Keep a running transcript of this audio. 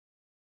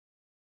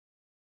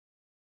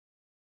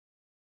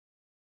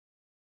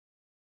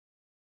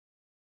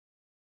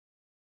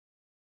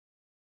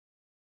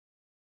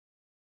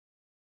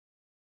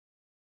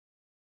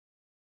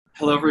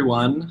Hello,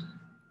 everyone.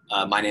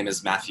 My name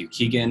is Matthew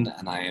Keegan,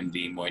 and I am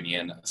the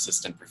Moinian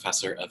Assistant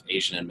Professor of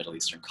Asian and Middle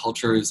Eastern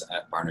Cultures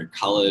at Barnard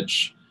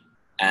College.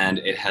 And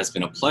it has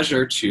been a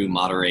pleasure to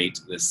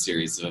moderate this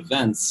series of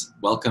events.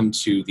 Welcome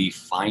to the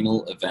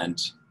final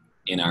event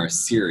in our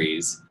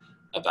series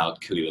about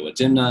Kalīla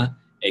wa-Dimna,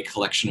 a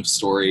collection of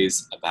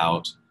stories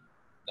about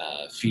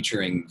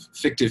featuring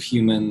fictive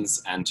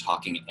humans and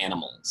talking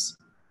animals.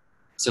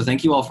 So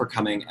thank you all for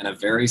coming, and a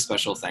very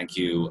special thank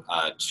you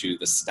to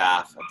the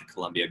staff at the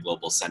Columbia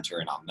Global Center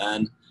in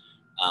Amman,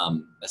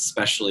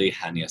 especially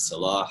Hania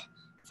Salah,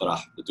 Farah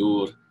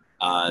Badur,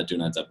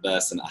 Duna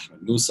Dabbas, and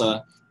Ahmed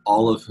Musa,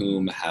 all of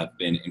whom have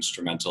been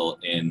instrumental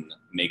in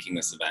making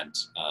this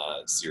event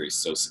series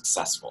so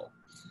successful.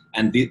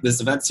 And this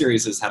event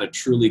series has had a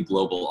truly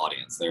global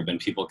audience. There have been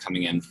people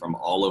coming in from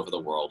all over the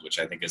world, which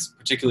I think is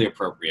particularly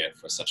appropriate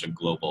for such a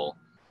global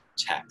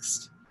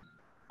text.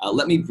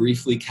 Let me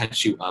briefly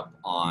catch you up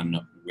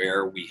on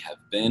where we have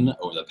been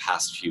over the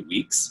past few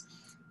weeks.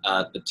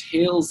 The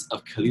tales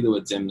of Kalīla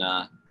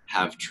wa-Dimna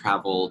have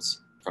traveled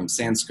from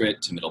Sanskrit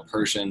to Middle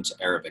Persian to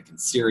Arabic and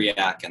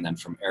Syriac, and then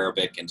from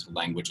Arabic into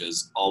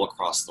languages all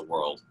across the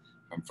world,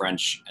 from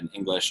French and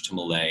English to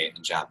Malay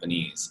and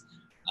Japanese.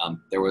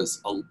 There's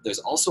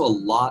also a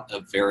lot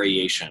of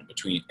variation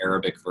between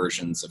Arabic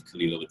versions of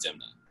Kalīla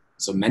wa-Dimna.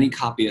 So many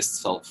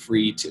copyists felt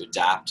free to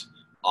adapt,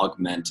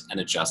 augment, and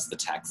adjust the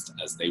text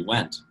as they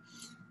went.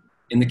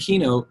 In the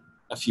keynote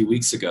a few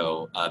weeks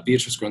ago,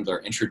 Beatrice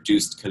Gruendler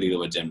introduced Kalīla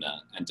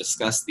wa-Dimna and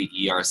discussed the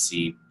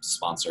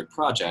ERC-sponsored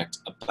project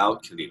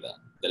about Kalīla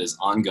that is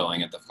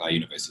ongoing at the Freie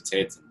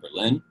Universität in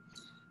Berlin.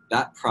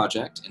 That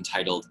project,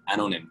 entitled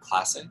Anonym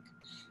Classic,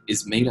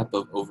 is made up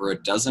of over a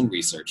dozen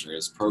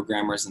researchers,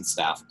 programmers, and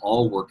staff,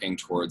 all working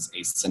towards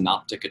a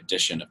synoptic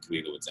edition of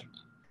Kalīla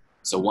wa-Dimna.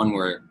 So one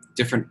where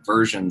different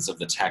versions of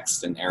the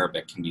text in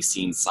Arabic can be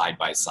seen side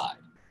by side,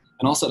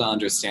 and also to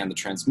understand the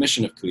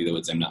transmission of Kalīla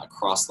wa-Dimna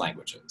across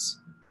languages.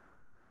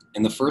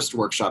 In the first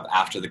workshop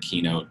after the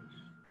keynote,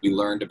 we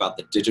learned about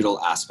the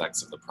digital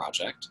aspects of the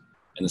project.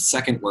 In the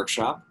second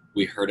workshop,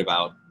 we heard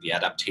about the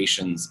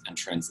adaptations and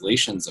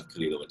translations of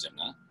Kalīla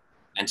wa-Dimna.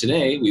 And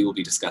today we will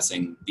be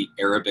discussing the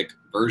Arabic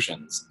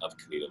versions of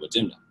Kalīla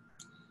wa-Dimna.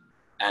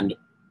 And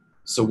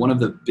so one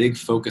of the big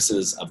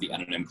focuses of the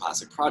Anonym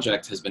Classic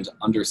project has been to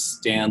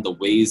understand the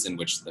ways in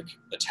which the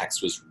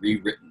text was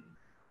rewritten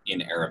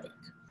in Arabic.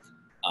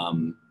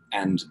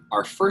 And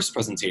our first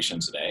presentation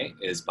today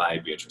is by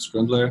Beatrice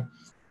Gruendler,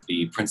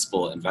 the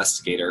principal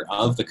investigator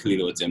of the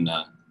Kalīla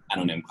wa-Dimna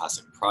Anonym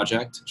Classic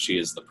project. She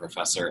is the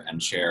professor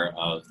and chair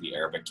of the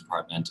Arabic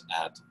department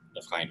at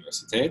the Freie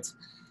Universität,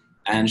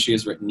 and she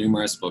has written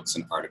numerous books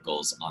and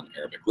articles on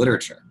Arabic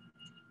literature.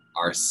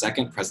 Our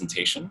second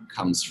presentation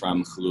comes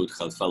from Khouloud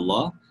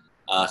Khalfallah.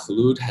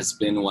 Khouloud has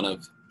been one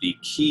of the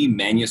key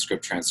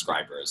manuscript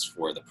transcribers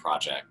for the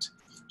project.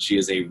 She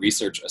is a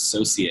research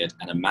associate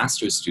and a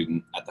master's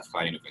student at the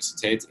Freie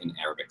Universität in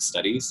Arabic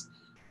studies.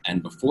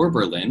 And before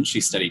Berlin,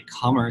 she studied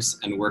commerce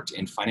and worked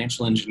in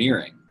financial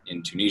engineering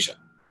in Tunisia.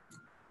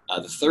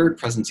 The third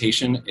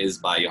presentation is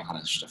by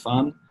Johannes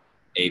Stephan,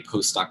 a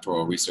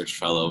postdoctoral research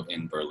fellow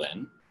in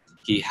Berlin.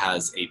 He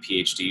has a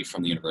PhD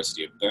from the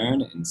University of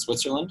Bern in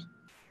Switzerland,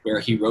 where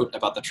he wrote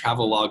about the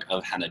travelogue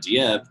of Hannah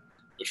Dieb,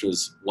 which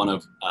was one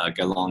of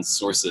Galland's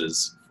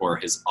sources for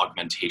his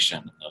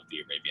augmentation of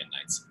the Arabian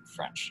Nights in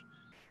French.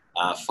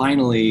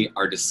 Finally,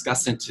 our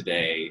discussant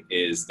today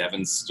is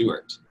Devin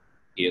Stewart.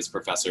 He is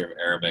professor of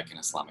Arabic and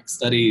Islamic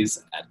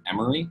studies at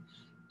Emory,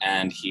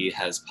 and he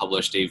has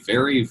published a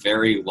very,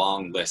 very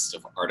long list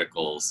of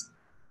articles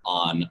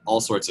on all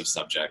sorts of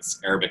subjects: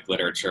 Arabic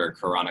literature,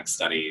 Quranic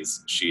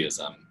studies,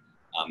 Shiism,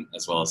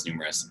 as well as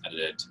numerous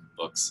edited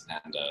books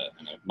and a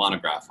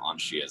monograph on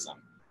Shiism.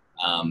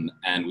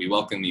 And we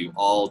welcome you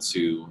all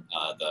to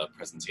the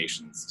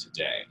presentations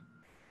today.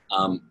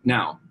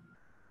 Now,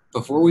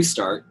 before we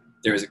start,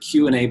 there is a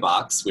Q&A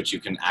box, which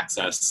you can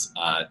access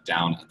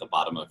down at the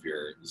bottom of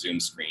your Zoom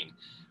screen,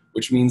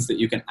 which means that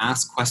you can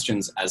ask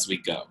questions as we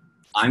go.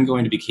 I'm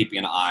going to be keeping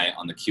an eye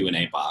on the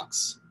Q&A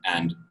box,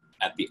 and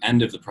at the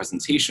end of the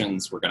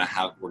presentations, we're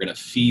gonna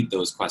feed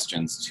those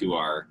questions to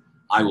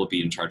I will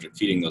be in charge of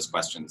feeding those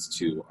questions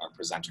to our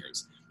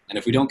presenters. And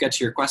if we don't get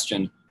to your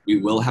question, we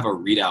will have a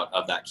readout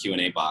of that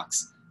Q&A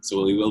box,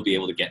 so we will be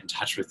able to get in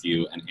touch with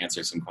you and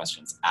answer some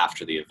questions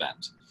after the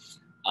event.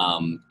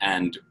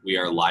 And we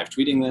are live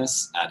tweeting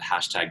this at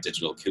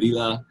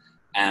 #DigitalKalīla,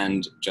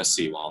 and just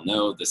so you all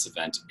know, this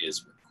event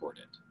is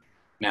recorded.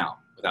 Now,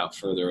 without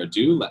further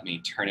ado, let me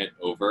turn it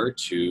over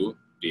to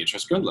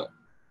Beatrice Gruendler.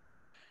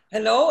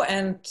 Hello,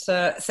 and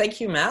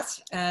thank you, Matt,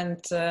 and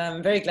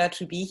I'm very glad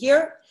to be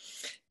here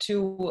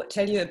to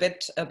tell you a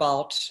bit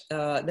about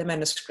the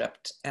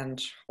manuscript and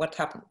what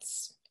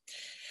happens.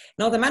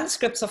 Now, the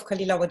manuscripts of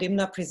Kalīla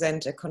wa-Dimna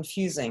present a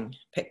confusing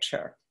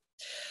picture.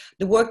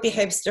 The work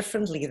behaves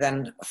differently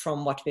than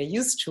from what we're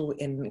used to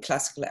in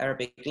classical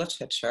Arabic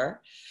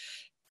literature.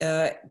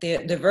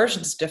 The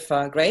versions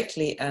differ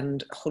greatly,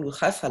 and Khouloud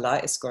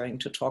Khalfallah is going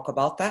to talk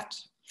about that.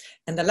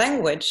 And the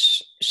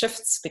language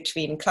shifts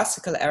between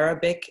classical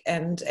Arabic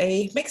and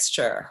a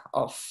mixture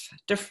of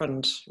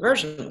different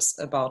versions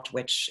about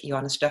which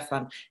Johannes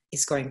Stephan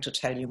is going to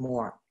tell you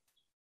more.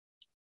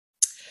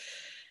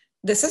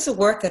 This is a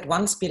work that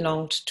once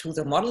belonged to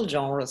the model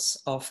genres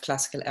of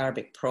classical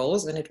Arabic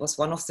prose, and it was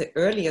one of the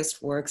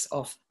earliest works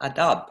of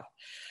adab.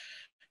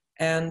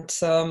 And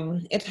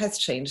it has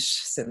changed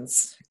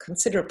since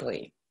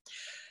considerably.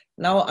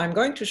 Now I'm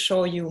going to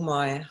show you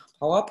my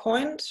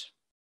PowerPoint,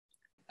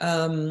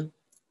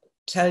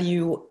 tell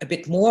you a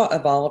bit more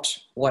about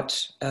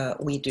what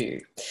we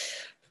do.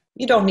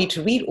 You don't need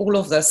to read all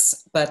of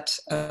this, but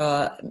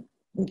all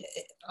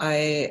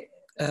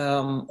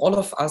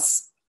of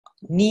us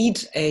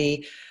need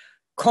a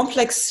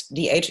complex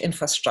DH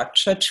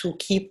infrastructure to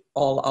keep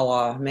all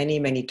our many,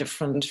 many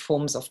different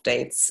forms of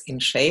dates in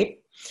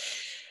shape.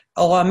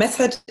 Our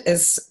method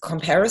is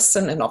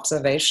comparison and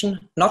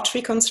observation, not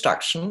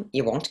reconstruction.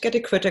 You won't get a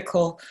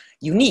critical,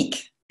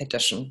 unique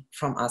edition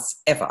from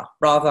us ever,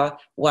 rather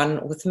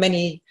one with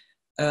many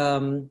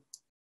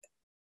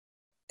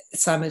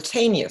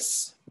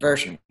simultaneous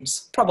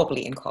versions,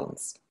 probably in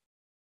columns.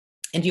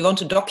 And you want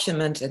to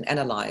document and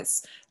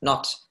analyze,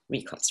 not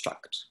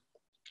reconstruct.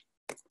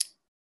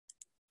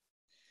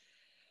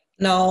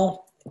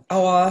 Now,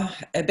 our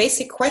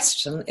basic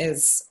question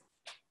is,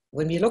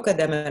 when we look at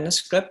the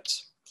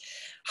manuscript,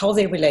 how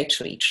they relate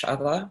to each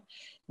other,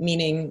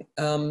 meaning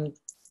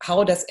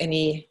how does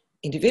any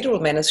individual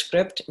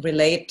manuscript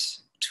relate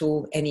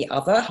to any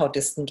other, how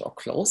distant or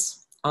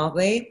close are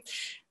they?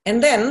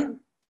 And then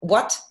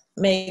what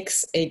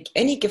makes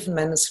any given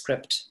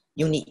manuscript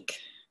unique?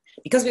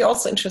 Because we're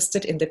also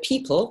interested in the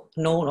people,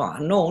 known or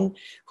unknown,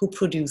 who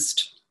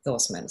produced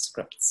those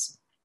manuscripts.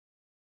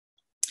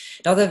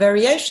 Now, the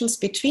variations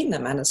between the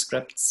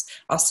manuscripts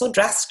are so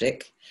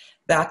drastic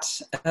that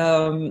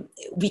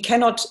we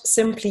cannot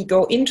simply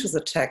go into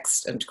the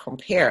text and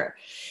compare.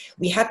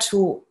 We had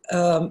to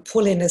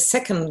pull in a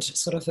second,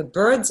 sort of a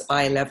bird's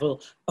eye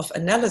level of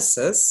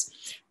analysis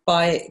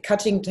by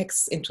cutting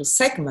texts into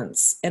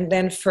segments and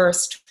then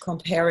first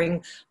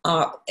comparing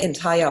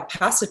entire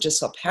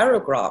passages or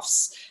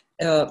paragraphs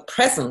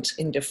present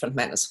in different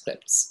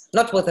manuscripts.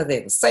 Not whether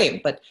they're the same,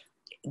 but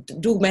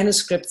do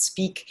manuscripts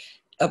speak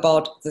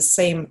about the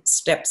same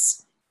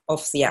steps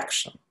of the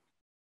action?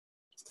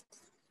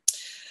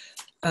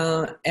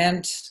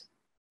 And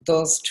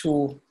those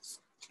two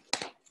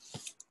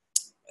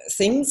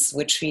things,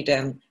 which we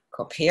then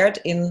compared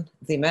in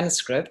the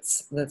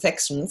manuscripts, the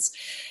sections,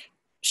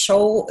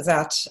 show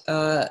that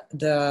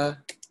the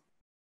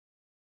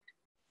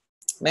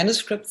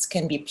manuscripts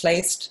can be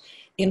placed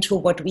into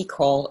what we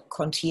call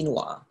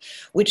continua,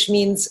 which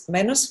means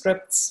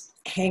manuscripts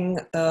hang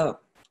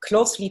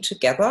closely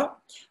together,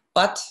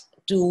 but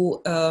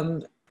do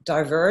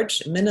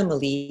diverge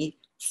minimally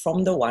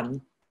from the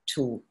one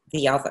to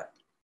the other.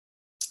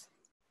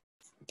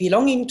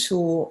 Belonging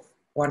to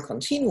one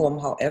continuum,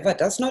 however,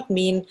 does not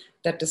mean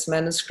that this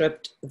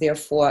manuscript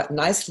therefore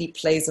nicely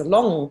plays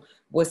along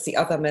with the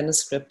other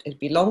manuscript it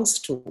belongs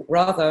to.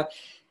 Rather,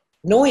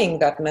 knowing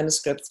that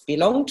manuscripts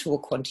belong to a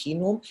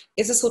continuum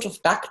is a sort of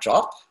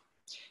backdrop.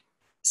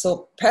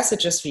 So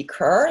passages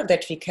recur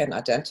that we can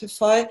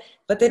identify,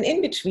 but then in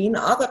between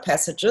are other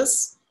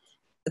passages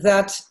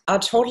that are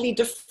totally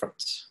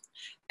different.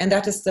 And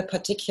that is the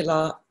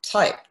particular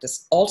type,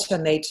 this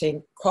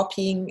alternating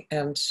copying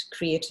and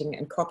creating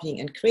and copying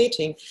and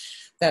creating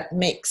that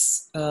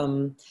makes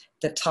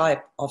the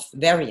type of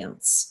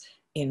variance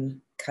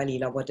in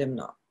Kalīla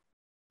wa-Dimna.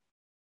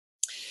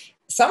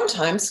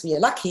 Sometimes we are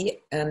lucky,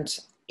 and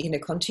in a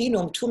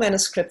continuum, two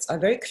manuscripts are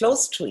very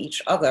close to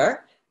each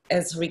other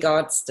as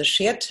regards the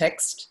shared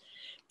text,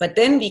 but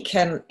then we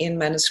can, in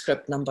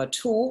manuscript number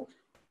 2,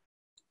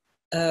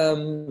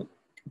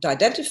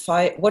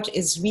 identify what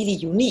is really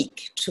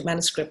unique to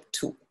manuscript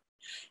 2.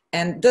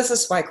 And this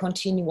is why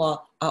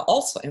continua are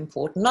also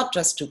important, not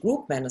just to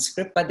group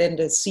manuscript, but then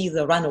to see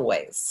the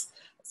runaways.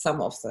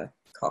 Some of the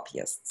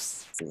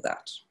copyists do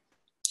that.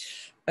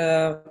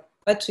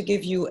 But to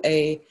give you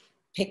a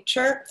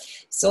picture,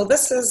 so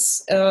this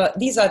is,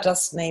 these are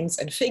just names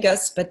and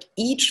figures, but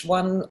each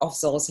one of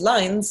those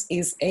lines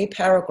is a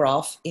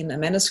paragraph in a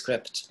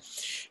manuscript.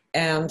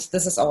 And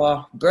this is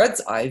our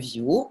bird's eye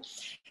view.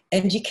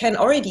 And you can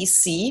already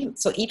see,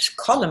 so each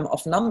column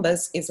of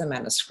numbers is a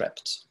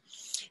manuscript.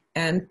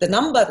 And the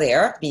number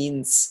there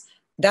means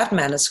that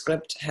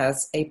manuscript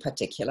has a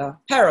particular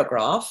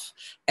paragraph.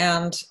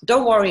 And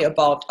don't worry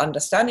about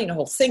understanding the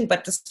whole thing,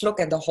 but just look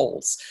at the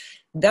holes.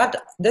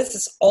 This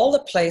is all the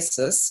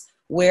places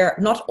where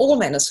not all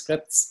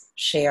manuscripts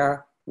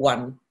share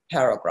one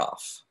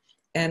paragraph.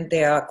 And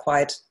there are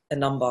quite a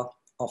number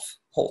of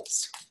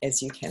holes,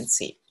 as you can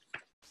see.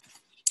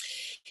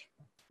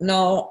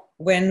 Now,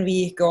 when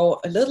we go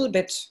a little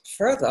bit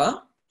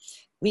further,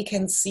 we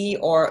can see,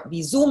 or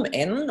we zoom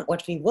in,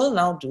 what we will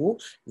now do,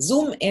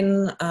 zoom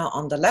in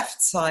on the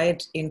left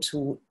side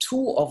into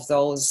 2 of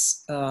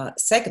those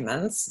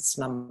segments. It's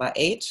number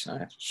 8,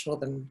 I'll show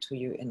them to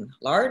you in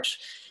large.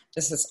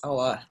 This is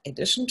our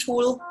edition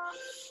tool.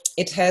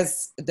 it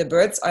has the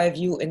bird's eye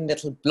view in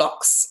little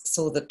blocks.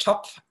 So the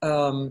top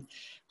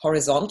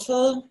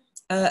horizontal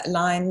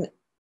line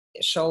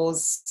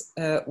shows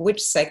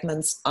which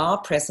segments are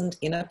present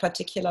in a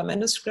particular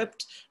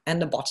manuscript,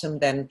 and the bottom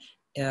then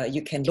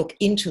you can look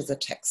into the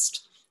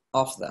text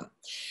of them.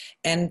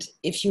 And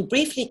if you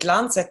briefly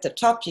glance at the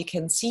top, you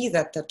can see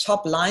that the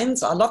top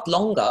lines are a lot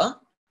longer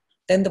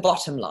than the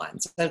bottom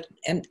lines.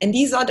 And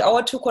these are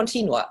our two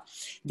continua.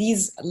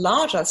 These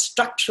larger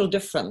structural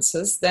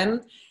differences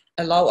then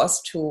allow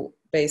us to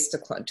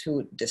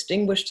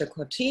distinguish the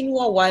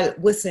continua, while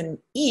within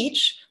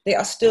each there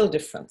are still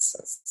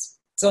differences.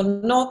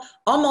 So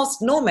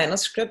almost no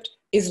manuscript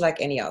is like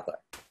any other.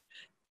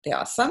 There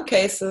are some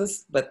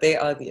cases, but they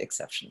are the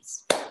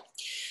exceptions.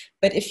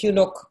 But if you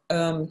look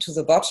to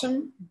the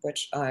bottom,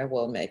 which I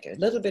will make a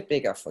little bit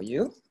bigger for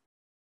you,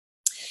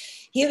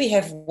 here we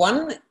have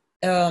one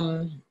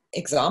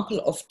example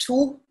of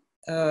two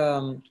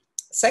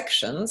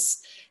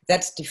sections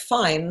that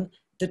define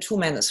the two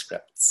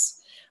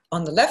manuscripts.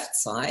 On the left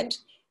side,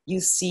 you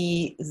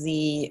see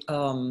the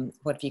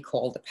what we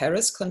call the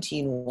Paris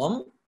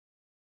continuum.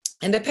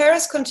 And the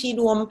Paris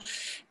continuum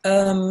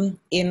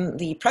in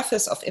the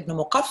preface of Ibn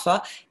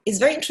Muqaffa is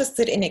very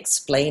interested in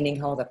explaining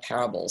how the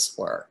parables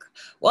work.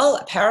 Well,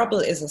 a parable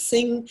is a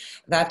thing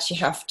that you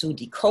have to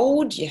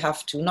decode. You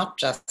have to not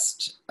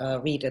just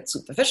read it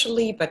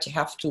superficially, but you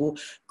have to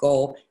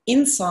go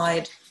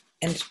inside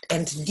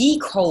and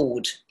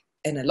decode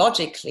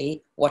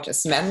analogically what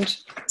is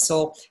meant.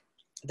 So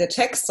the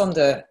text on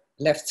the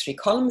left three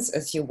columns,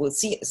 as you will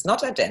see, is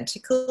not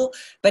identical,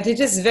 but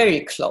it is very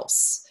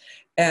close.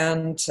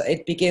 And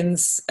it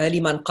begins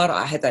لمن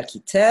قرأ هذا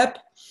الكتاب,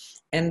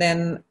 and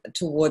then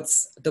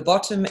towards the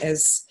bottom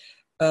is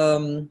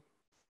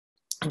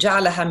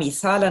جعلها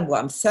مثالا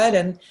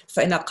وأمثالا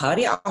فإن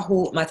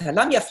قارئه متى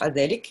لم يفعل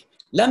ذلك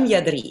لم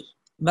يدري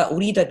ما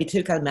أريد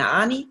بتلك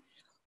المعاني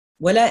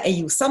ولا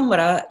أي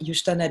ثمرة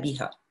يجتنى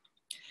بها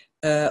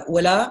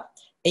ولا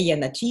أي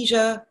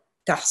نتيجة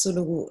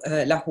تحصل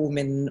له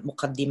من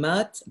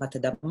مقدمات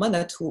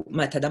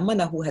ما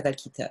تضمنه هذا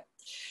الكتاب.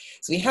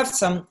 So we have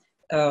some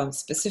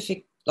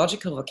specific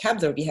logical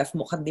vocabulary. We have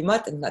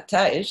muqaddimat and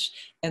nata'ij,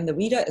 and the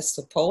reader is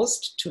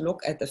supposed to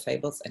look at the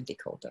fables and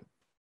decode them.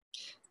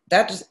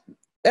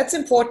 That's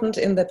important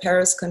in the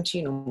Paris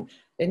continuum.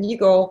 Then you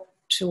go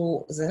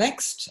to the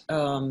next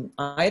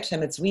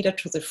item, it's reader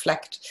to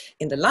reflect.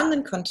 In the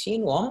London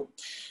continuum,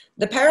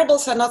 the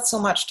parables are not so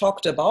much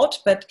talked about,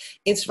 but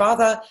it's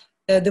rather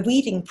the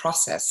reading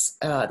process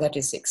that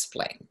is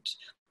explained.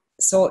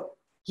 So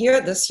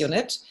here, this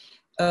unit,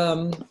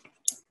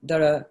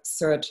 the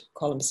third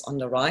columns on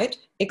the right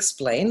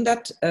explain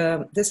that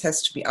this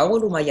has to be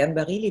أول ما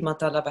ينبغي لمن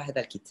طلب هذا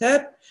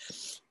الكتاب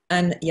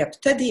أن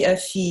يبتدئ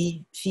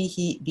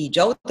فيه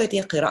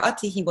بجودة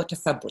قراءته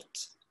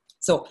وتثبت.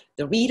 So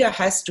the reader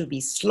has to be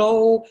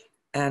slow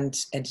and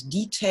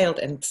detailed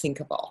and think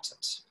about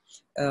it.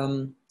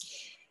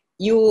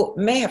 You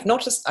may have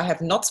noticed I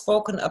have not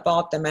spoken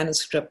about the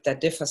manuscript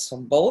that differs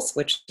from both,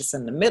 which is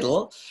in the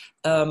middle.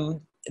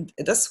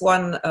 This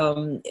one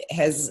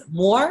has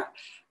more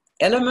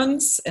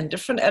elements and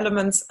different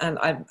elements, and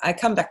I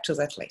come back to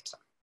that later.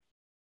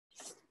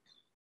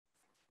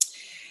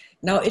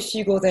 Now, if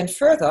you go then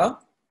further,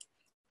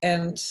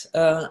 and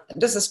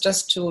this is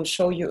just to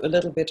show you a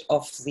little bit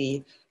of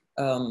the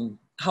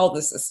how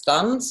this is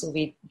done. So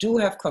we do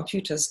have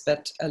computers,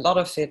 but a lot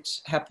of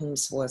it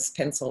happens with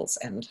pencils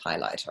and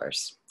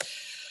highlighters.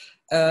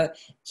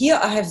 Here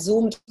I have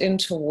zoomed in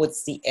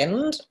towards the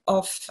end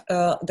of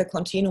the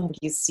continuum.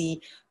 You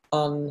see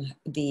on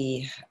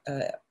the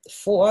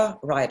 4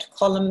 right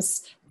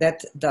columns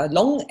that the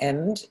long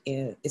end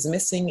is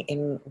missing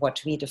in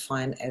what we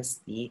define as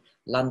the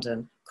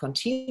London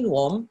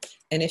continuum.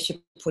 And if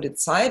you put it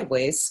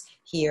sideways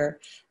here,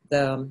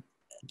 the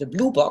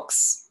blue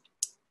box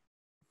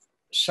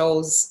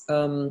shows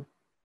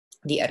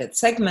the added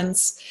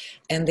segments,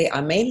 and they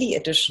are mainly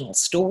additional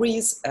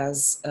stories,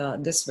 as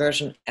this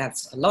version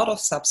adds a lot of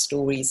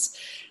sub-stories.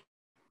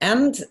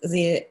 And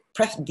the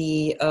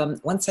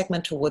one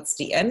segment towards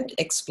the end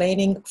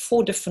explaining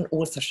 4 different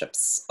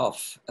authorships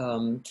of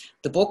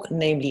the book,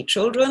 namely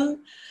children,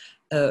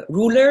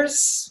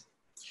 rulers,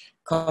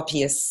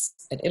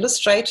 copyists, and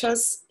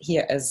illustrators,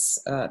 here as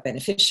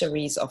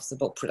beneficiaries of the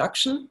book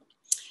production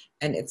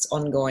and its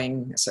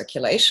ongoing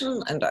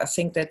circulation. And I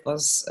think that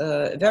was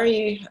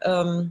very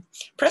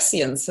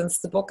prescient, since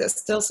the book is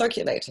still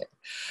circulating.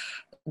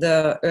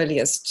 The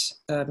earliest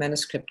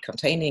manuscript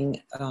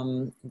containing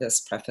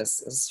this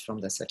preface is from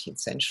the 13th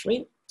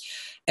century.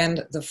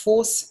 And the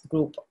 4th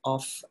group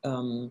of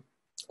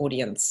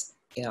audience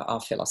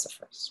are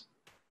philosophers.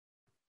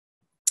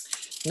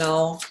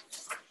 Now,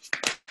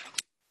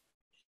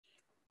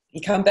 we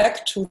come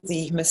back to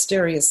the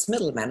mysterious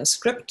middle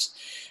manuscript.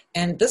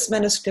 And this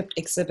manuscript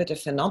exhibits a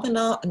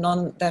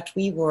phenomenon that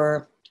we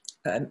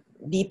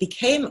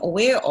became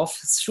aware of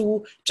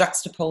through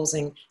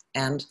juxtaposing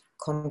and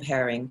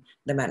comparing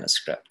the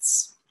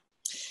manuscripts.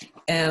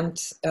 And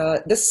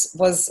this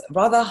was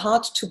rather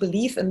hard to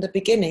believe in the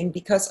beginning,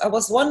 because I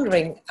was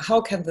wondering,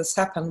 how can this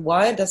happen?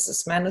 Why does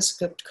this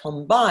manuscript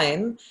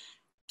combine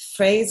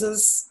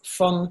phrases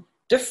from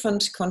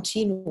different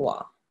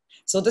continua?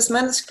 So this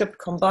manuscript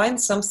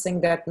combines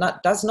something that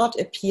does not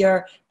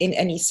appear in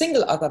any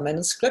single other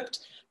manuscript,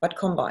 but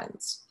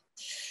combines.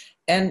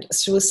 And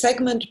through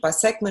segment by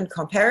segment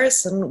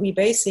comparison, we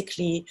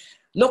basically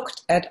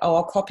looked at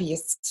our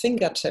copyists'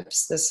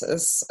 fingertips. This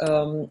is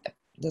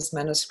this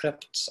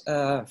manuscript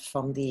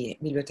from the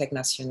Bibliothèque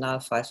Nationale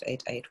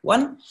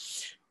 5881.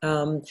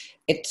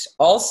 It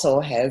also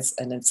has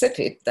an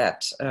incipit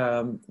that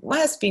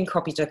has been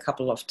copied a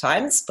couple of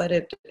times, but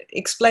it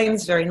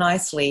explains very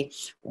nicely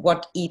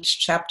what each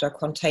chapter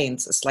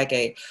contains. It's like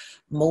a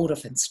mode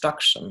of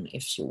instruction,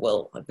 if you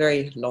will, a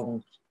very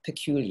long,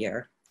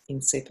 peculiar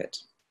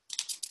incipit.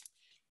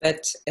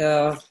 But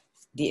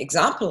the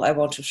example I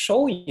want to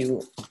show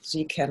you, so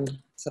you can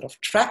sort of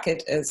track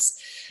it, is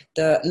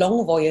the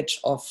long voyage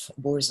of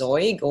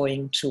Borzoi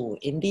going to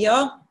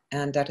India.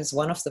 And that is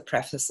one of the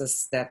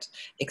prefaces that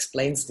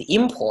explains the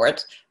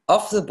import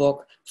of the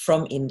book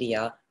from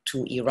India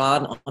to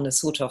Iran on a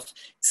sort of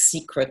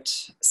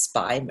secret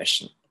spy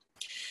mission.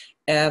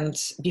 And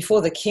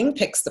before the king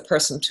picks the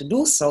person to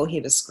do so, he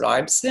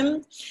describes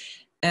him.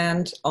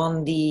 And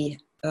on the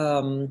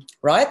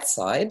right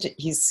side,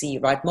 you see,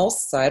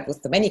 rightmost side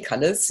with the many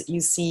colors,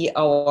 you see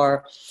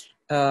our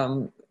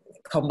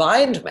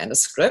combined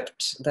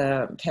manuscript,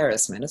 the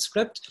Paris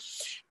manuscript.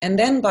 And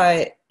then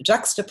by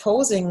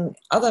juxtaposing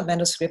other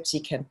manuscripts,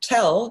 you can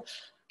tell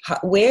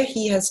where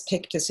he has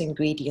picked his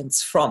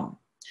ingredients from.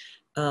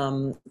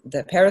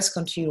 The Paris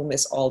continuum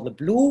is all the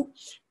blue,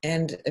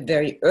 and a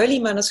very early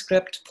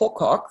manuscript,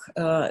 Pocock,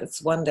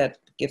 it's one that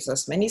gives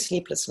us many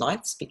sleepless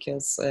nights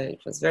because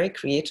it was very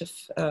creative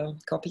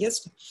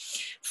copyist.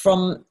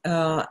 From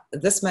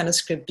this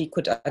manuscript, we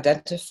could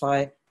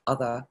identify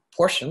other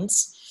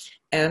portions.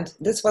 And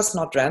this was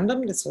not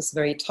random, this was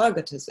very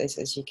targeted,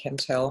 as you can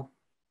tell.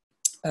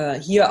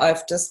 Here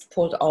I've just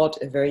pulled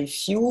out a very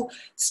few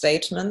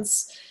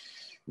statements.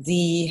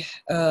 The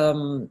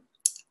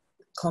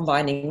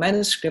combining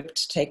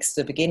manuscript takes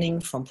the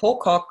beginning from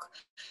Pocock.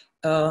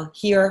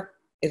 Here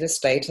it is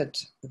stated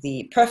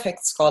the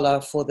perfect scholar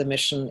for the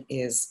mission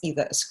is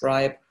either a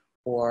scribe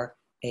or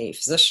a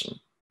physician.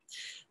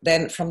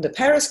 Then from the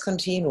Paris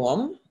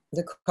continuum,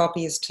 the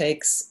copyist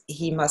takes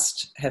he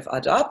must have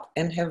adab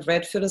and have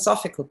read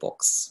philosophical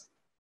books.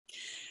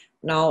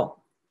 Now,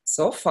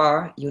 so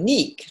far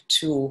unique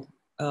to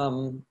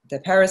the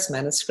Paris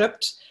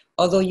manuscript,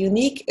 although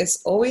unique is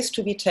always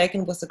to be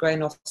taken with a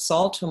grain of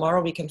salt.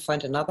 Tomorrow we can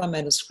find another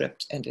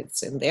manuscript and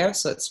it's in there,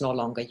 so it's no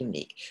longer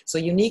unique. So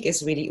unique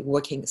is really a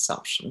working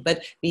assumption,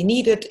 but we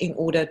need it in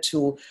order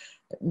to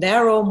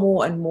narrow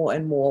more and more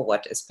and more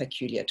what is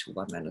peculiar to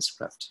one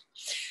manuscript.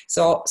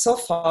 So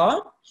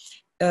far,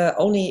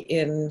 only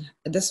in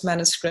this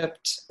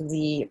manuscript,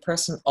 the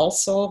person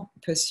also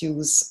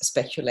pursues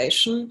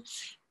speculation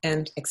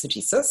and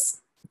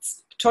exegesis.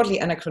 It's totally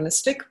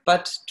anachronistic,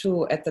 but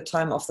at the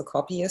time of the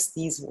copyist,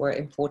 these were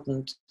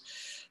important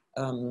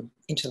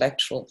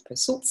intellectual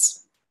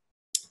pursuits.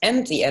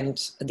 And the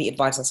end, the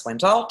advisors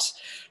went out,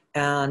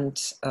 and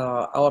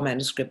our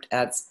manuscript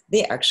adds,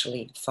 they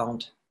actually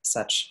found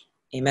such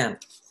a man.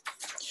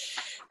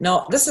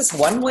 Now, this is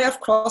one way of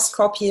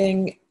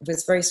cross-copying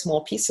with very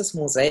small pieces,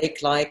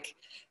 mosaic-like,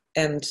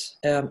 and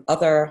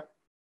other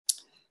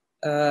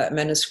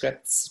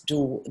manuscripts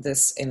do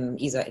this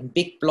either in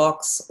big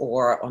blocks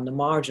or on the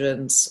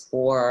margins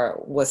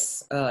or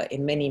with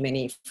in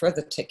many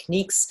further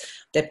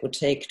techniques that would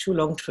take too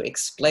long to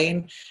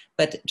explain.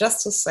 But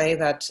just to say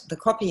that the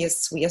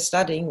copyists we are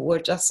studying were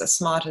just as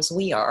smart as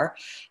we are,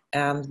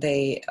 and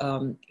they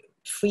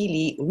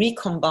freely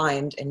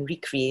recombined and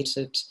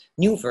recreated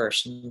new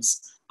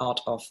versions out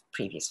of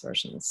previous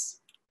versions.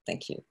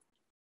 Thank you.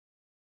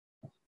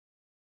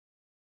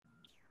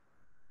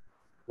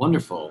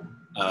 Wonderful.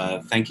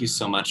 Thank you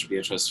so much,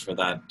 Beatrice, for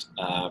that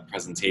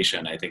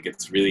presentation. I think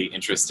it's really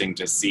interesting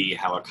to see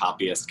how a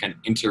copyist can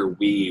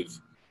interweave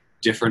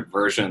different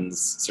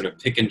versions, sort of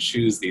pick and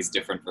choose these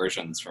different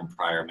versions from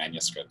prior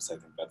manuscripts. I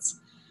think that's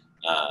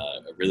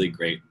a really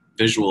great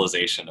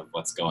visualization of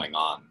what's going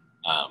on.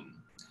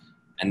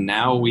 And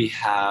now we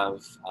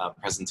have a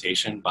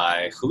presentation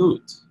by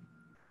Khouloud.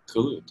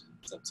 Khouloud,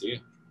 it's up to you.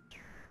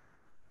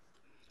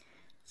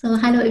 So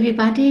hello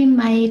everybody,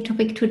 my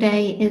topic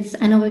today is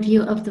an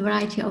overview of the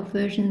variety of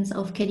versions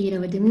of Kalīla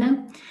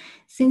wa-Dimna.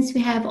 Since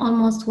we have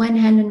almost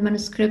 100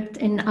 manuscripts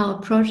in our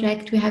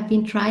project, we have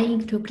been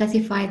trying to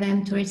classify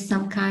them to reach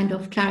some kind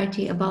of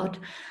clarity about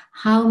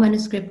how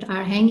manuscripts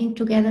are hanging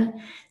together.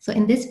 So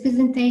in this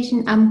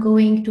presentation, I'm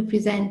going to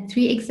present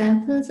 3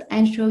 examples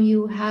and show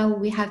you how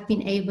we have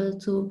been able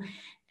to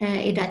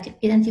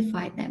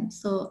identify them.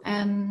 So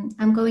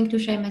I'm going to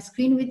share my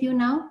screen with you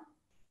now.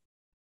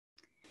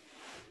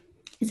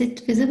 Is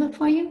it visible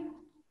for you?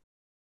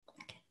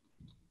 Okay.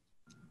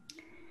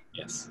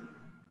 Yes.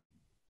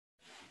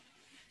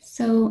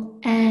 So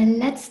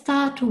let's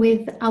start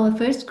with our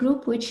first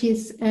group, which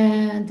is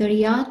the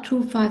Riyadh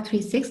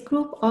 2536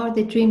 group, or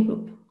the Dream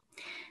group.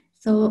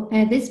 So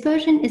this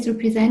version is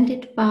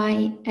represented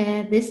by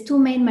these two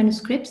main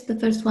manuscripts. The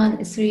first one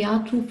is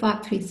Riyadh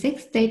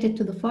 2536, dated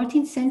to the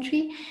 14th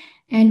century.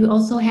 And we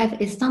also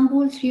have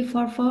Istanbul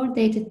 344,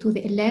 dated to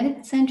the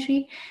 11th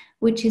century,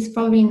 which is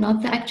probably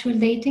not the actual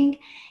dating.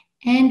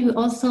 And we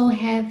also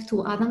have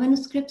two other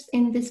manuscripts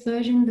in this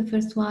version. The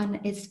first one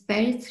is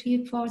Paris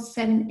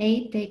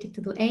 3478, dated to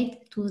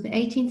the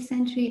 18th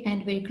century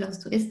and very close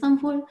to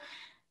Istanbul.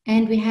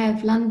 And we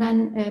have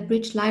London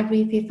British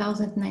Library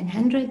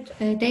 3900,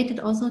 dated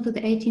also to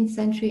the 18th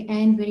century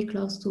and very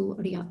close to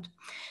Riyadh.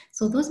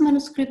 So those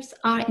manuscripts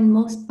are in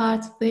most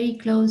parts very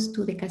close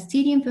to the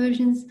Castilian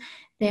versions.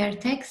 Their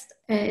text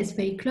is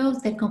very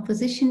close, their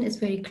composition is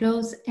very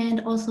close, and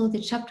also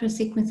the chapter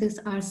sequences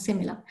are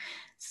similar.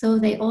 So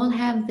they all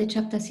have the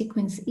chapter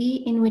sequence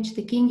E, in which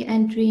the King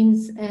and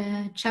Dreams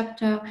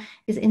chapter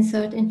is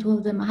inserted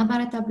into the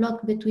Mahabharata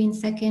block between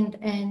second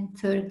and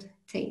third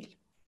tale.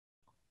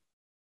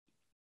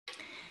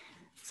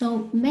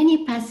 So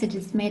many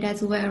passages made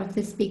us aware of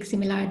this big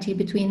similarity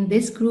between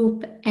this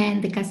group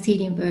and the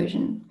Castilian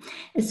version,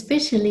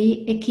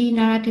 especially a key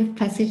narrative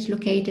passage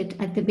located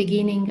at the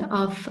beginning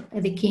of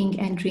the King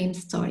and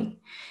Dreams story.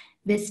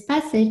 This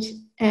passage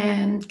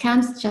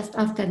comes just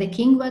after the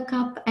king woke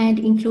up and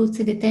includes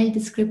a detailed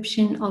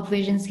description of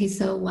visions he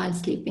saw while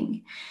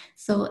sleeping.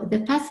 So the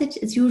passage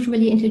is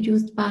usually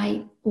introduced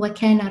by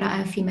وَكَانَ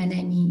رَأَى فِي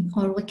مَنَامِهِ,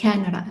 or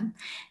وَكَانَ رَأَى.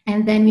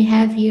 And then we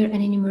have here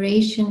an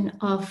enumeration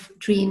of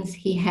dreams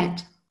he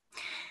had.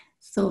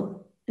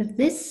 So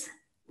this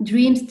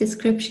dreams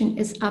description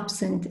is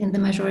absent in the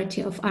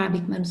majority of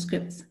Arabic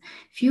manuscripts.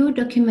 Few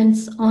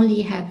documents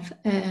only have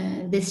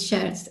this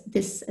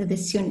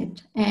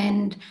unit,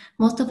 and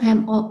most of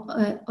them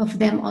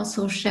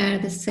also share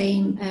the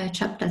same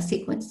chapter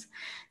sequence.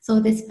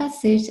 So this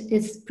passage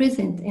is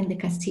present in the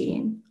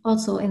Castilian,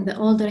 also in the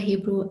older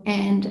Hebrew,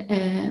 and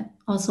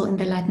also in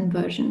the Latin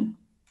version.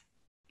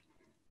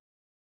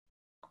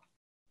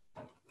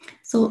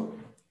 So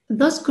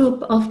those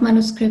group of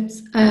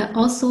manuscripts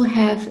also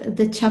have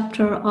the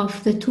chapter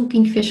of the two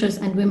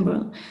kingfishers and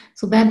Wimbrel,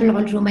 so Bab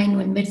al-Jumayn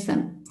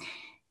wal-Mirsam.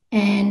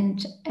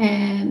 And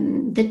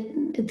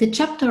the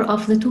chapter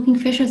of the two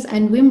kingfishers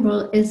and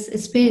Wimbrel is a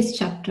sparse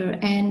chapter,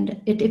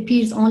 and it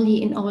appears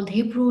only in Old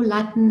Hebrew,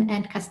 Latin,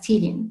 and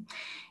Castilian.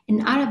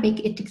 In Arabic,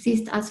 it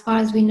exists, as far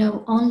as we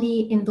know,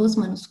 only in those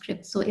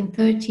manuscripts, so in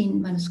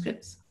 13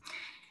 manuscripts.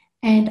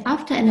 And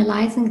after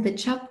analyzing the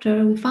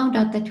chapter, we found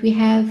out that we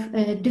have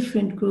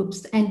different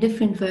groups and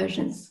different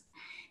versions.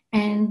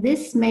 And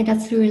this made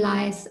us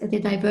realize the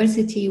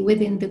diversity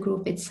within the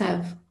group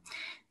itself.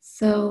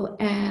 So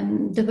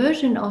the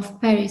version of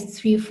Paris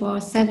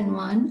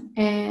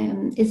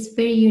 3471 is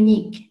very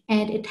unique,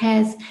 and it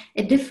has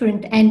a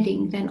different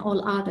ending than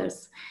all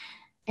others.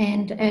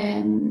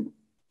 And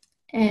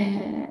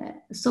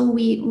so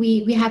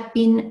we have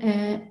been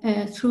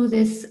through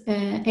this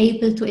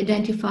able to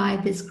identify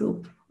this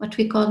group, what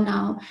we call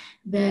now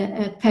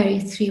the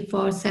Paris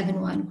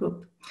 3471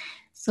 group.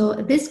 So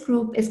this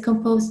group is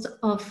composed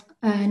of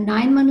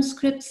 9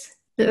 manuscripts.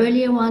 The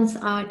earlier ones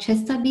are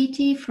Chester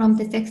Beatty from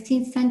the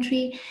 16th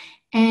century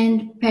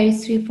and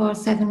Paris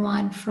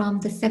 3471 from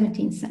the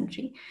 17th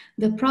century.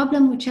 The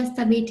problem with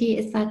Chester Beatty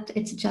is that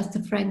it's just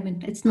a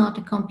fragment. It's not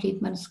a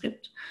complete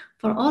manuscript.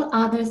 For all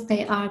others,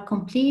 they are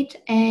complete,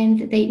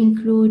 and they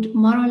include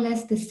more or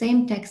less the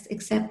same text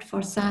except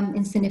for some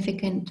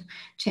insignificant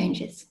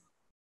changes.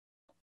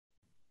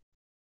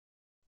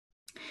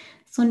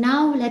 So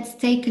now let's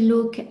take a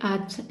look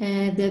at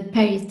the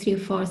Paris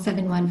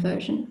 3471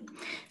 version.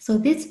 So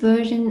this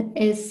version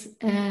is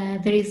the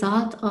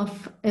result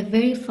of a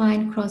very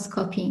fine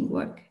cross-copying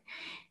work.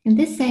 In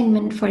this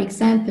segment, for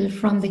example,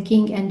 from the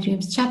King and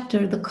Dreams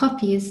chapter, the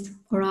copyist,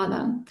 or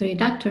rather the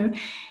redactor,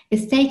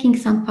 is taking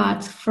some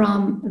parts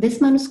from this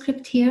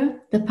manuscript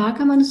here, the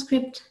Parker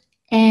manuscript,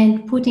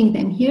 and putting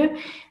them here,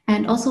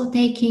 and also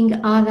taking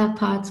other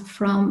parts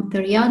from the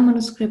Riyadh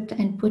manuscript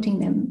and putting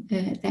them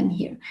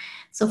here.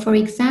 So for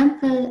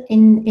example,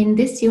 in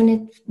this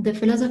unit, the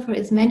philosopher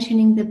is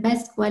mentioning the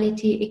best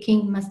quality a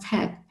king must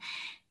have.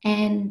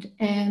 And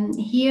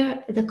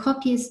here the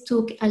copyist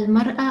took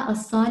al-mar'a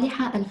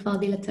al-saliha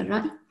al-fadilat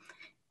al-ra'i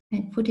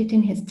and put it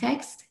in his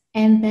text.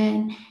 And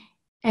then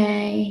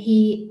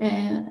he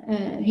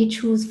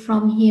chose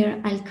from here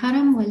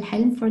al-karam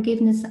wal-hilm,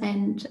 forgiveness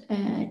and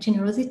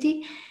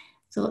generosity.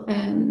 So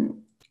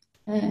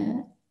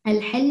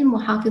al-hilm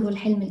muhafidh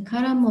al-hilm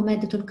al-karam wa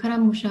madat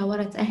al-karam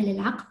mushawarat ahl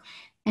al-aqd.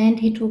 And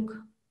he took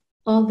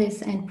all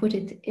this and put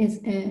it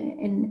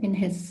in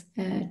his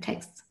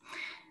text.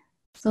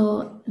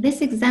 So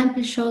this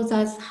example shows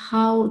us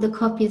how the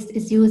copyist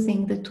is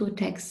using the two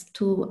texts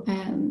to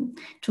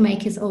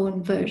make his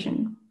own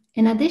version.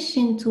 In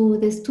addition to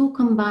this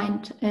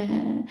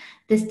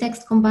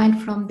text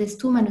combined from these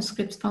two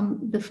manuscripts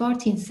from the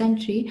 14th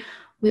century,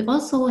 We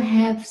also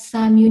have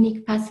some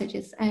unique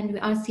passages, and we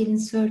are still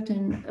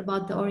uncertain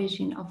about the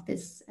origin of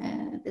this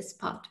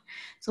part.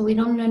 So we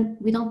don't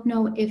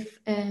know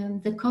if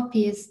the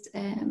copyist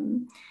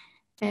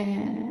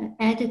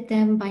added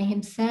them by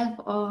himself,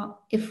 or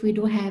if we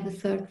do have a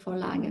third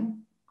Vorlage.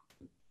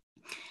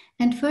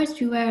 And first,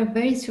 we were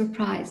very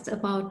surprised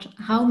about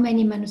how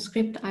many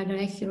manuscripts are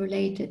directly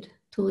related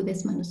to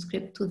this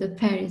manuscript, to the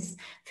Paris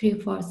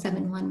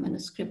 3471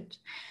 manuscript,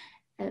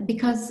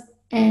 because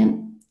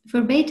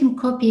verbatim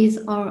copies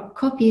or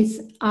copies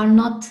are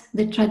not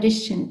the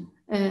tradition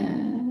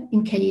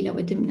in Kalīla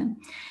wa-Dimna.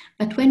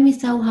 But when we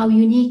saw how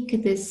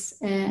unique this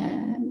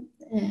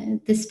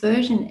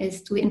version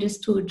is, we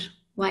understood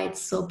why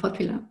it's so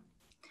popular.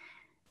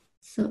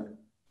 So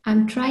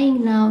I'm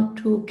trying now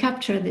to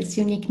capture this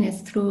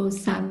uniqueness through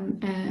some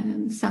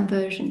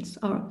versions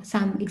or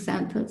some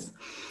examples.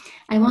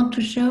 I want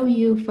to show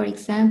you, for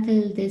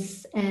example,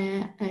 this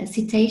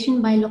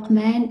citation by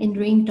Luqman in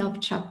Ring Dove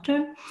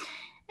chapter.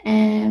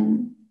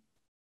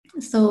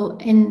 So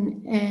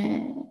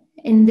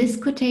in this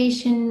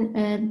quotation,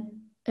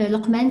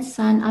 Luqman's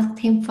son asked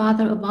him,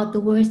 father, about the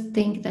worst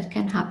thing that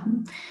can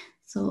happen.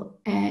 So,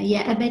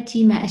 Ya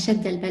abati ma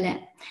ashad al-bala.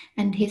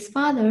 And his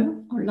father,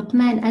 or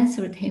Luqman,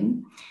 answered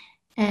him,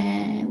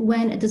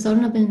 when a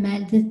dishonorable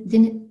man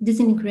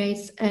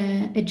disintegrates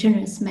a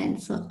generous man.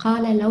 So,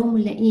 قال لوم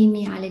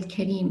اللئيم على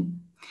الكريم.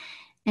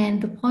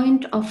 And the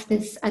point of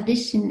this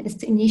addition is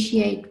to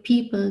initiate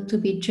people to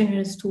be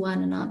generous to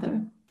one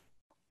another.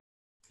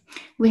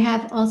 We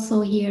have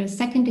also here a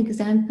second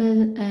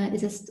example,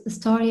 is a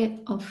story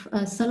of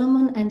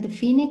Solomon and the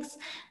phoenix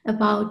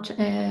about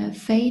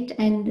fate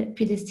and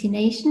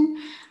predestination.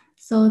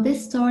 So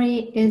this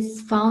story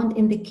is found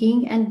in the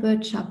King and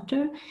Bird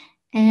chapter,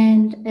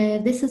 and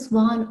this is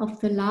one of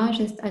the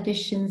largest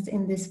additions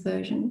in this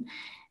version.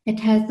 It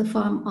has the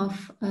form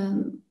of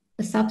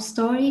a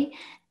sub-story,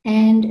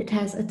 and it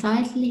has a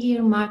title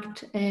here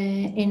marked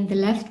in the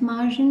left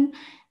margin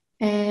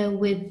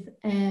with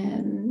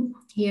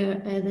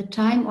here the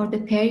time or the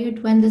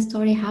period when the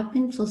story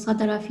happened. So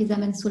صدر في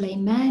زمن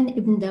سليمان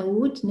ابن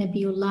داود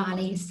نبي الله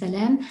عليه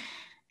السلام.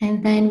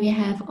 And then we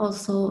have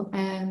also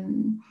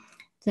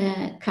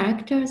the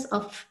characters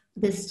of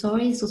the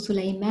story. So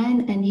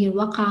Sulaiman, and here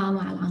وقع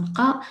مع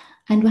العنقاء.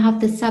 And we have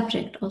the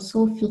subject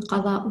also في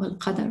القضاء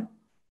والقدر.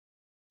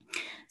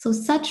 So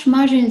such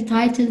marginal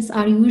titles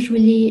are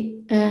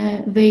usually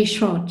very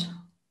short.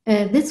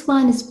 This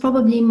one is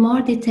probably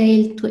more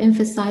detailed to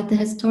emphasize the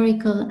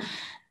historical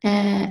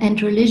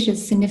and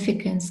religious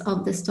significance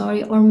of the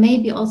story, or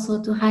maybe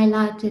also to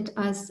highlight it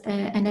as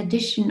an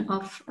addition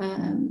of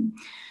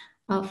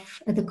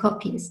the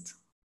copyist.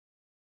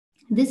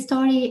 This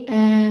story,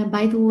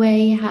 by the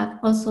way, have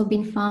also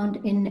been found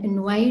in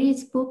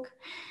Nuwairi's book,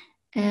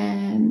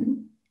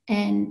 and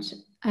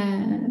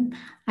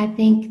I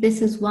think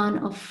this is one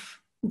of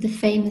the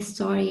famous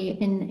story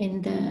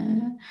in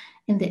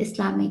the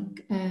Islamic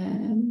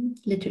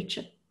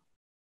literature.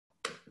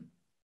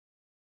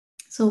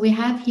 So we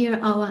have here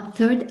our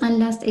third and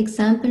last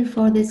example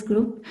for this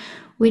group,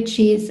 which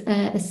is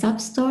a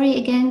sub-story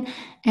again,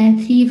 and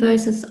 3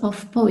 verses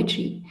of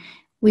poetry.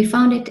 We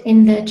found it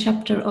in the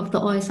chapter of the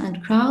Oys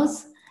and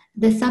Crows.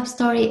 The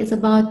sub-story is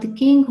about the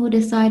king who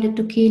decided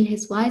to kill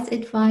his wise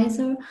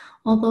advisor,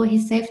 although he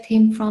saved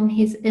him from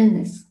his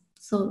illness.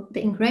 So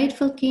the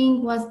ungrateful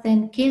king was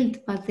then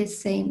killed by this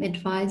same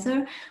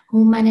advisor,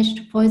 who managed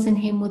to poison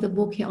him with a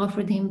book he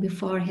offered him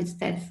before his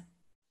death.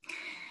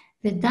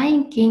 The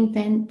dying king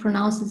then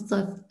pronounces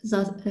those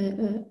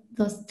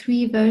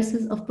 3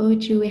 verses of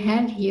poetry we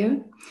have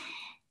here.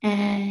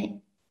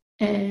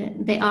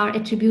 They are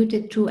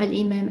attributed to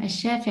Al-Imam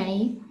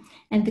Al-Shafi'i,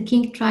 and the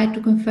king tried to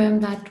confirm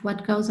that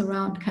what goes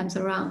around comes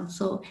around.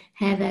 So,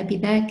 هذا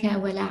بذاك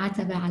ولا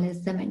عتب على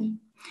الزمن.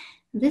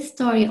 This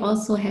story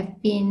also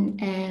have been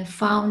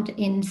found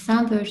in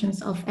some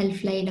versions of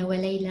Alf Layla wa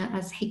Layla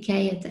as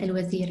Hikayat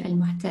al-Wazir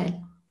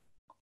al-Mu'tal.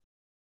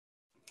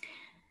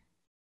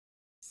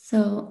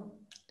 So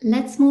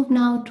let's move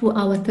now to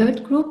our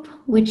third group,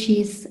 which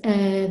is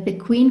the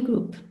Queen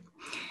group.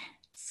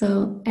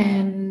 So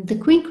the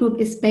Queen group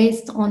is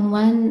based on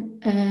one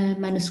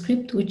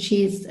manuscript, which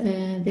is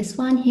this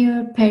one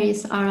here,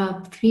 Paris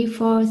Arab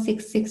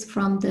 3466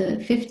 from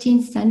the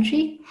 15th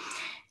century,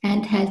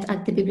 and held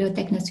at the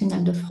Bibliothèque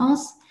Nationale de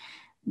France.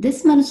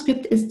 This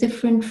manuscript is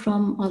different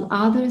from all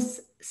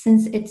others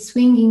since it's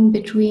swinging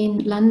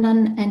between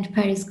London and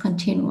Paris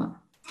continua.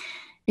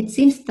 It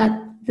seems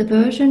that the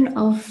version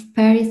of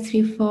Paris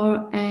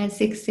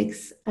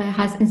 3466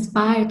 has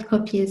inspired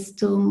copyists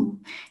to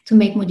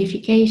make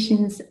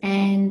modifications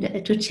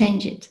and to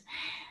change it.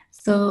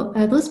 So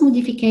those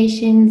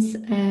modifications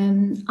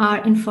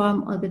are in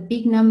form of a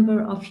big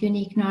number of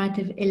unique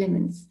narrative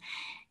elements,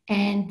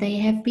 and they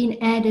have been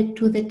added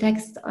to the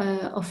text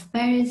of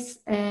Paris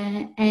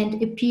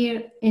and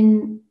appear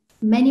in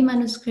many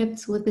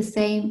manuscripts with the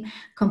same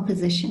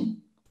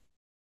composition.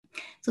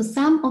 So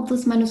some of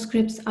those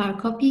manuscripts are a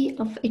copy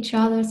of each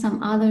other,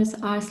 some others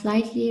are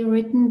slightly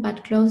written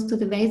but close to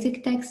the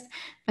basic text,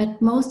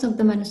 but most of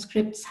the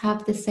manuscripts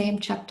have the same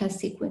chapter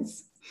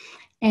sequence.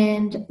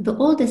 And the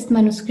oldest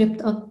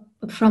manuscript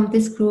from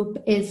this group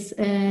is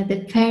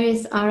the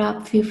Paris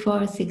Arab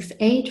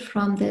 3468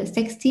 from the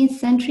 16th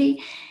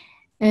century,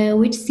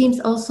 which seems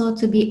also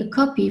to be a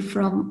copy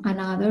from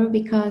another,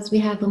 because we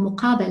have a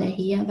muqabala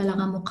here,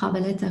 balagha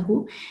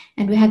muqabalatahu,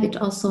 and we have it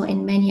also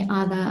in many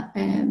other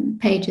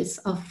pages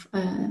of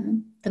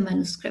the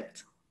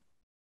manuscript.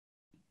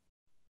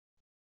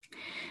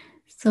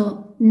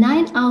 So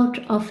 9 out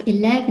of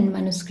 11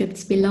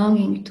 manuscripts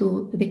belonging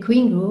to the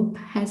Queen group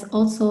have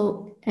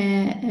also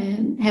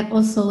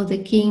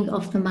the King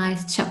of the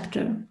Mice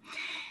chapter.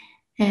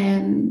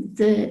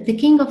 The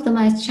King of the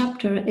Mice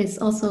chapter is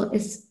also a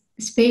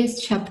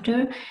spaced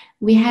chapter.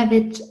 We have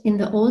it in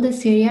the Old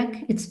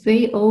Syriac, it's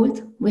very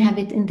old. We have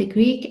it in the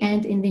Greek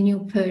and in the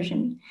New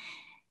Persian.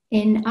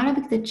 In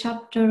Arabic, the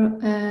chapter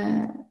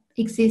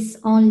exists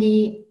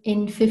only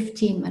in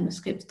 15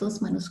 manuscripts,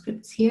 those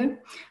manuscripts here.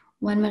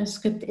 One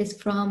manuscript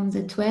is from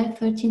the 12th,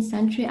 13th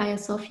century, Hagia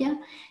Sophia,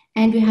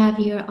 and we have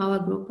here our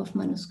group of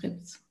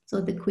manuscripts,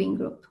 so the Queen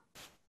group.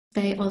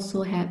 They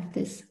also have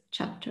this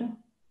chapter.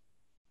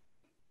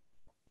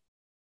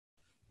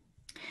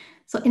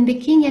 So in the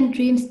King and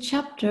Dreams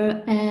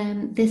chapter,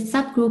 this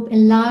subgroup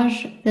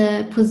enlarge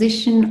the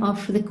position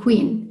of the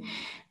Queen.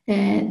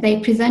 They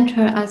present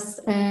her as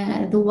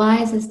the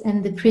wisest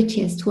and the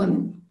prettiest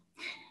woman.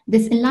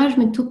 This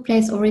enlargement took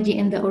place already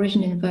in the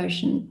original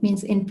version,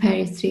 means in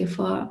Paris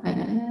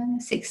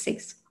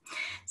 3466.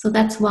 So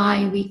that's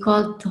why we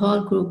called the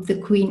whole group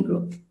the Queen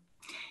group.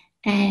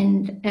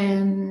 And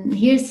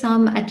here's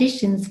some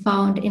additions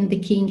found in the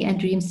King and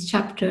Dreams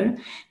chapter.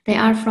 They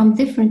are from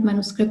different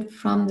manuscripts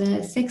from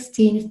the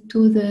 16th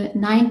to the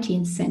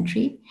 19th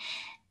century.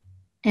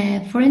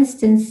 For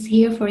instance,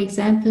 here, for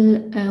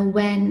example,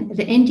 when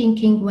the Indian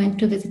king went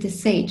to visit the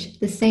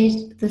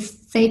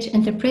sage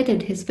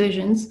interpreted his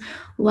visions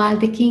while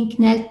the king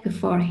knelt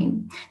before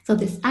him. So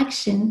this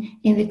action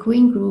in the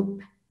Queen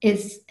group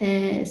is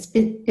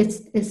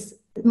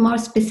more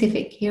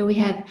specific. Here we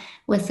have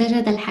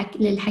وَسَجَدَ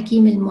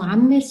لِلْحَكِيمِ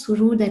الْمُعَمِّرِ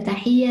سُجُودَ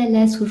تَحِيَّةٍ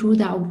لَا سُجُودَ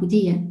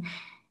عُبُودِيَّةٍ.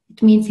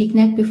 It means he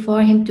knelt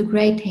before him to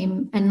greet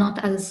him and not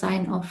as a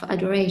sign of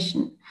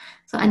adoration.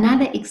 So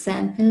another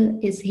example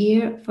is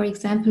here, for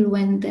example,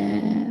 when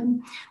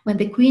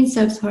the queen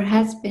serves her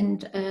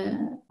husband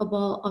a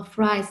bowl of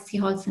rice he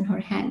holds in her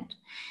hand.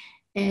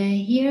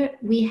 Here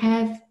we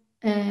have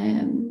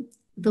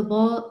the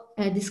bowl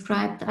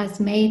described as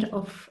made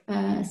of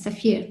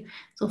sapphire.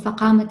 So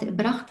فَقَامَتْ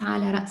إِبْرَخْتَ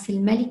عَلَى رَأْسِ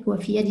الْمَلِكِ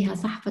وَفِي يَدِهَا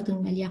صَحْفَةٌ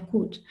مِنَ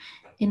الْيَاقُوتِ.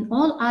 In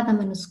all other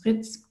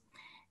manuscripts,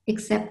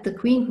 except the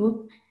Queen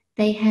group,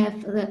 they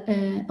have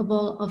a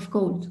bowl of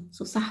gold,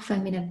 so صحفة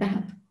من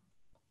الذهب.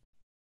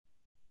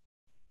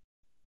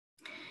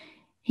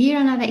 Here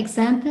another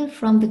example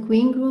from the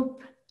Queen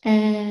group.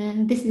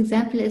 This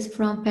example is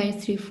from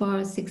page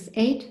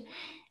 3468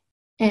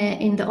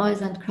 in the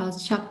Oils and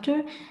Crowns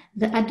chapter.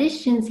 The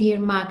additions here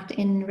marked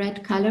in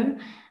red color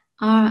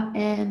are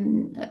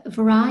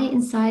vary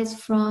in size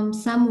from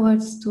some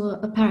words to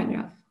a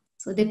paragraph,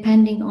 so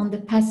depending on the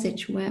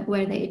passage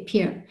where they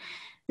appear.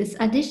 These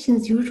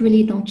additions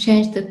usually don't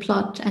change the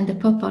plot and the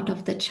purport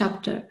of the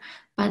chapter,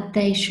 but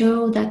they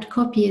show that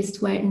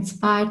copyists were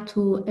inspired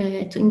to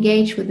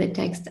engage with the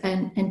text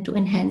and to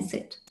enhance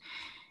it.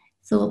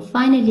 So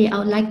finally, I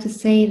would like to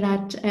say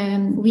that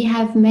we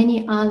have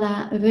many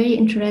other very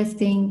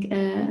interesting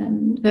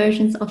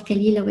versions of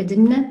Kalīla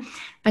wa-Dimna,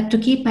 but to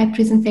keep my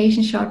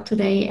presentation short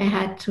today, I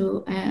had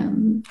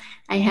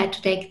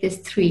to take these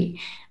 3.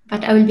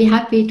 But I will be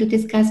happy to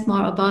discuss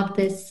more about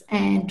this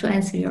and to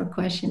answer your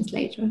questions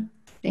later.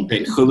 Thank you.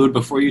 Great. Khouloud,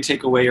 before you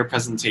take away your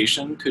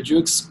presentation, could you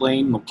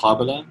explain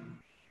muqabala?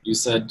 You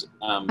said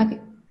okay.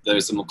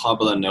 There's a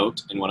muqabala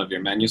note in one of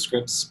your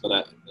manuscripts,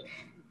 but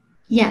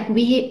yeah,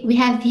 we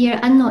have here.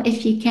 I don't know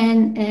if you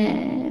can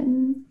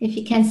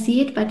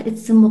see it, but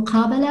it's a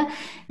muqabala.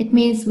 It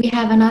means we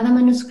have another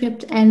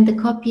manuscript, and the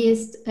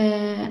copyist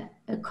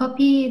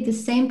copy the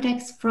same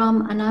text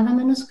from another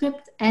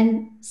manuscript,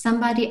 and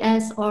somebody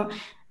else or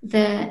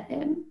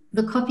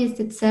the copyist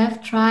itself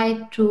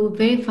tried to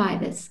verify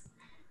this.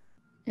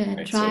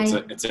 Right,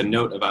 so it's a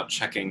note about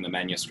checking the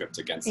manuscript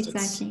against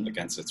exactly.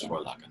 its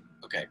Vorlage.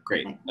 Okay,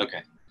 great.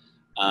 Okay,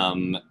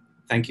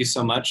 thank you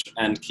so much,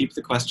 and keep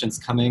the questions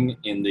coming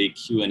in the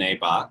Q&A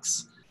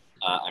box.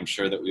 I'm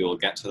sure that we will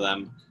get to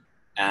them.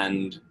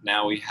 And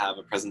now we have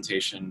a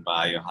presentation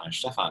by Johannes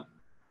Stephan.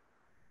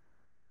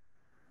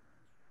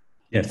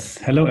 Yes,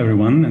 hello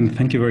everyone, and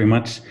thank you very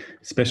much,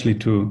 especially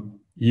to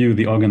you,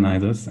 the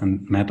organizers,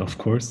 and Matt, of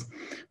course,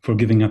 for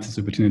giving us this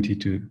opportunity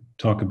to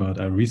talk about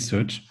our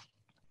research.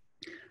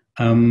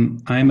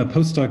 I'm a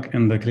postdoc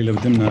in the Kalīla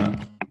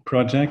wa-Dimna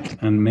project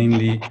and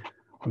mainly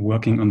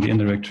working on the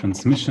indirect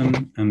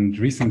transmission. And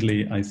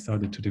recently I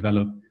started to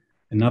develop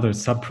another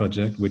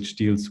sub-project which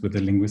deals with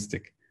the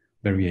linguistic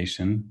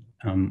variation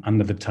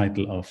under the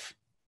title of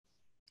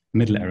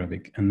Middle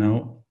Arabic. And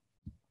now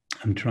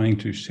I'm trying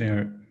to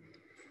share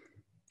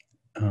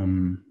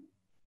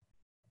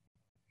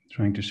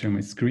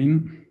my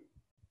screen.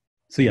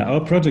 So yeah,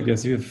 our project,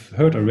 as you've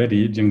heard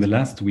already during the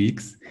last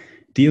weeks,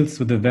 deals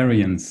with the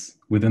variants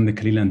within the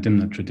Kalīla and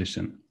Dimna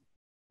tradition.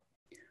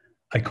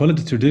 I call it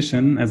a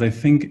tradition as I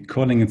think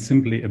calling it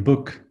simply a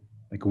book,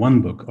 like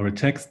one book or a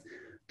text,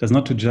 does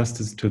not do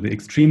justice to the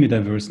extremely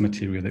diverse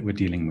material that we're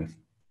dealing with.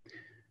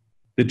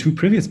 The two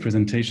previous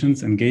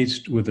presentations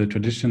engaged with the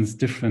tradition's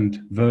different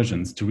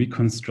versions to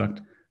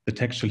reconstruct the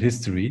textual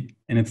history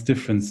and its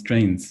different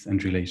strains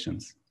and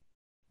relations.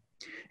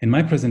 In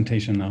my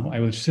presentation now, I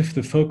will shift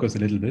the focus a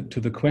little bit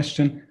to the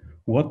question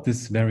what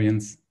this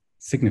variance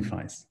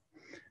signifies.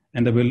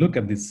 And I will look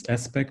at this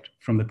aspect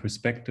from the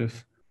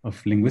perspective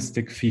of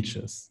linguistic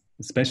features,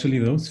 especially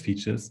those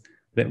features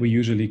that we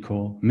usually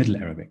call Middle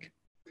Arabic.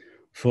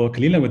 For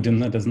Kalīla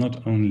wa-Dimna does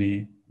not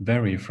only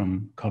vary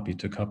from copy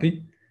to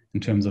copy in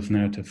terms of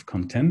narrative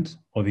content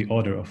or the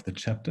order of the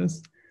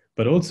chapters,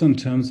 but also in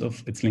terms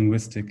of its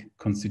linguistic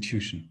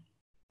constitution.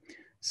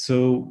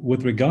 So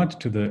with regard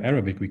to the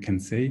Arabic, we can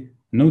say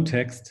no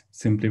text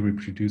simply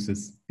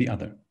reproduces the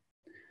other.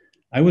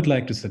 I would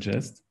like to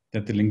suggest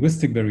that the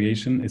linguistic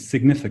variation is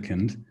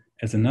significant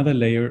as another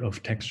layer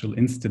of textual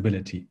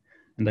instability,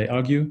 and I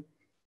argue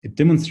it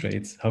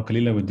demonstrates how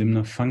Kalīla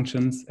wa-Dimna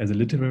functions as a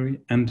literary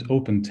and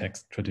open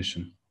text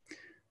tradition.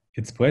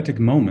 Its poetic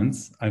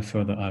moments, I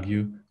further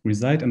argue,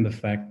 reside in the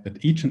fact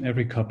that each and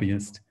every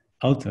copyist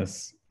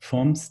alters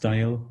form,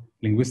 style,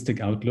 linguistic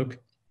outlook,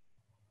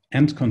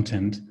 and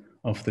content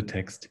of the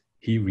text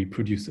he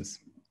reproduces.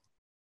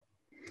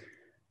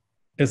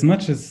 As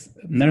much as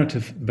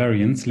narrative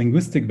variance,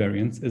 linguistic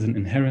variance is an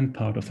inherent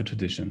part of the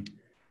tradition.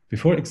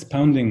 Before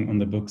expounding on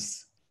the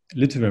book's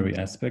literary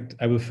aspect,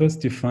 I will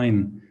first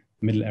define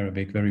Middle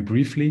Arabic very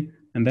briefly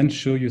and then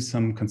show you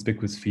some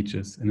conspicuous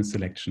features in a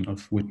selection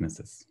of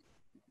witnesses.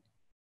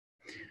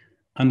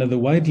 Under the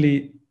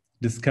widely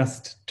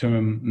discussed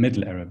term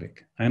Middle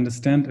Arabic, I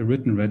understand a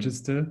written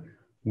register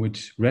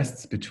which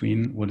rests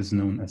between what is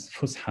known as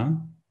Fusha,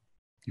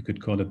 you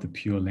could call it the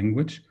pure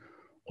language,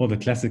 or the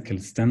classical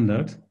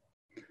standard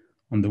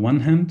on the one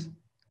hand,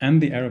 and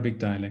the Arabic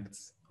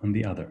dialects on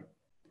the other.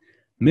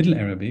 Middle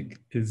Arabic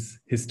is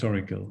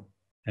historical,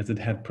 as it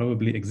had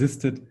probably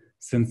existed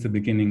since the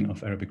beginning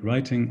of Arabic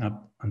writing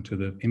up until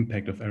the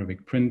impact of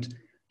Arabic print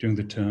during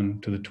the turn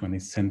to the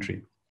 20th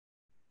century,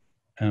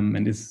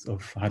 and is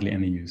of hardly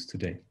any use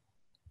today.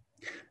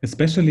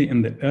 Especially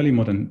in the early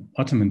modern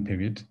Ottoman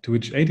period, to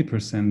which roughly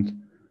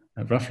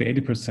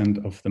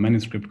 80% of the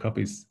manuscript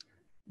copies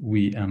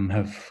we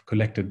have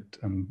collected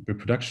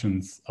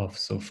reproductions of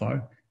so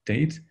far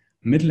date,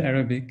 Middle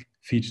Arabic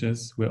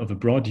features were of a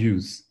broad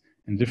use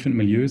in different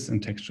milieus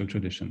and textual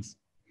traditions.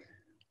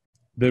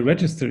 The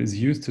register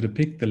is used to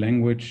depict the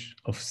language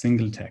of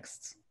single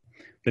texts.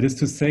 That is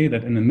to say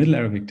that in a Middle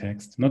Arabic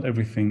text, not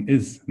everything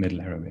is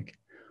Middle Arabic.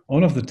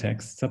 All of the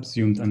texts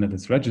subsumed under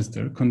this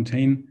register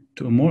contain,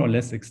 to a more or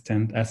less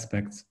extent,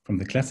 aspects from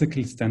the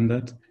classical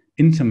standard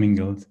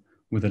intermingled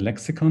with a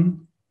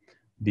lexicon,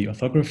 the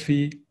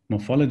orthography,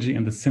 morphology,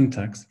 and the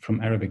syntax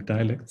from Arabic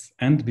dialects,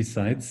 and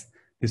besides,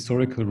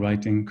 historical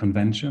writing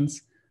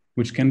conventions,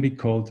 which can be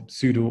called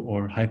pseudo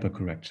or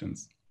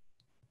hypercorrections.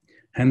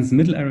 Hence,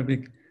 Middle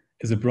Arabic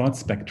is a broad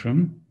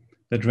spectrum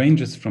that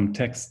ranges from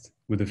text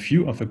with a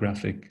few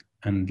orthographic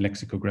and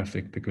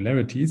lexicographic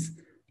peculiarities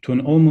to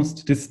an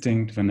almost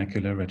distinct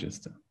vernacular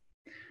register.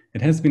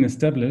 It has been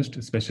established,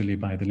 especially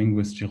by the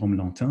linguist Jérôme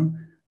Lantin,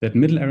 that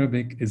Middle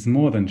Arabic is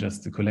more than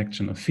just a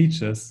collection of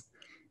features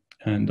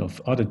and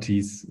of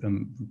oddities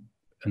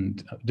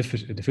and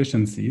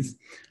deficiencies,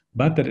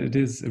 but that it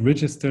is a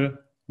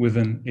register with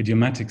an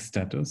idiomatic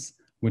status,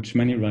 which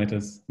many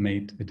writers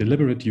made a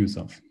deliberate use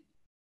of.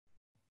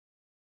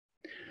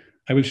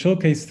 I will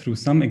showcase through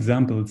some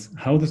examples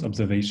how this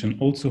observation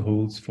also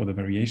holds for the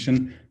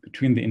variation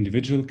between the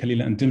individual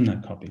Kalīla and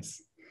Dimna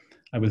copies.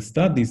 I will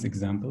start these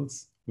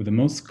examples with the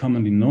most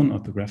commonly known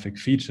orthographic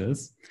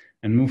features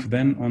and move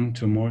then on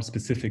to more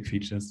specific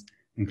features,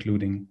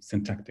 including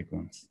syntactic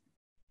ones.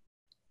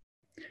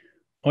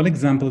 All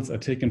examples are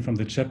taken from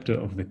the chapter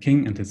of the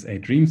King and his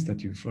 8 dreams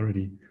that you've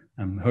already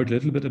heard a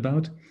little bit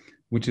about,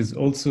 which is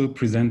also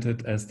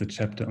presented as the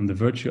chapter on the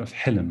virtue of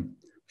Helm,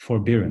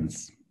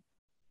 forbearance.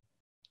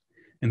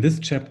 In this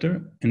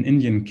chapter, an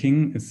Indian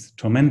king is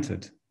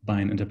tormented by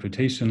an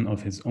interpretation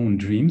of his own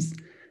dreams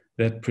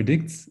that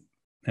predict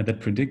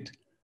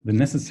the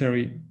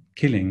necessary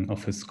killing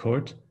of his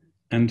court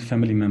and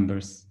family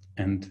members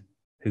and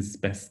his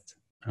best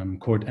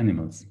court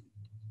animals.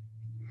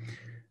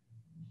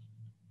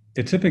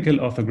 A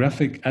typical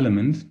orthographic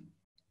element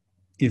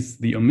is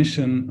the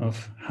omission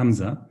of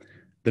Hamza,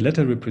 the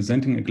letter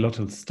representing a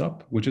glottal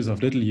stop, which is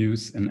of little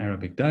use in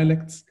Arabic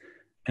dialects,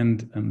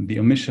 and the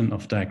omission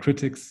of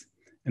diacritics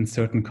in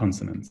certain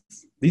consonants.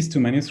 These two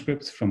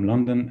manuscripts from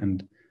London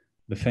and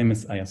the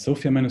famous Hagia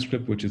Sophia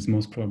manuscript, which is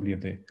most probably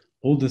the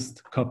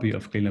oldest copy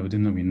of Kalīla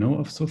wa-Dimna we know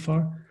of so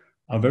far,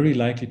 are very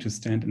likely to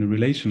stand in a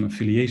relation of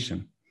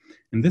filiation.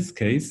 In this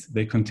case,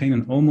 they contain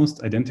an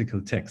almost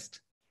identical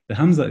text the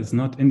hamza is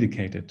not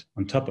indicated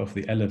on top of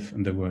the alif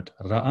in the word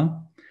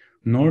ra'a,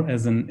 nor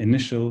as an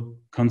initial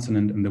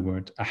consonant in the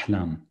word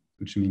ahlam,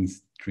 which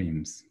means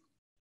dreams.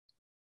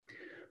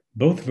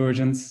 Both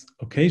versions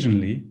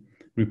occasionally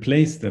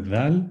replace the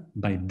dal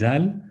by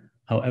dal,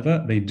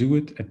 however, they do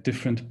it at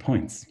different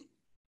points.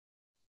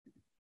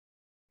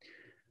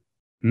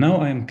 Now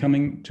I am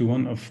coming to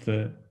one of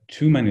the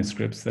two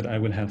manuscripts that I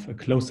will have a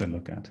closer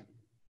look at.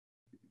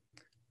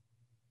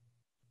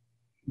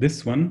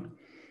 This one,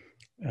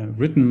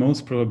 written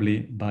most probably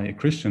by a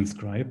Christian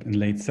scribe in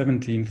late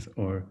 17th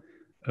or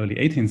early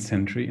 18th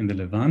century in the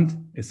Levant,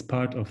 is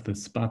part of the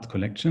Spat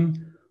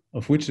collection,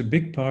 of which a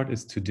big part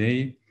is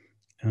today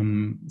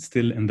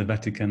still in the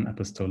Vatican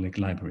Apostolic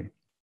Library.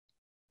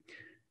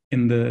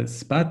 In the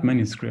Spat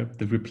manuscript,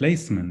 the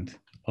replacement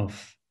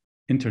of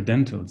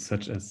interdentals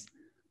such as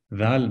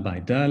dal by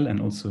dal and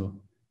also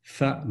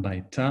tha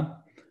by ta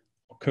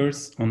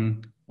occurs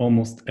on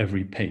almost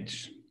every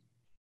page.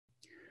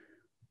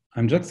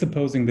 I'm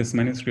juxtaposing this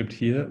manuscript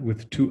here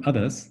with two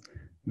others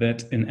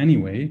that in any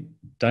way,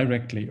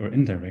 directly or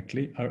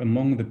indirectly, are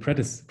among the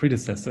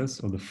predecessors,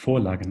 or the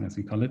Vorlagen as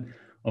we call it,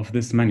 of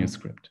this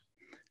manuscript.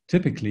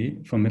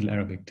 Typically, for Middle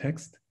Arabic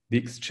text, the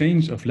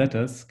exchange of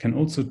letters can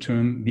also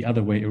turn the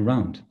other way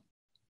around.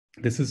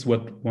 This is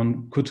what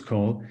one could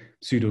call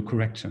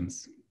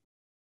pseudo-corrections.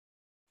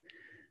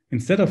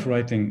 Instead of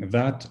writing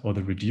that or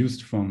the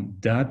reduced form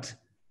dat,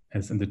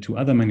 as in the two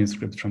other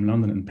manuscripts from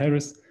London and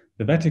Paris,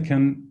 the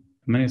Vatican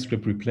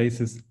manuscript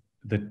replaces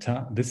the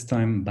ta this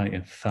time by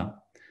a tha.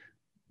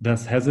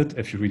 Thus has it,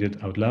 if you read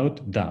it out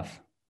loud, daf.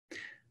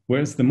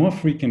 Whereas the more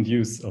frequent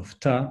use of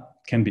ta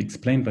can be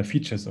explained by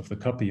features of the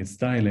copyist's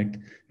dialect,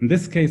 in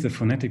this case a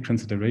phonetic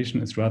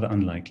consideration is rather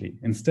unlikely.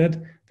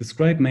 Instead, the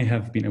scribe may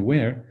have been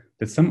aware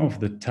that some of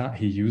the ta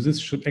he uses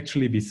should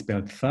actually be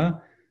spelled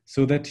tha,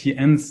 so that he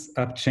ends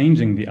up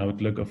changing the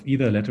outlook of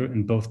either letter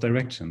in both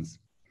directions.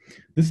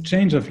 This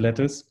change of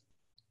letters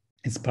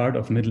is part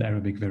of Middle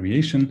Arabic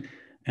variation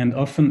and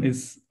often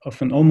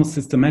almost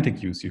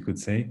systematic use, you could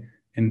say,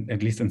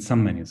 at least in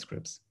some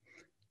manuscripts.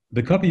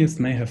 The copyist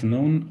may have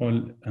known or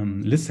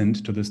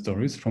listened to the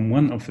stories from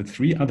one of the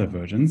three other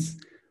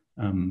versions,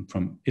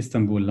 from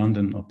Istanbul,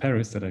 London, or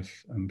Paris that I've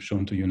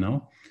shown to you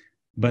now,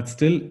 but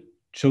still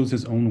chose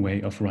his own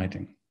way of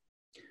writing.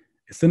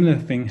 A similar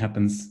thing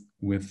happens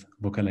with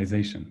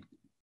vocalization.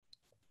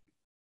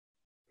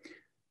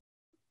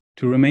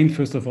 To remain,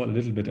 first of all, a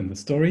little bit in the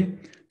story,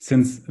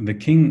 since the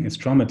king is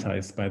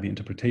traumatized by the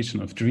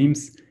interpretation of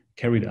dreams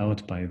carried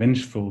out by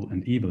vengeful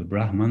and evil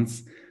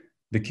Brahmans,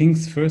 the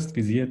king's first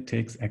vizier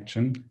takes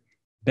action,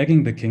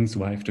 begging the king's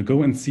wife to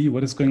go and see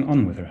what is going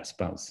on with her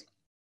spouse.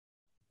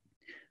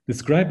 The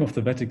scribe of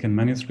the Vatican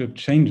manuscript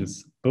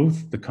changes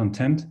both the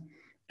content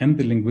and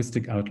the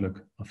linguistic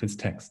outlook of his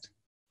text.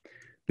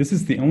 This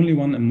is the only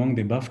one among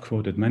the above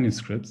quoted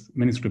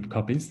manuscript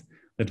copies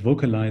that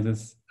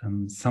vocalizes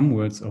some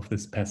words of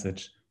this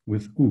passage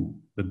with u,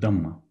 the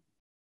Dhamma.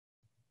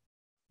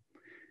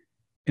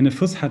 In a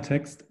Fusha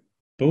text,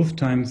 both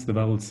times the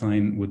vowel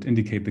sign would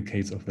indicate the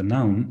case of the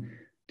noun,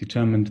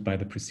 determined by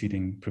the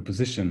preceding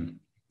preposition.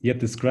 Yet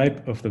the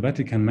scribe of the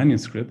Vatican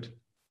manuscript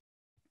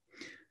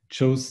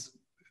chose,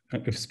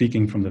 if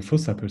speaking from the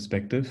Fusha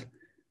perspective,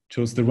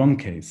 chose the wrong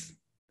case.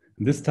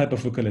 This type of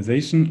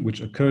vocalization,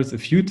 which occurs a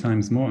few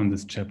times more in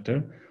this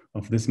chapter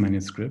of this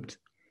manuscript,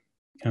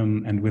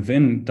 and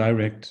within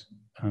direct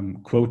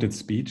quoted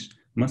speech,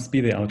 must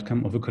be the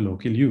outcome of a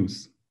colloquial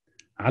use.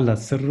 Ala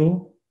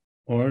sirru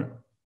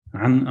or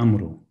an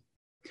amru.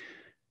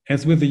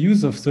 As with the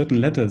use of certain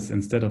letters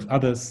instead of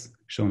others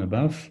shown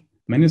above,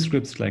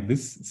 manuscripts like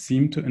this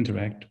seem to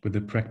interact with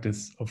the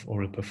practice of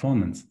oral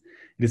performance.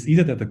 It is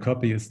either that the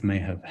copyist may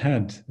have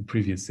had a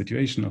previous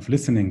situation of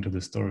listening to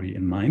the story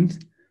in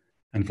mind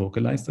and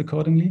vocalized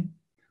accordingly,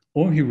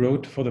 or he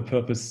wrote for the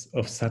purpose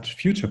of such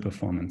future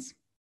performance.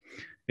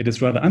 It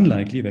is rather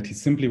unlikely that he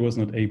simply was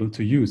not able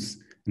to use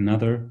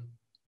another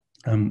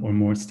or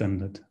more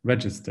standard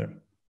register,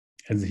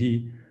 as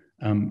he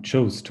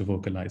chose to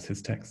vocalize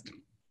his text.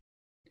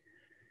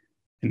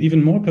 An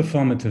even more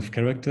performative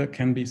character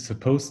can be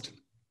supposed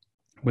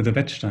with the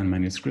Wettstein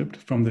manuscript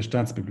from the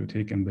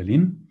Staatsbibliothek in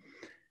Berlin.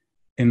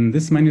 In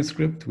this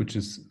manuscript, which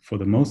is for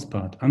the most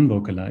part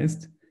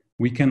unvocalized,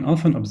 we can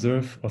often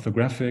observe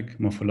orthographic,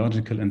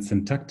 morphological, and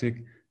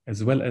syntactic,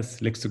 as well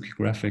as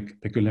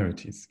lexicographic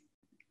peculiarities,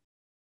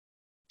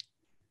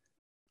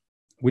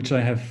 which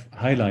I have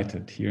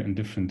highlighted here in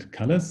different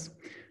colors,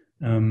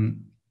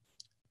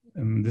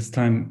 this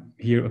time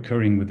here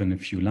occurring within a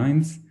few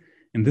lines.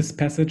 In this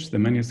passage, the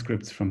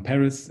manuscripts from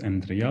Paris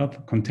and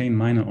Riyadh contain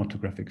minor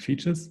orthographic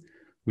features,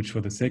 which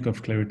for the sake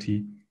of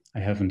clarity, I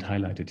haven't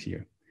highlighted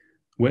here.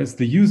 Whereas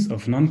the use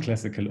of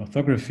non-classical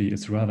orthography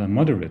is rather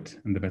moderate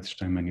in the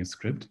Wettstein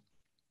manuscript,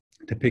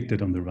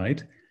 depicted on the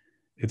right,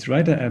 its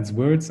writer adds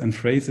words and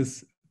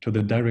phrases to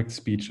the direct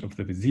speech of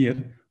the vizier,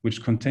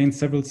 which contains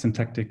several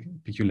syntactic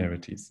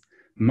peculiarities.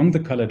 Among the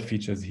colored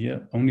features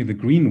here, only the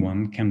green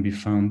one can be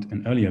found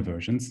in earlier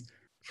versions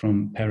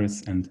from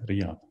Paris and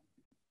Riyadh.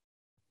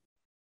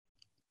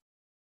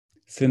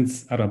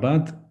 Since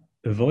Arabat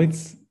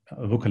avoids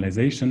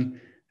vocalization,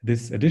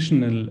 this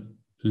additional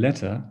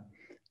letter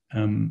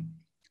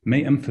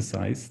may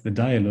emphasize the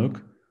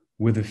dialogue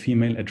with the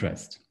female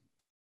addressed.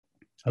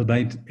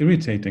 Albeit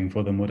irritating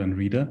for the modern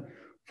reader,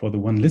 for the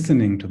one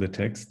listening to the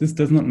text, this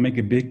does not make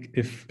a big,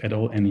 if at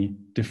all, any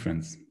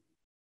difference.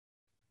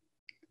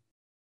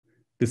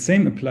 The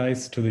same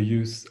applies to the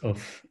use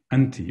of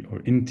anti or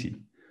inti.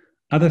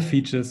 Other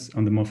features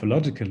on the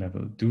morphological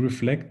level do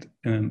reflect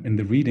in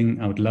the reading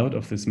out loud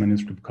of this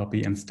manuscript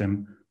copy and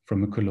stem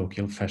from a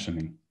colloquial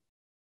fashioning.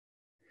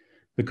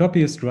 The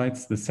copyist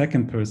writes the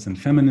second person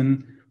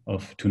feminine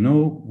of to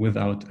know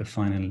without a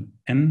final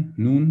n,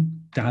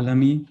 nun,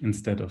 ta'lami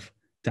instead of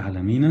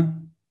ta'lamina.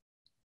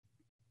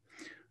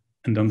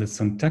 And on the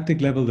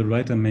syntactic level, the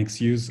writer makes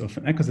use of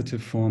an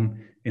accusative form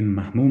in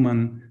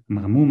mahmuman,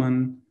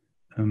 marmuman,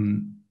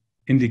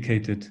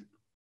 indicated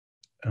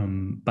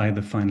by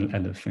the final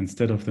aleph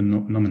instead of the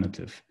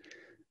nominative,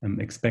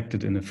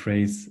 expected in a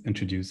phrase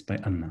introduced by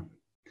Anna.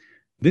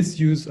 This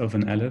use of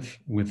an aleph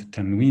with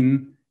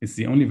tanween is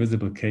the only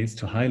visible case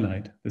to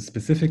highlight the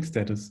specific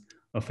status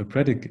of a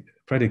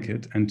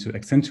predicate and to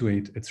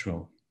accentuate its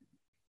role.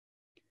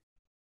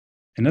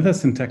 Another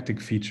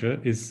syntactic feature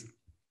is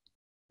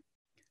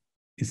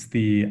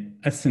the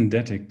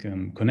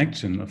asyndetic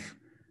connection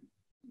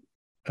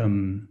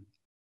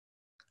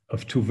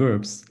of two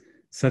verbs,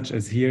 such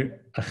as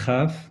here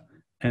akhaf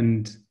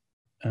and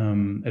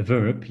a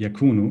verb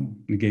yakunu,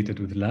 negated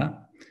with la,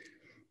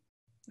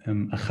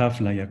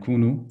 akhaf la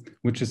yakunu,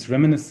 which is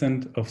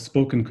reminiscent of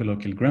spoken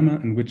colloquial grammar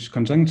in which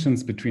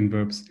conjunctions between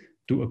verbs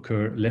do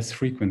occur less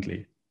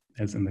frequently,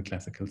 as in the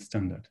classical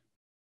standard.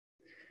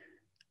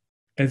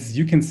 As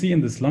you can see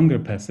in this longer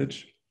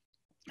passage,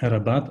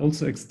 Arabat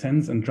also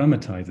extends and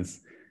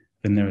dramatizes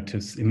the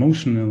narrative's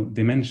emotional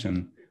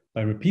dimension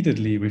by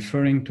repeatedly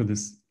referring to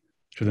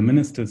the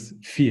minister's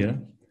fear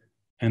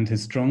and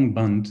his strong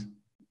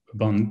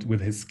bond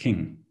with his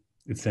king,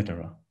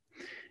 etc.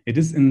 It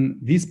is in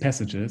these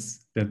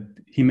passages that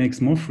he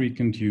makes more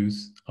frequent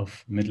use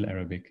of Middle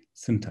Arabic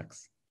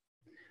syntax.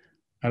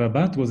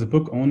 Arabat was a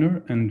book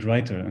owner and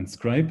writer and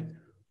scribe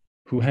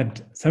who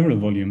had several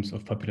volumes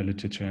of popular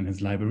literature in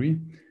his library,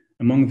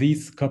 among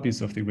these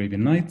copies of the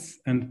Arabian Nights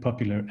and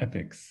popular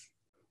epics.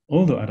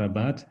 Although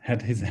Arabat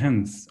had his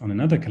hands on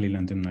another Kalīla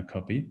and Dimna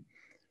copy,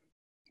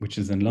 which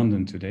is in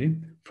London today,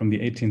 from the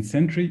 18th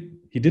century,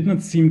 he did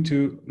not seem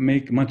to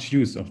make much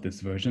use of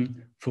this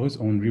version for his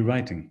own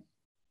rewriting.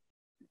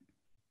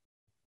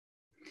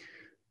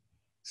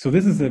 So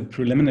this is a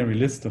preliminary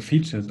list of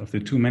features of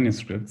the two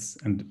manuscripts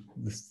and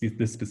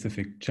this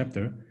specific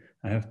chapter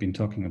I have been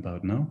talking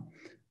about now,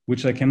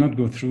 which I cannot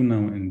go through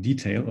now in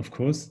detail, of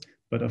course,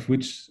 but of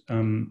which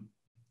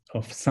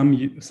of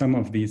some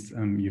of these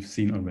you've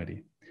seen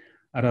already.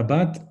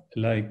 Arabat,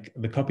 like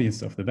the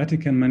copies of the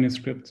Vatican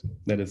manuscript,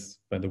 that is,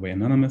 by the way,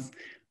 anonymous,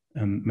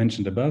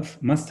 mentioned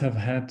above, must have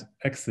had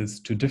access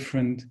to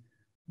different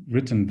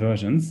written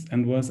versions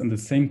and was at the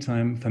same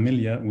time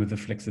familiar with the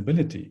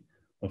flexibility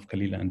of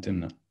Kalīla and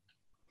Dimna,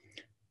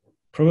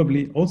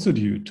 probably also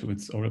due to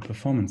its oral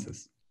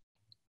performances.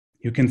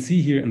 You can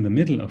see here in the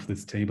middle of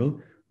this table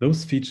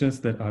those features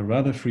that are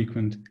rather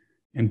frequent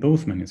in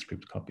both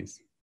manuscript copies.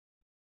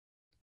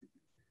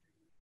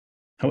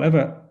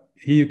 However,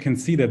 here you can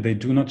see that they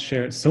do not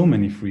share so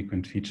many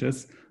frequent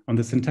features on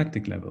the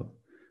syntactic level.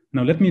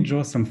 Now let me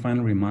draw some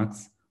final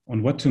remarks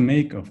on what to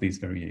make of these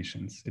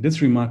variations. It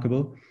is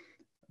remarkable,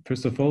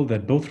 first of all,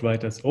 that both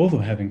writers, although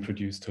having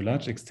produced to a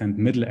large extent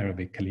Middle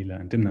Arabic Kalīla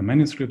and Dimna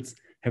manuscripts,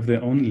 have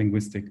their own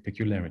linguistic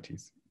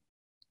peculiarities.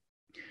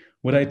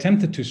 What I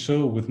attempted to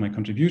show with my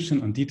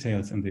contribution on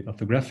details in the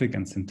orthographic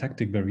and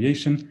syntactic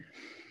variation,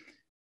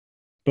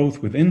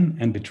 both within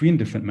and between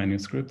different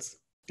manuscripts,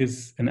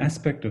 is an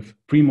aspect of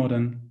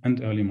pre-modern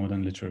and early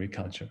modern literary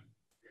culture.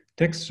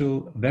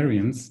 Textual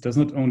variance does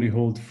not only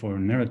hold for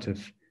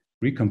narrative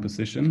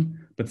recomposition,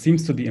 but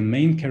seems to be a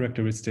main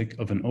characteristic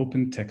of an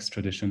open text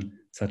tradition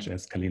such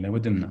as Kalīla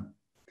wa-Dimna.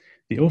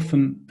 The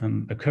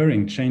often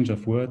occurring change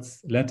of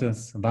words,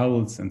 letters,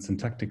 vowels, and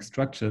syntactic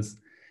structures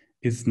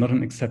is not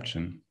an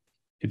exception.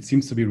 It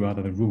seems to be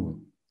rather the rule.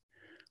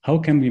 How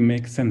can we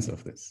make sense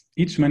of this?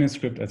 Each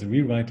manuscript as a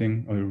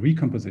rewriting or a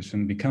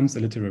recomposition becomes a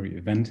literary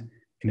event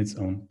in its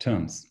own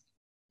terms.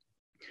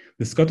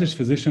 The Scottish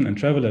physician and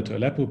traveler to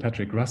Aleppo,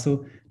 Patrick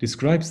Russell,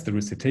 describes the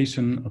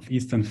recitation of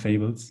Eastern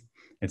fables,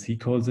 as he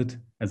calls it,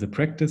 as a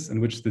practice in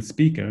which the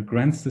speaker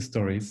grants the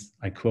stories,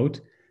 I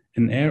quote,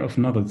 an air of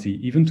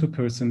novelty even to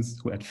persons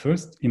who at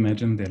first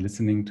imagine they're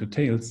listening to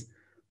tales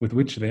with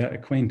which they are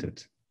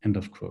acquainted, end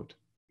of quote.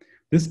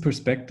 This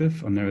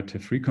perspective on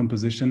narrative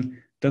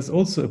recomposition does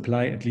also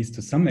apply, at least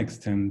to some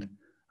extent,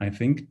 I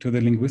think, to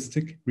the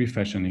linguistic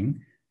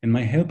refashioning and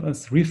may help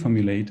us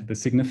reformulate the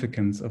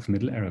significance of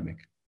Middle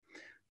Arabic.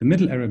 The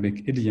Middle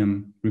Arabic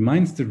idiom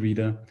reminds the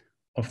reader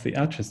of the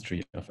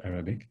artistry of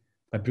Arabic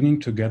by bringing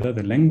together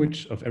the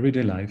language of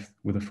everyday life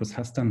with a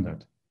Fusha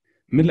standard.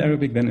 Middle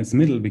Arabic then is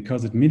middle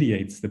because it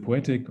mediates the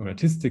poetic or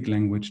artistic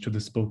language to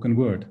the spoken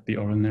word, the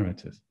oral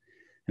narrative.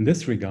 In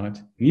this regard,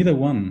 neither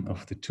one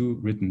of the two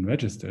written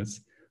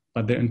registers,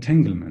 but their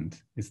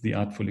entanglement is the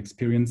artful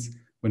experience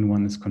when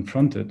one is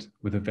confronted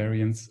with a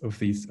variance of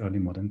these early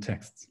modern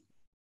texts.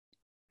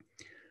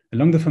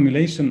 Along the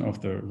formulation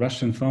of the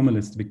Russian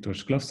formalist Viktor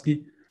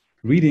Shklovsky,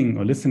 reading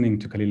or listening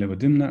to Kalīla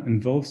wa-Dimna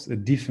involves a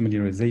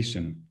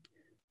defamiliarization,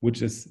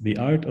 which is the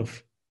art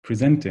of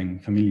presenting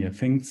familiar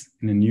things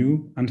in a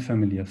new,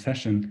 unfamiliar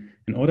fashion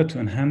in order to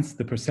enhance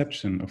the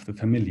perception of the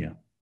familiar.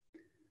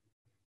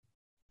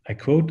 I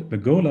quote, "The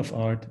goal of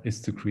art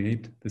is to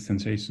create the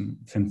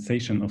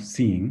sensation of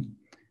seeing,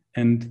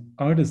 and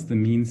art is the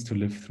means to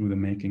live through the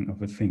making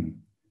of a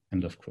thing,"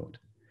 end of quote.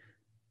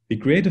 The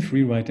creative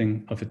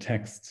rewriting of a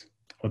text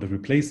or the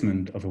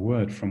replacement of a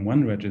word from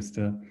one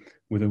register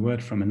with a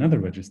word from another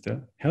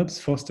register helps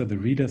foster the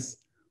reader's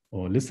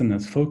or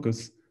listener's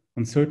focus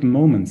on certain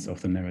moments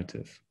of the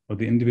narrative or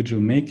the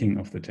individual making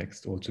of the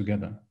text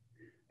altogether.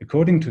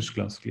 According to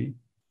Shklovsky,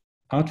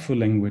 artful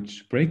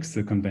language breaks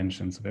the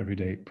conventions of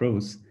everyday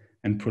prose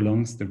and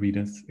prolongs the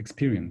reader's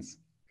experience.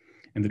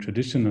 In the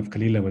tradition of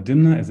Kalīla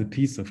wa-Dimna as a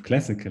piece of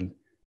classical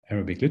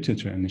Arabic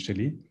literature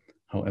initially,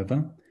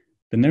 however,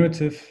 the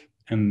narrative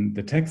and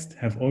the text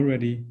have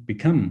already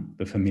become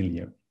the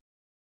familiar,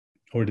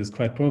 or it is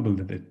quite probable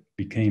that it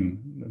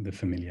became the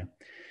familiar.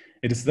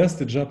 It is thus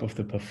the job of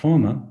the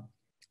performer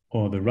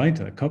or the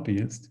writer,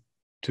 copyist,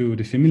 to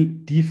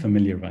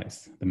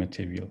defamiliarize the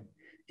material,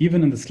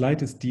 even in the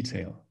slightest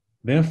detail.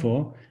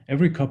 Therefore,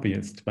 every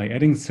copyist, by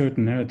adding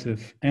certain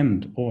narrative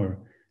and/or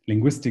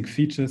linguistic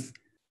features,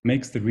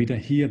 makes the reader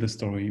hear the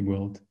story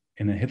world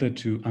in a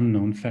hitherto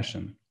unknown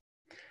fashion.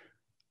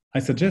 I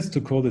suggest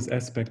to call this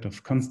aspect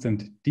of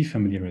constant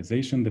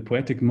defamiliarization the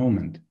poetic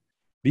moment.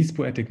 These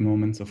poetic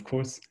moments, of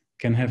course,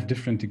 can have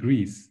different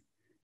degrees,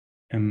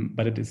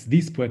 but it is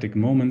these poetic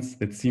moments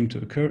that seem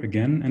to occur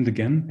again and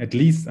again, at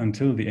least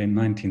until the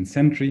 19th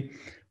century,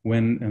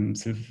 when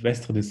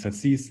Sylvestre de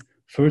Sassy's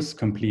first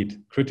complete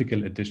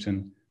critical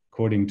edition,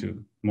 according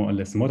to more or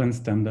less modern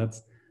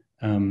standards,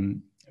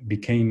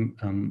 became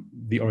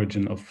the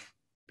origin of,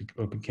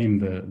 or became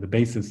the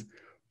basis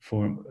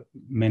for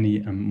many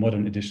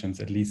modern editions,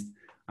 at least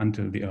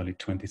until the early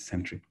 20th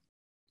century.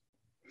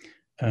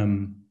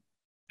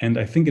 And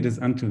I think it is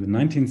until the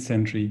 19th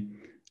century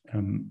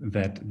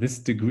that this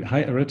degree,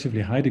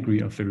 relatively high degree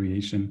of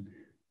variation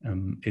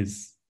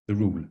is the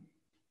rule.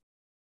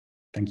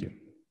 Thank you.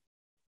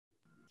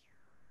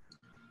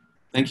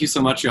 Thank you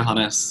so much,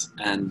 Johannes.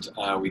 And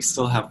we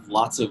still have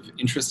lots of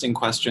interesting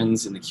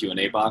questions in the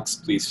Q&A box.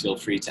 Please feel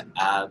free to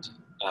add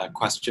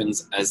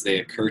questions as they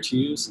occur to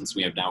you, since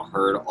we have now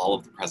heard all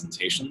of the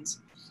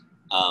presentations.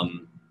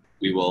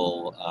 We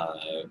will,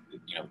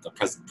 the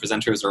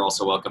presenters are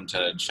also welcome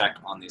to check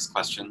on these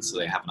questions so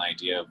they have an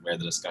idea of where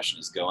the discussion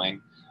is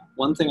going.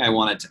 One thing I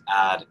wanted to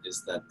add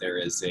is that there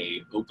is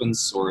an open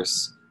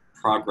source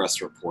progress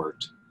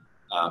report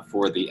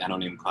for the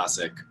Anonym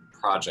Classic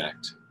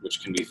project,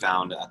 which can be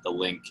found at the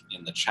link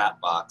in the chat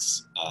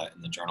box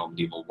in the journal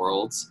Medieval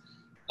Worlds.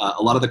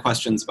 A lot of the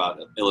questions about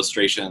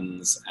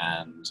illustrations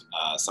and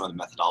some of the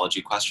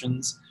methodology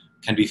questions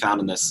can be found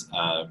in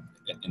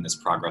this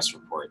progress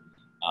report.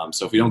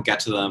 So if we don't get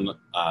to them,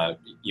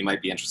 you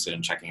might be interested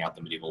in checking out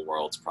the Medieval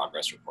Worlds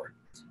progress report.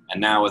 And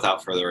now,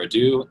 without further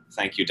ado,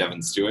 thank you,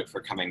 Devin Stewart, for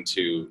coming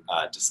to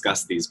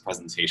discuss these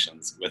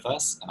presentations with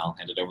us, and I'll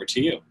hand it over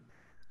to you.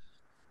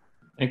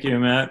 Thank you,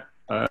 Matt.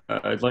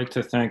 I'd like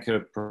to thank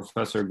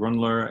Professor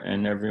Gruendler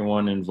and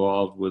everyone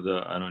involved with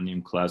the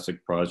Anonym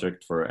Classic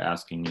project for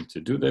asking me to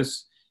do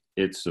this.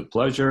 It's a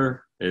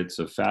pleasure. It's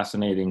a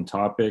fascinating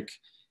topic,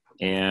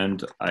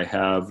 and I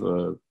have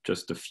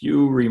just a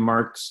few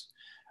remarks.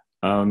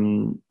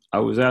 I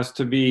was asked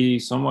to be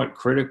somewhat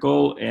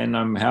critical, and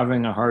I'm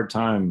having a hard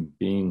time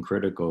being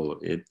critical.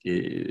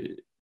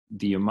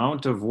 The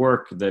amount of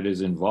work that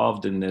is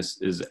involved in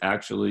this is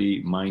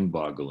actually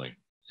mind-boggling.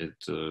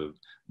 It's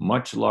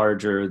much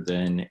larger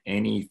than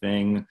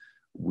anything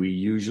we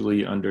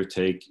usually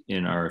undertake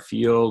in our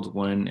field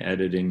when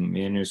editing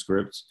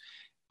manuscripts,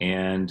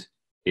 and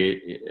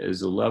it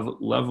is a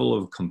level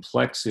of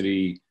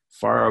complexity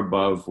far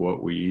above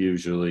what we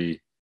usually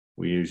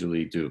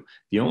do.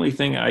 The only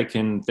thing I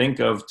can think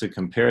of to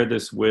compare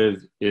this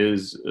with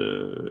is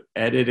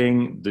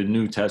editing the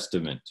New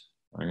Testament.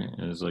 Right?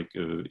 It's like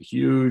a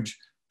huge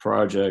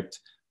project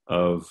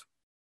of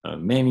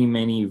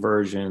many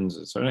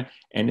versions,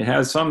 and it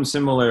has some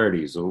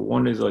similarities. So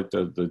one is like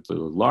the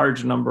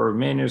large number of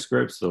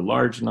manuscripts, the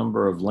large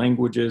number of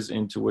languages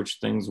into which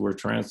things were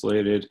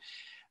translated.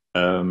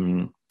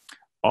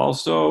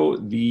 Also,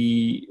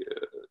 the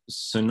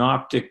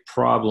synoptic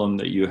problem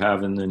that you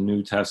have in the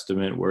New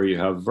Testament, where you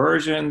have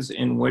versions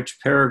in which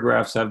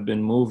paragraphs have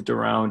been moved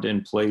around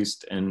and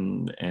placed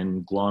and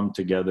glommed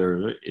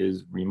together,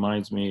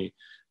 reminds me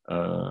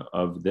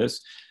of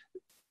this.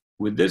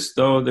 With this,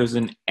 though, there's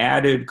an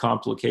added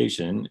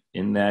complication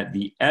in that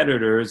the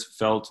editors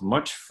felt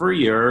much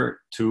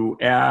freer to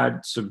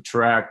add,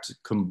 subtract,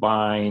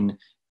 combine,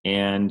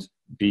 and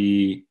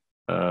be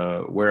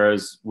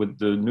whereas with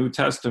the New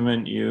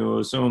Testament, you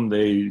assume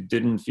they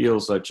didn't feel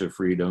such a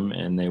freedom,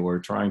 and they were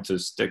trying to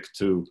stick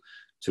to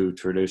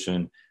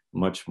tradition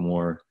much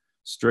more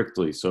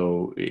strictly.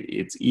 So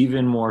it's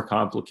even more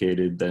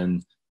complicated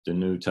than the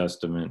New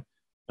Testament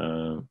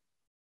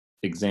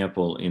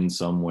example in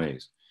some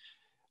ways.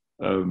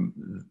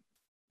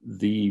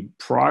 The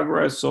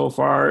progress so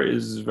far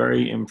is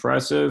very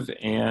impressive,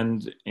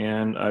 and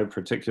I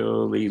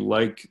particularly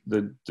like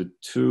the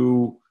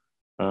two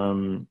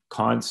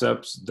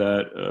concepts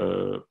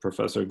that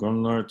Professor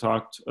Gruendler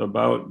talked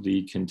about,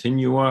 the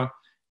continua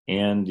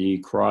and the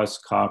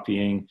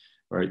cross-copying,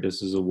 right?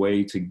 This is a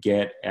way to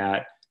get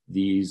at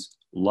these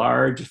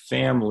large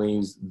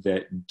families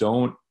that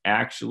don't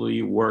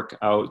actually work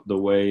out the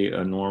way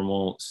a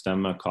normal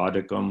stemma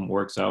codicum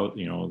works out,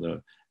 you know,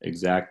 the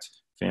exact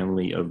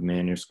family of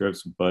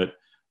manuscripts, but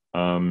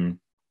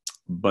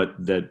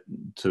that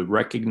to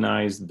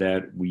recognize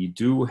that we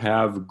do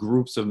have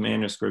groups of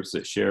manuscripts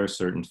that share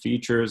certain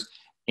features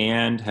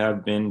and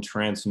have been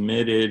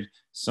transmitted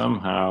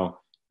somehow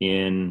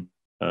in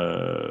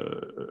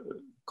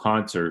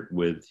concert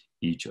with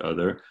each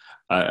other.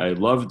 I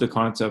love the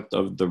concept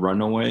of the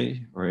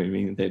runaway, right? I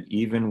mean, that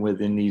even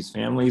within these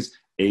families,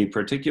 a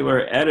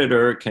particular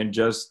editor can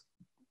just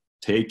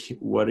take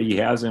what he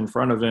has in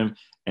front of him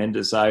and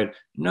decide,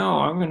 no,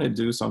 I'm going to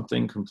do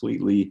something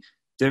completely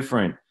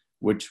different,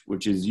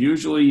 which is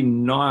usually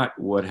not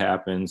what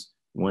happens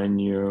when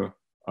you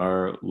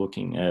are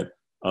looking at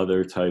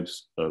other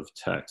types of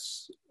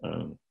texts.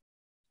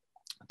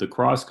 The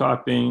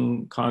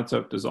cross-copying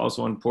concept is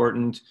also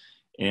important,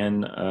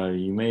 and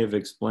you may have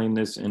explained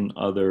this in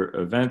other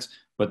events,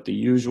 but the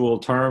usual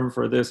term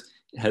for this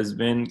has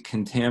been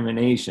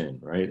contamination,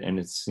 right? And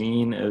it's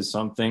seen as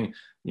something,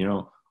 you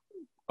know,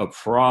 a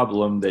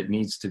problem that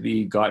needs to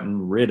be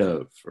gotten rid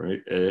of,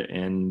 right?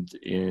 And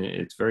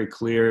it's very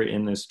clear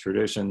in this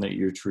tradition that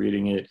you're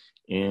treating it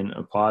in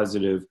a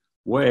positive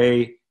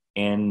way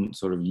and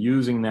sort of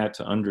using that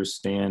to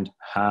understand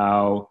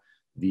how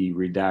the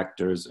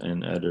redactors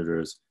and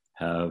editors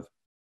have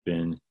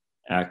been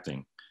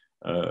acting.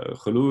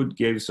 Khouloud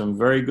gave some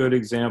very good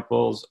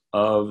examples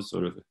of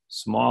sort of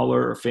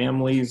smaller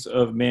families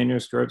of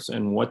manuscripts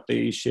and what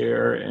they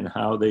share and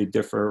how they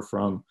differ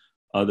from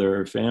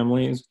other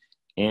families.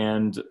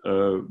 And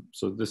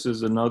so this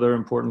is another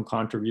important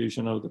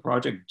contribution of the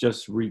project,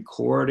 just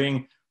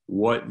recording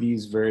what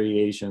these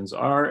variations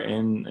are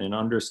and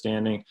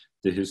understanding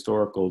the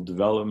historical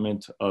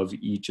development of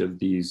each of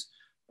these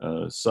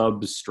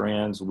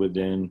sub-strands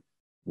within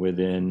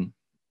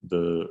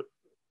the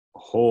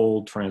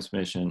whole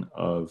transmission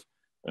of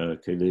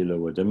Kalīla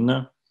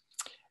wa-Dimna.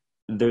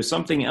 There's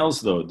something else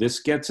though. This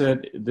gets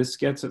at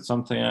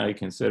something I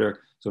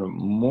consider sort of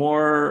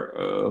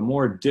a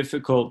more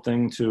difficult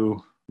thing to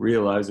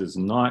realize. Is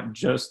not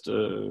just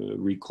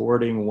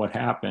recording what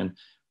happened,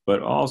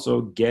 but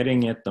also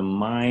getting at the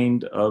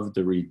mind of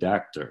the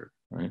redactor,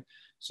 right?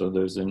 So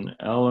there's an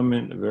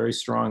element, a very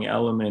strong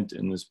element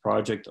in this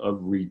project of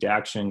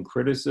redaction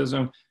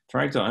criticism,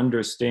 trying to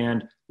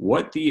understand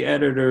what the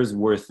editors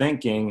were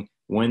thinking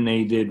when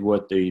they did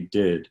what they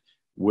did,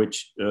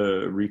 which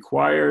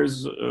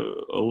requires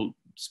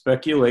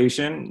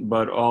speculation,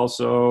 but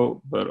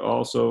also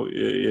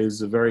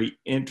is a very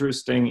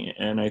interesting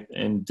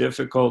and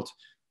difficult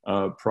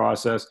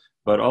process,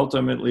 but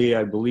ultimately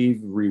I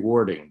believe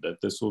rewarding, that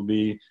this will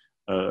be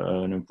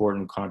an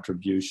important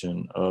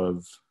contribution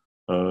of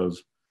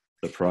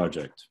the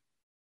project.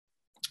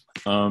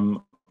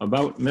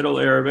 About Middle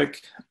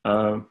Arabic,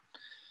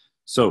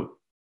 so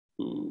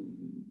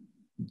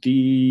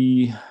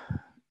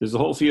there's a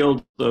whole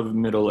field of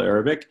Middle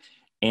Arabic,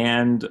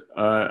 and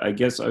I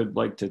guess I'd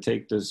like to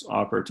take this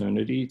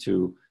opportunity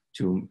to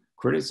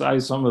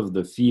criticize some of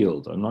the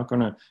field. I'm not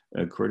going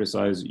to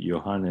criticize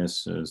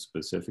Johannes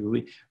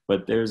specifically,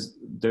 but there's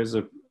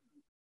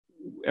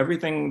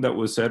everything that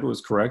was said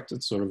was correct.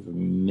 It's sort of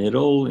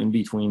middle in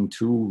between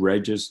two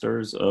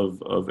registers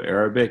of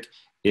Arabic.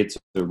 It's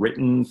a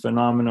written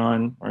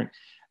phenomenon, right?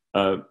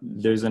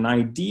 There's an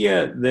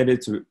idea that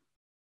it's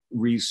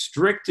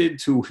restricted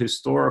to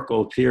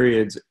historical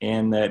periods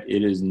and that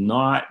it is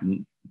not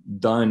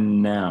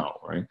done now,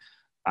 right?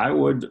 I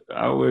would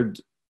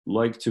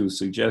like to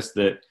suggest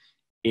that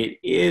it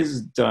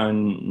is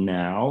done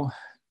now.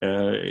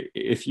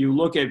 If you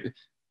look at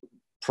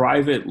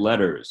private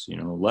letters, you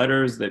know,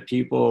 letters that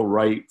people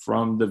write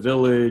from the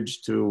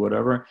village to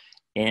whatever,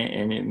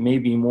 and it may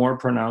be more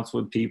pronounced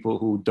with people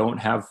who don't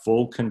have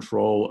full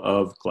control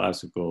of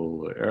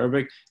classical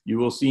Arabic, you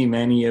will see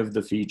many of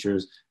the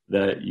features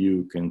that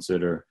you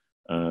consider,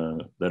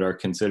 that are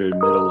considered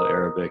Middle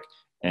Arabic,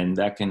 and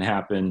that can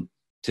happen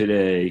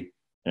today,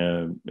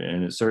 and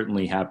it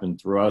certainly happened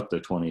throughout the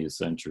 20th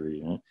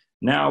century.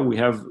 Now we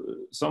have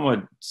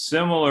somewhat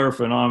similar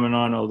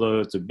phenomenon, although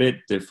it's a bit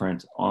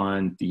different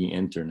on the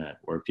internet,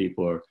 where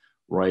people are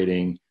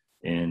writing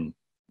in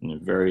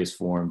various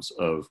forms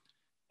of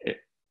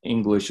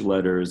English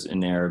letters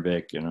in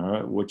Arabic, you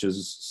know, which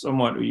is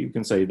somewhat, you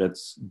can say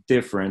that's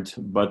different,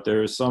 but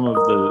there's some of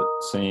the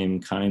same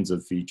kinds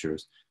of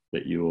features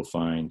that you will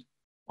find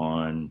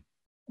online.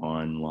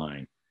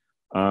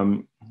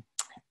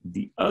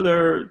 The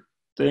other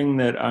thing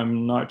that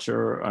I'm not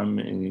sure I'm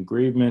in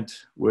agreement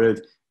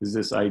with is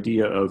this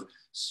idea of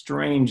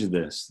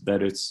strangeness,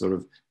 that it's sort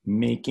of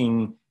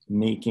making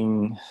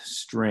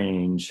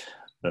strange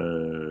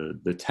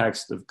the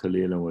text of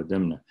Kalīla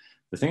wa-Dimna.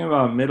 The thing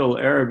about Middle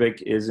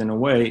Arabic is, in a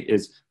way,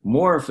 is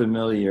more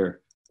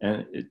familiar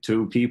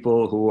to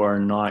people who are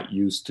not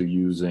used to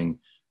using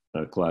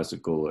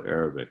classical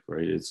Arabic,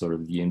 right? It's sort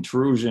of the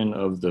intrusion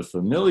of the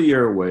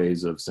familiar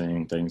ways of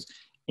saying things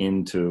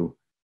into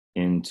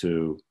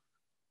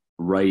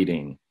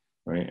writing,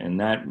 right? And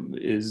that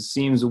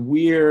seems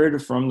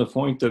weird from the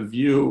point of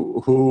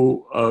view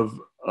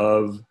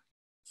of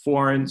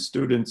foreign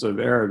students of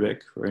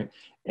Arabic, right?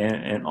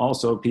 And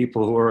also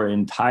people who are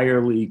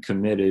entirely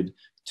committed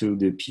to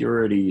the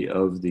purity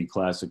of the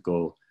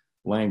classical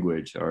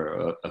language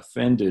are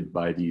offended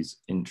by these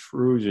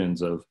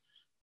intrusions of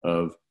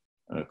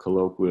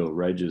colloquial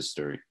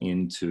register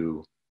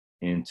into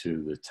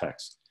the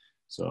text.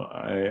 So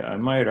I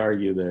might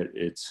argue that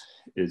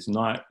it's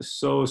not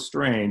so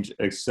strange,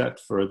 except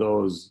for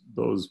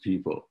those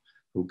people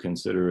who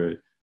consider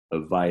it a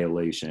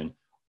violation,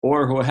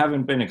 or who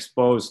haven't been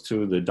exposed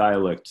to the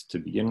dialect to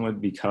begin with,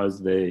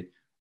 because they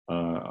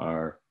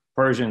are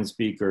Persian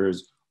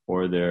speakers,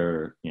 or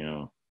they're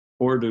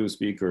Urdu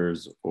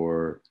speakers,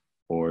 or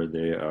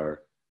they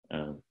are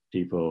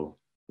people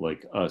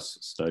like us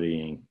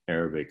studying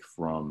Arabic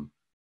from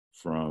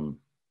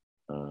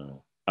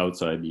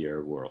outside the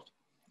Arab world.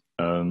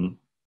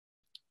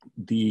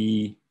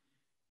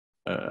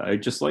 I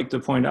just like to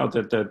point out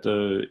that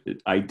the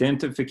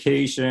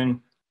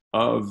identification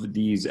of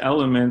these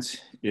elements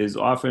is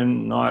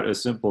often not a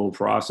simple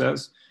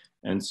process.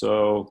 And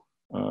so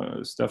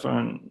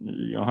Stephan,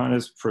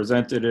 Johannes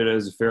presented it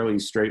as a fairly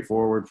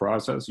straightforward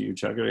process. You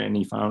check it and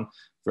he found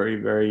very,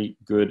 very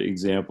good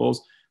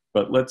examples.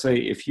 But let's say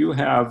if you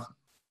have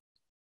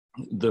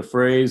the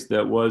phrase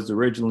that was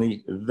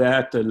originally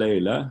vitae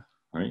Layla,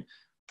 right?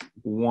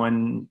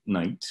 One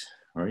night,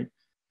 right?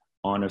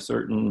 On a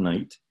certain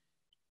night,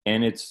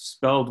 and it's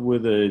spelled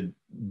with a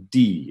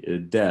D, a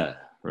da,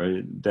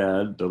 right?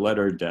 Dal, the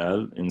letter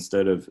dal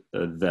instead of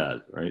a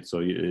dal, right? So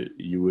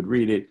you would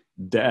read it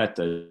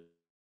data.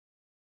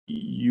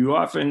 You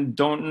often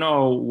don't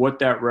know what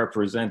that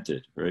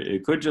represented, right?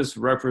 It could just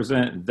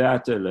represent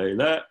vitae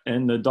Layla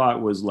and the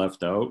dot was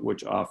left out,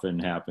 which often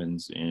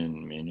happens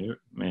in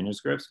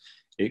manuscripts.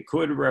 It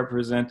could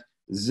represent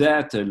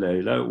zata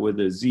Layla with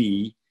a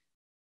Z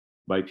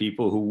by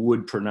people who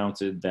would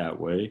pronounce it that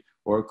way,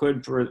 or it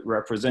could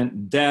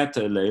represent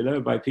data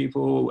Layla by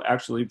people who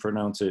actually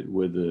pronounce it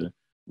with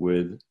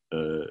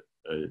a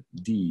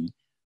D.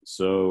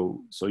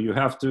 So you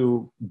have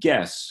to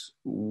guess,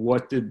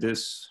 what did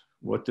this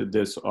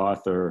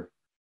author,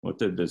 what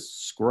did this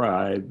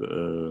scribe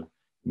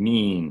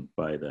mean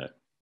by that?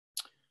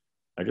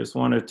 I just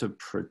wanted to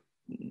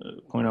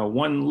point out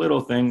one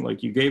little thing,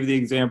 like you gave the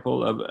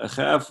example of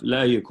akhaf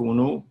la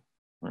yakunu,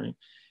 right?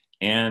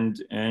 And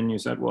you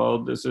said,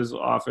 well, this is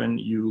often,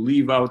 you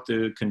leave out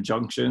the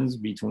conjunctions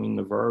between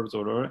the verbs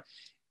or whatever.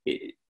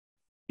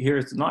 Here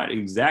it's not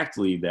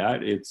exactly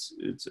that. It's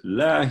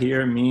la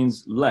here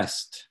means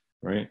lest,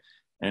 right?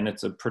 And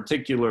it's a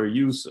particular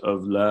use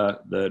of la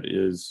that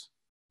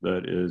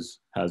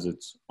has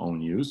its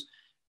own use,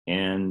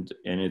 and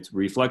it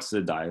reflects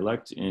the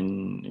dialect.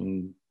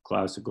 In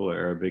classical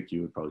Arabic,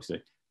 you would probably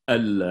say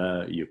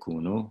alla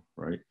yakunu,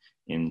 right?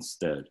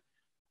 Instead.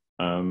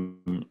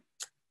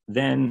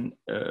 Then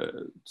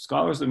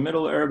scholars of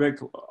Middle Arabic,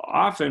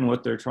 often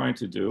what they're trying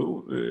to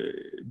do,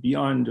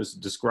 beyond just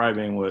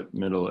describing what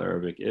Middle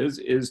Arabic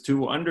is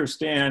to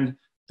understand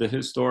the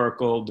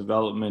historical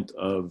development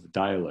of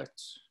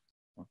dialects.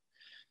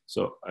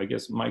 So I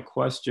guess my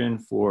question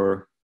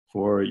for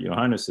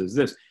Johannes is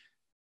this: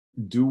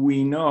 do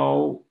we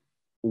know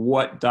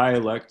what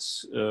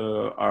dialects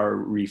are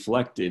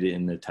reflected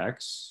in the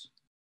text?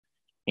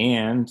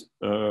 And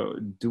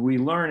do we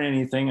learn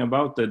anything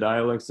about the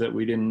dialects that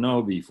we didn't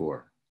know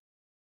before?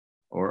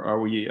 Or are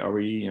we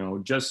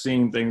just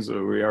seeing things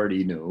that we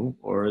already knew?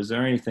 Or is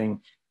there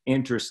anything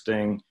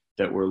interesting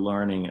that we're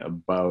learning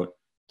about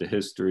the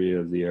history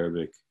of the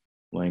Arabic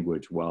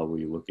language while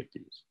we look at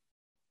these?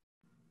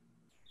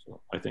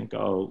 So I think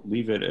I'll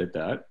leave it at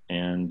that,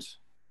 and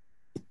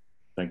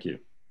thank you.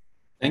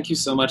 Thank you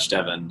so much,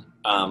 Devin.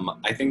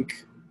 I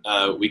think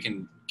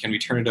can we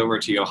turn it over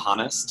to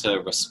Johannes to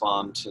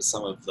respond to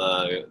some of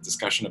the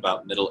discussion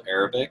about Middle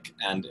Arabic,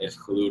 and if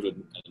Khouloud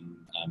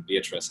and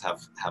Beatrice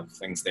have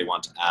things they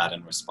want to add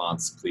in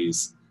response,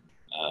 please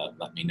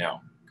let me know.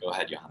 Go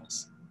ahead,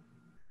 Johannes.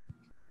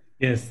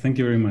 Yes, thank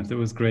you very much. That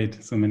was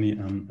great. So many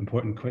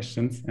important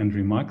questions and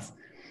remarks.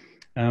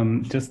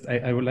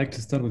 I would like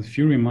to start with a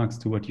few remarks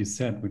to what you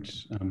said,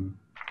 which I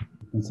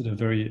consider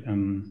very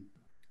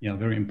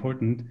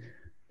important.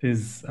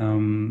 Is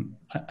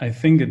I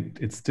think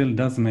it still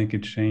does make a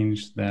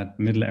change that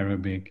Middle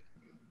Arabic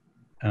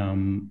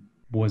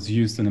was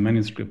used in a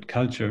manuscript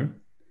culture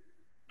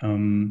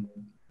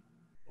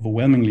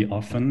overwhelmingly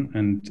often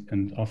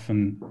and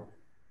often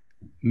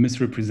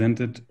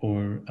misrepresented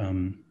or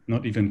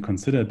not even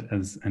considered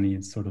as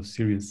any sort of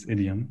serious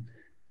idiom,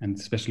 and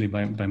especially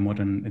by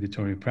modern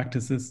editorial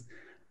practices.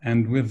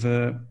 And with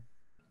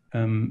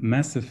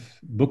massive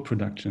book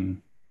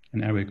production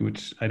in Arabic,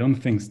 which I don't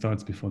think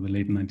starts before the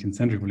late 19th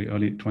century, probably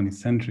early 20th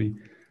century,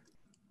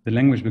 the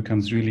language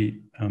becomes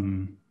really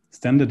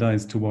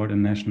standardized toward a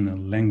national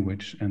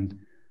language. And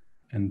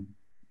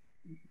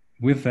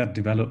with that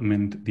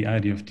development, the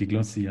idea of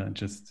diglossia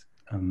just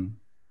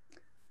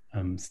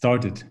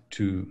started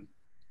to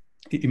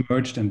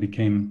emerged and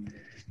became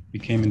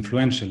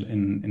influential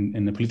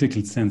in a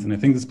political sense. And I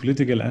think this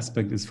political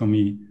aspect is for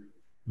me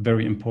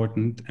very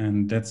important,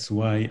 and that's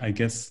why I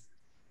guess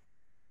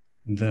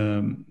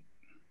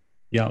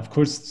of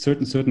course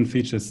certain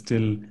features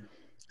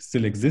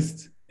still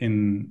exist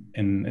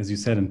in as you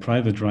said, in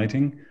private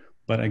writing,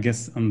 but I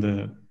guess on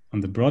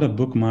the broader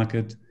book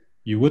market,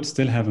 you would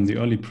still have in the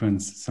early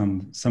prints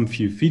some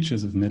few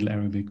features of Middle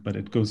Arabic, but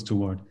it goes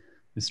toward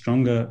a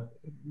stronger,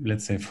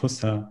 let's say,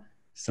 Fusha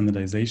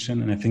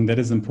standardization. And I think that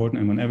is important.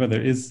 And whenever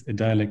there is a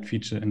dialect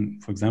feature,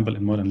 for example,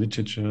 in modern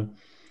literature,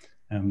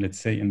 let's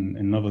say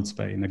in novels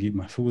by Naguib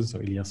Mahfouz or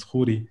Ilyas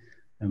Khouri,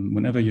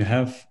 whenever you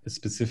have a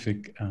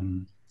specific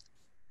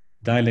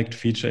dialect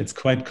feature, it's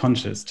quite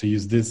conscious to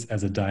use this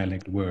as a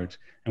dialect word.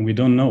 And we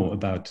don't know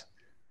about,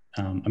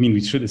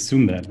 we should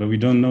assume that, but we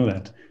don't know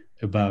that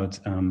about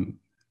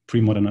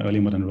pre-modern or early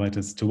modern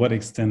writers, to what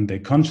extent they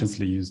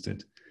consciously used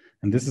it.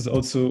 And this is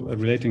also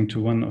relating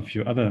to one of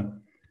your other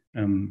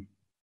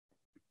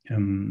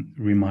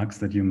remarks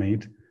that you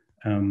made.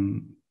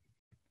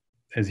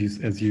 As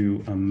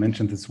you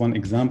mentioned this one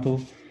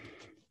example,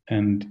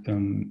 and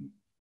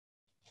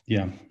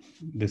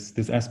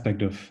this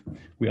aspect of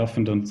we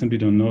often simply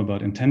don't know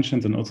about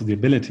intentions and also the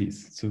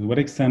abilities. So to what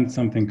extent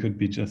something could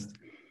be just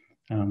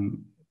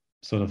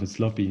sort of a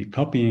sloppy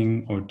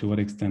copying, or to what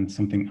extent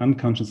something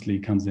unconsciously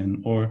comes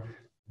in, or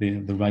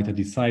the writer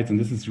decides, and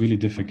this is really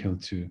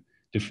difficult to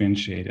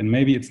differentiate. And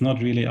maybe it's not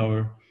really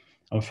our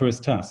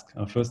first task.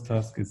 Our first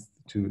task is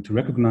to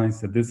recognize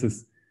that this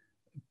is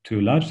to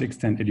a large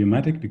extent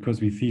idiomatic,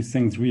 because we see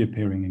things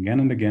reappearing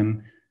again and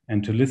again,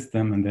 and to list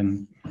them and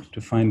then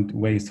to find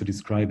ways to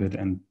describe it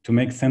and to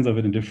make sense of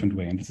it in a different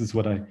way. And this is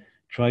what I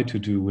try to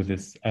do with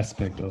this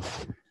aspect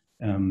of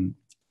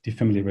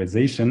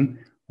defamiliarization,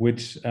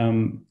 which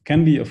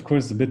can be, of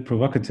course, a bit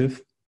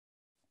provocative.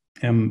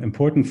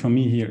 Important for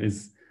me here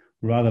is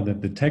rather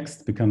that the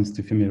text becomes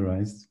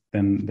defamiliarized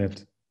than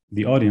that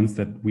the audience,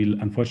 that we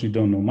unfortunately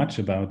don't know much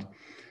about,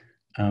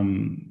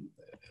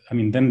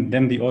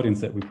 then the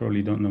audience that we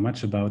probably don't know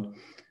much about,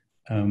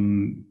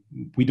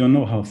 we don't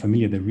know how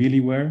familiar they really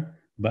were,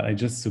 but I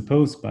just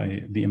suppose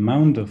by the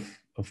amount of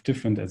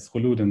different, as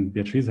Khouloud and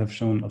Beatrice have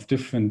shown, of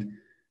different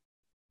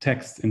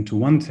texts into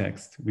one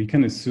text, we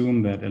can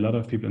assume that a lot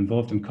of people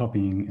involved in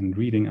copying and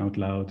reading out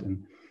loud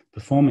and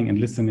performing and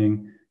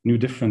listening knew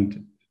different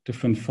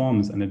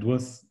forms, and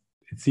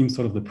it seems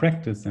sort of the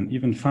practice and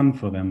even fun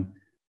for them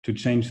to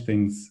change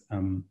things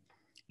and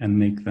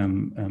make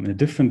them in a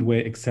different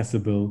way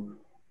accessible,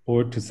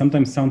 or to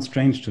sometimes sound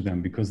strange to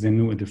them because they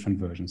knew a different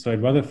version. So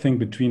I'd rather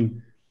think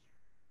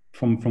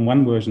from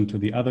one version to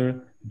the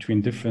other,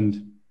 between different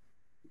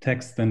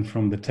texts, than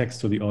from the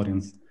text to the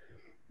audience,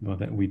 well,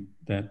 that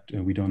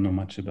we don't know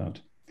much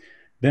about.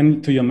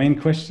 Then to your main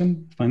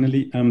question,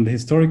 finally, the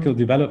historical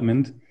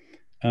development,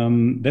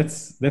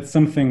 that's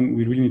something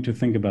we really need to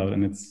think about,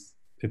 and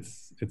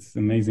it's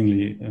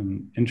amazingly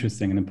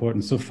interesting and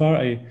important. So far,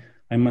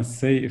 I must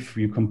say, if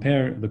you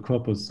compare the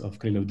corpus of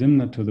Kalīla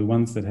wa-Dimna to the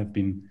ones that have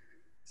been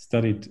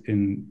studied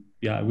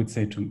I would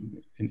say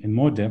in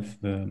more depth,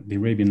 the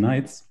Arabian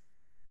Nights,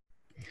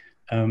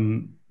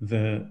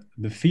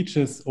 the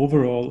features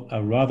overall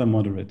are rather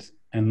moderate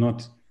and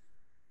not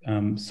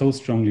so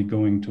strongly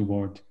going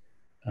toward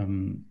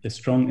a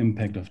strong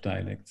impact of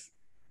dialects.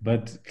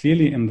 But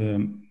clearly in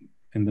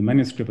the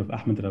manuscript of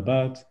Ahmed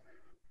Rabat,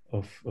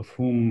 of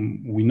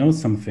whom we know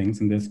some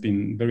things, and there's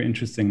been very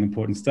interesting and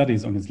important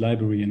studies on his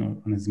library and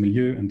on his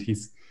milieu, and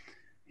he's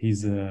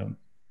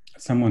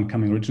someone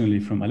coming originally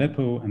from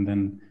Aleppo, and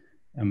then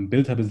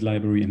built up his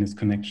library and his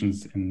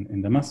connections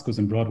in Damascus,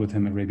 and brought with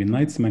him Arabian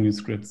Nights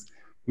manuscripts.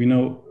 We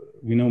know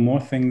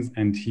more things,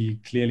 and he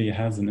clearly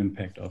has an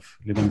impact of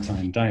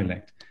Levantine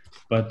dialect.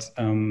 But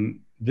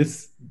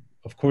this,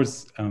 of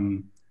course,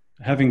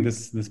 having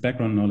this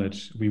background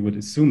knowledge, we would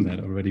assume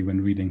that already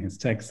when reading his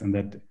text, and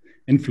that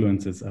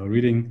influences our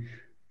reading,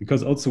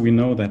 because also we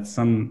know that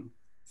some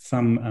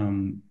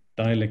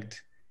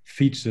dialect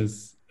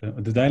features,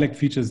 the dialect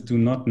features do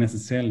not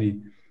necessarily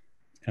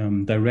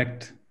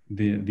direct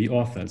the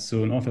author.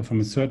 So an author from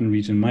a certain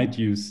region might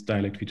use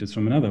dialect features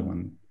from another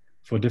one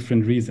for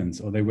different reasons,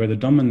 or they were the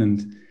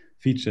dominant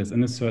features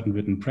in a certain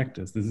written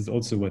practice. This is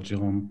also what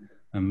Jérôme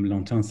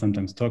Lantin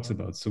sometimes talks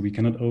about. So we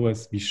cannot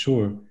always be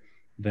sure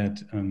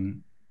that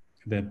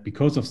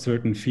because of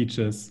certain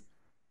features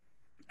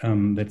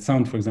that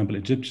sound, for example,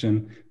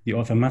 Egyptian, the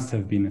author must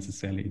have been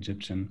necessarily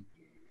Egyptian.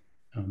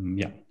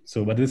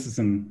 So, but this is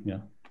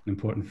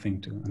important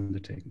thing to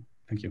undertake.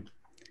 Thank you.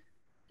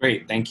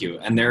 Great, thank you.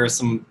 And there are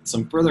some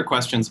further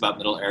questions about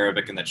Middle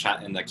Arabic in the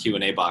chat, in the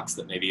Q&A box,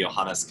 that maybe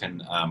Johannes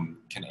can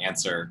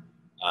answer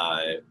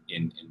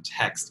in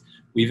text.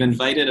 We've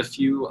invited a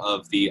few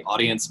of the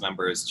audience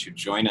members to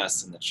join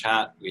us in the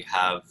chat. We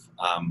have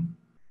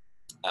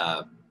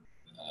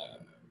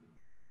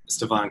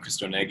Stephan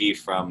Christonegi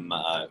from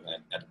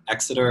at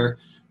Exeter.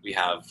 We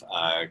have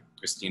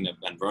Christina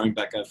van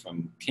Vroenbeke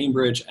from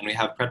Cambridge, and we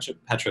have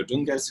Petra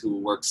Dunges, who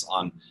works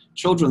on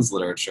children's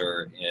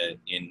literature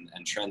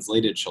and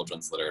translated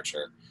children's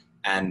literature.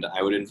 And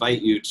I would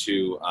invite you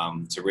to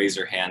raise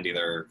your hand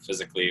either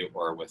physically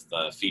or with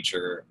the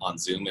feature on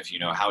Zoom, if you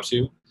know how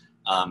to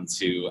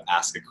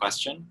ask a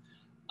question.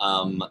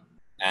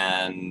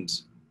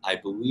 And I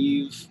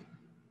believe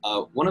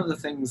one of the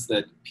things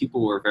that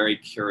people were very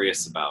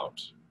curious about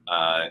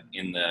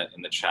in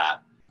the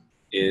chat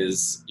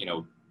is,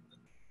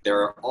 there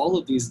are all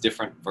of these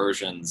different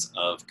versions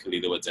of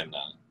Kalīla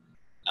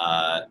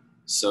wa-Dimna.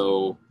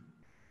 So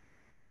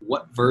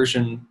what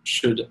version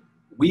should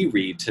we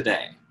read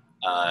today?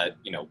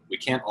 We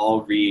can't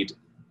all read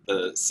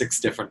the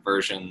 6 different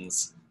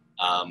versions.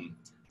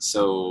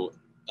 So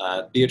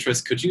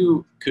Beatrice, could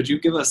you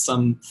give us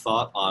some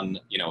thought on,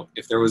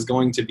 if there was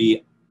going to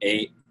be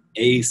a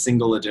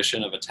single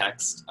edition of a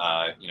text,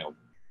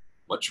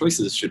 what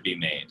choices should be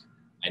made?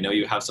 I know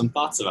you have some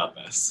thoughts about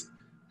this.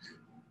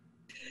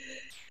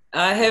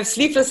 I have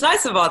sleepless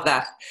nights about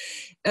that.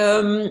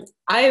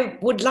 I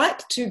would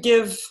like to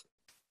give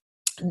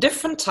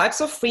different types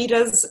of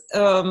readers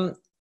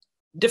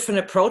different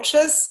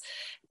approaches,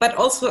 but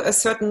also a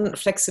certain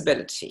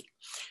flexibility.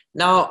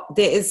 Now,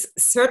 there is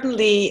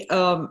certainly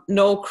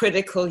no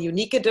critical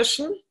unique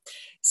edition.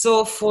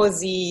 So for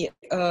the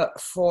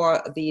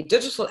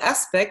digital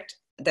aspect,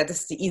 that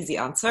is the easy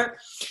answer.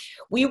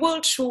 We will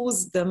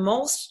choose the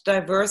most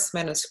diverse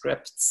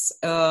manuscripts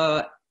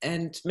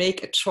and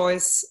make a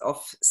choice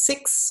of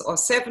 6 or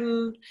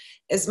 7,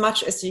 as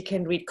much as you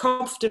can read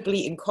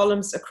comfortably in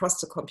columns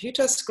across the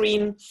computer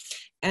screen,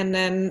 and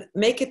then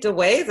make it the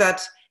way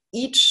that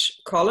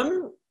each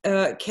column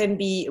can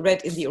be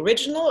read in the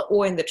original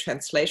or in the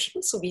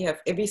translation. So we have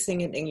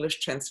everything in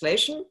English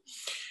translation,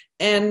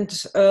 and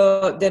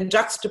then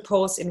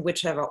juxtapose in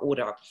whichever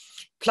order,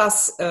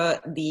 plus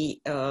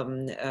the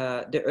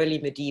early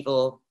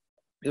medieval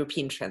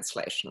European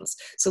translations.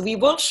 So we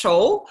will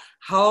show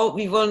how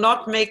we will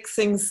not make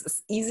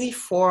things easy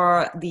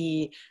for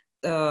the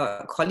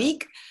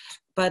colleague,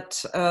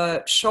 but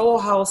show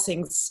how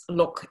things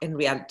look in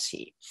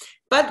reality.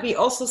 But we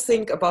also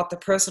think about the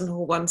person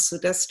who wants to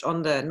just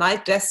on the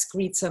night desk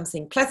read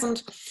something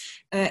pleasant.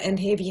 And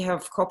here we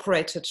have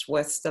cooperated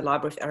with the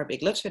Library of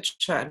Arabic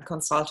Literature and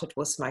consulted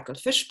with Michael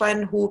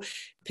Fischbein, who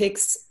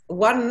picks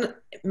one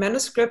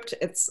manuscript.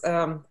 It's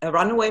a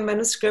runaway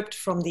manuscript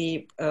from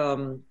the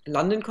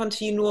London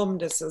Continuum.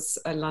 This is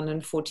a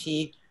London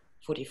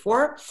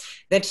 44,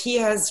 that he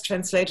has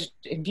translated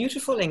in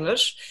beautiful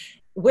English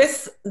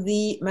with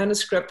the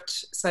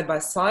manuscript side by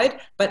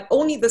side, but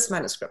only this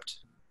manuscript.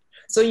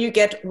 So you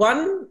get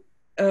one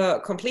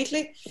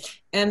completely.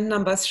 And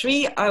number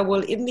 3, I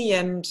will in the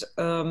end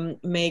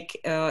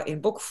make in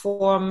book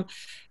form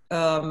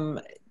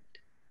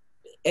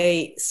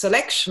a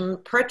selection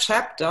per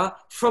chapter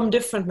from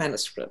different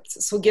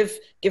manuscripts. So give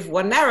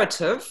one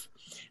narrative,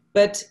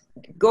 but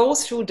go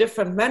through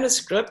different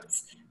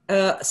manuscripts,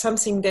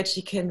 something that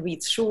you can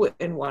read through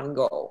in one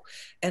go.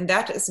 And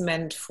that is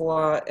meant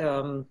for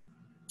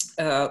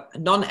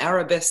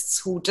non-Arabists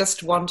who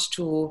just want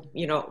to,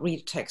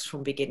 read text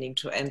from beginning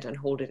to end and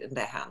hold it in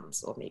their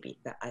hands, or maybe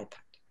their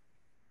iPad.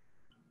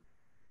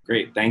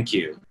 Great, thank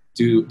you.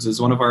 Does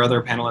one of our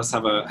other panelists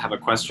have a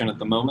question at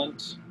the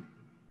moment?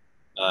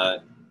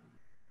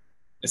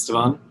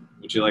 Stephan,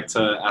 would you like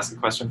to ask a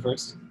question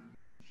first?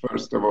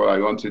 First of all, I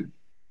wanted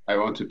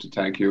to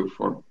thank you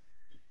for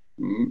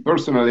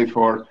personally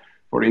for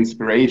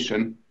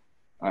inspiration.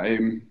 I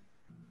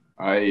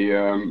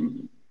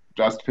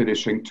just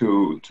finishing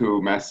two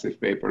massive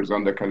papers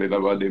on the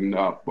Kalīla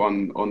wa-Dimna,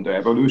 one on the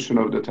evolution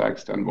of the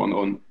text and one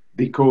on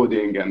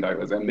decoding, and I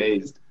was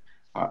amazed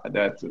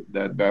that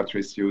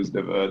Beatrice used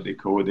the word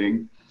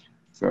decoding.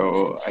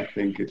 So I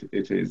think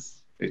it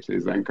is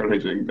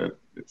encouraging that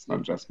it's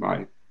not just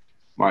my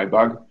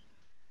bug.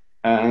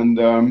 And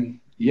I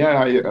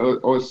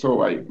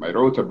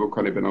wrote a book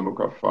on Ibn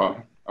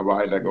al-Muqaffa a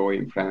while ago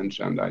in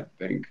French, and I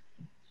think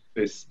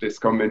this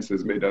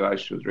convinces me that I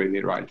should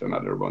really write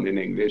another one in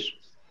English.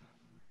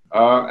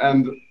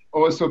 And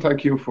also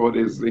thank you for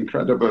this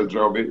incredible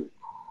job.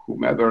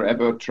 Whomever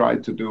ever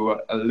tried to do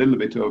a little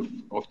bit of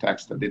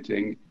text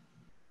editing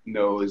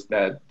knows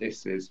that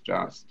this is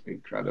just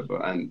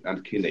incredible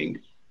and killing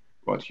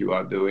what you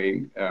are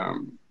doing.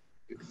 And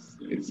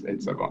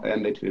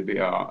it will be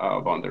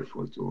a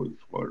wonderful tool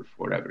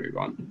for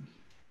everyone.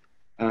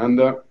 And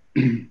I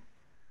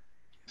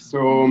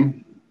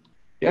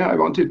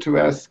wanted to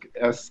ask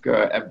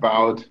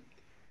about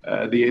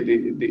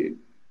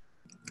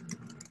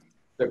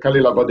the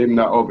Kalīla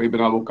wa-Dimna of Ibn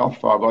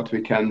al-Muqaffa,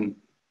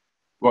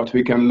 what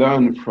we can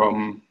learn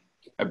from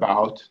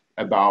about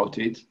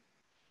it.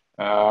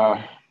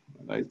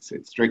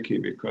 It's tricky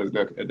because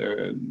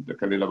the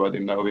Kalīla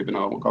wa-Dimna wa-Ibn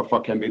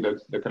al-Muqaffa can be the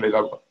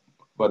Kalīla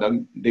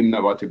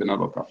wa-Dimna wa-Ibn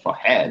al-Muqaffa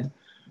had,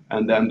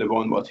 and then the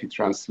one what he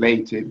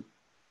translated.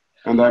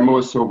 And I'm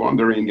also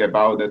wondering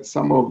about that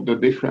some of the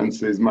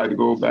differences might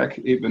go back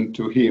even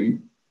to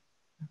him.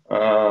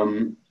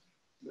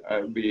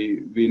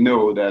 We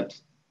know that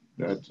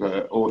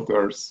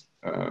authors,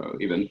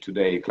 even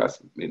today,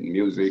 in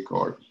music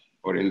or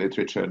in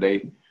literature,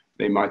 they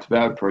might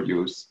well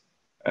produce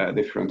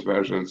different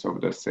versions of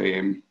the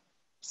same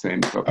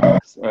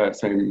topics,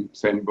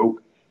 same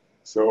book.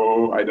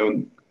 So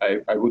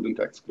I wouldn't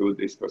exclude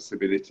this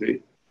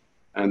possibility.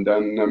 And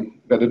then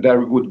whether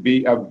there would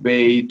be a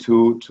way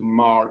to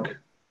mark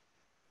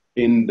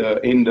in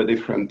the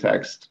different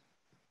text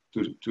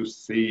to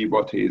see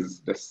what is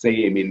the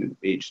same in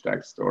each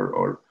text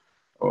or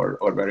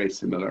very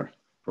similar.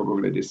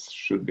 Probably this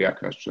should be a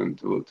question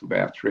to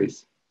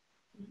Beatrice.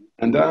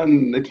 And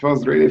then it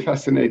was really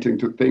fascinating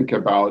to think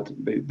about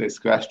this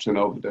question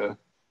of the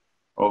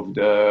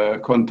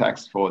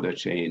context for the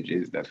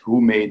changes, that who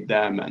made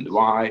them and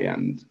why,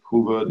 and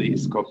who were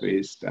these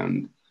copyists,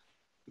 and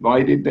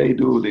why did they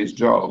do this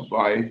job?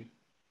 Why?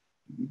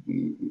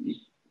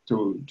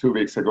 2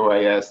 weeks ago,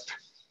 I asked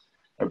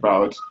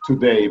about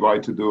today how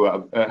to do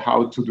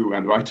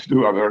and why to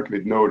do a work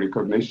with no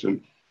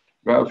recognition.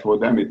 Well, for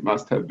them it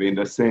must have been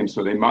the same.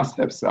 So they must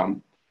have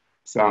some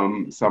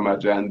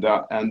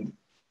agenda. And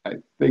I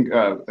think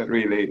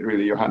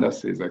really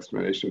Johannes's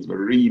explanations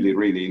were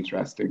really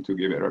interesting to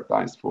give a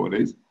replies for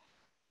this.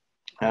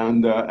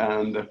 And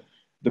the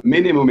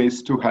minimum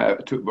is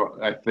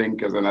I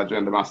think as an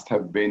agenda must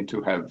have been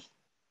to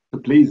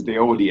please the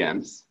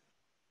audience.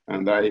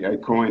 And I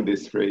coined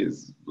this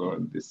phrase,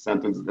 this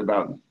sentence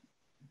about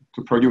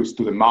to produce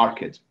to the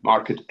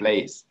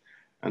marketplace.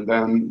 And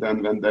then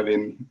when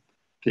Devin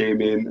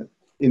came in,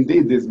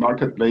 indeed this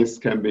marketplace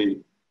can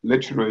be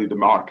literally the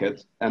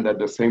market, and at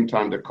the same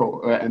time the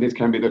court, and it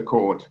can be the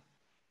court.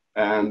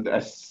 And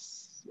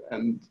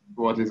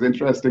what is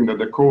interesting that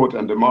the court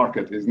and the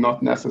market is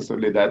not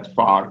necessarily that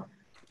far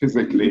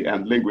physically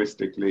and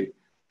linguistically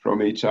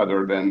from each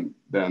other than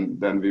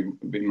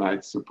we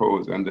might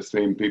suppose, and the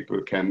same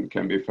people can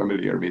be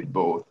familiar with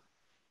both.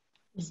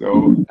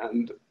 So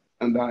and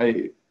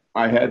I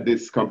had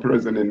this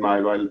comparison in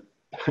mind while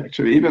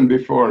actually even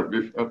before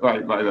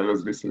while I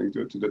was listening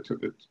to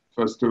the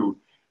first 2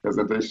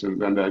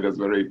 presentations, and I was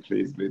very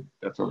pleased with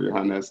that of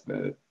Johannes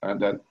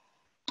that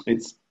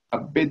it's a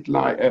bit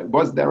like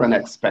was there an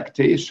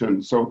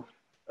expectation to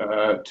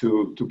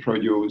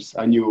produce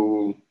a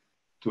new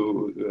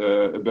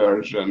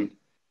version?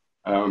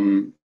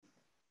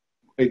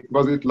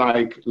 Was it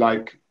like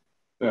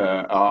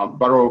a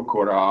Baroque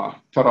or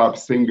a Tarab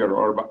singer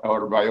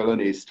or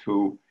violinist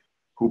who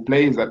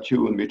plays a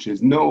tune which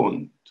is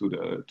known to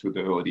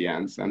the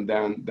audience, and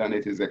then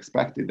it is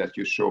expected that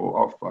you show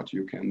off what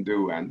you can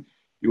do, and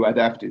you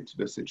adapt it to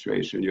the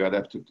situation, you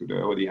adapt it to the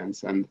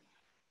audience, and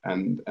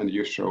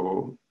you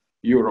show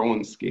your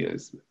own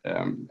skills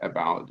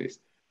about this.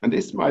 And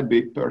this might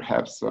be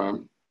perhaps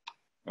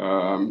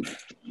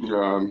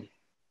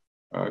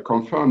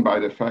confirmed by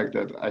the fact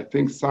that I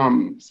think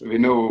we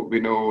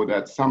know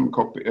that some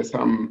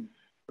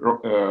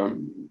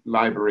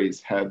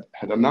libraries had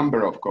a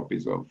number of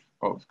copies of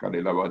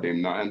Kalīla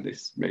wa-Dimna, and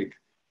this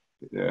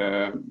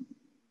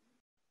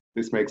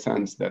makes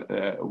sense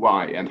that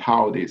why and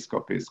how these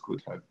copies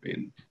could have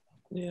been.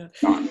 Yeah.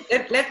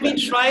 Let me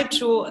try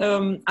to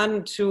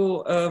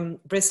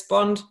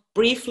respond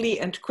briefly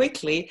and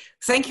quickly.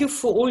 Thank you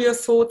for all your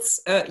thoughts.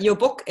 Your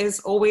book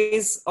is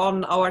always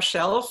on our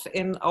shelf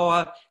in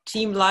our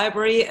team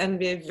library, and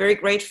we're very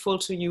grateful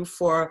to you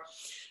for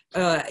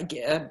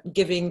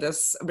giving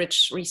this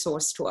rich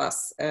resource to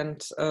us.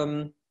 And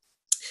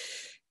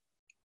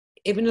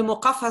Ibn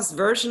al-Muqaffa's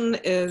version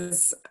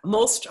is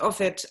most of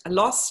it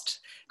lost,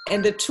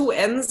 and the 2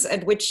 ends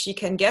at which you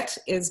can get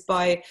is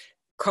by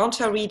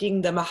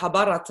counter-reading the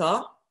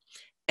Mahabharata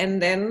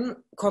and then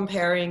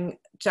comparing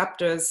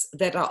chapters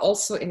that are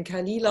also in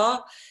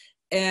Kalīla.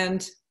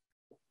 And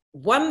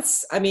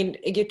once, I mean,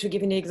 to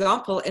give you an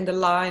example, in the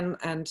Lion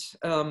and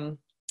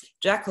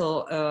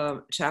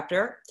Jackal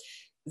chapter,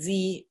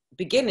 the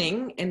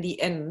beginning and the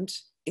end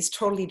is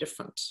totally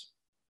different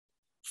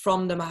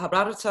from the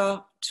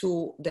Mahabharata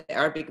to the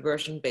Arabic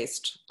version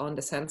based on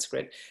the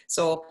Sanskrit.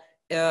 So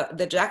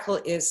the jackal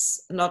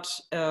is not,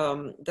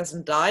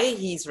 doesn't die,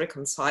 he's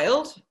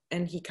reconciled,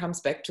 and he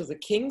comes back to the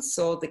king.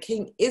 So the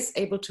king is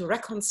able to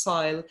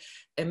reconcile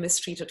a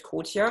mistreated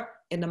courtier.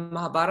 In the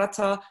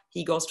Mahabharata,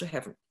 he goes to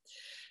heaven.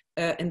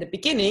 In the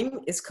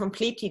beginning is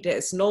completely, there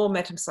is no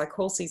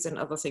metempsychosis and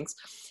other things.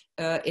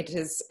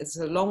 It's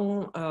a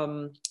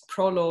long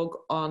prologue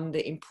on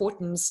the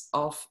importance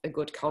of a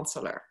good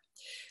counselor.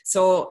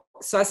 So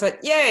I said,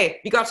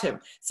 yay, we got him.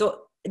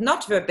 So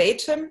not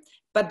verbatim,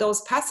 but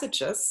those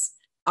passages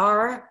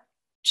are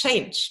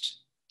changed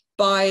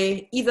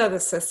by either the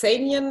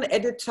Sasanian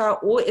editor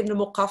or Ibn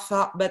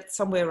al-Muqaffa, but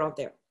somewhere around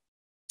there.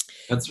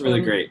 That's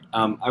really great.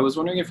 I was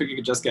wondering if we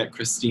could just get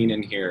Christine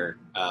in here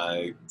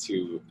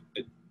to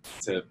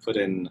put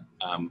in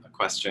a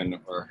question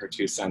or her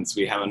 2 cents.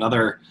 We have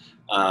another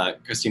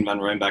Christine van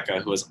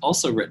Rooyenbekke, who has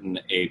also written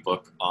a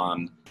book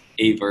on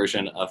a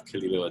version of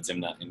Kalīla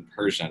wa-Dimna in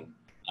Persian.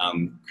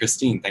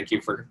 Christine, thank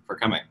you for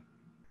coming.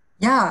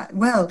 Yeah,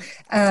 well,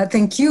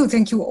 thank you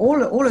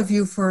all of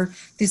you for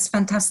this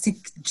fantastic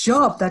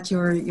job that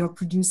you're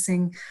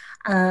producing.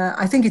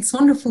 I think it's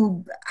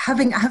wonderful.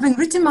 Having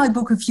written my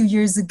book a few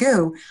years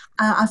ago,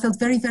 I felt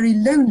very, very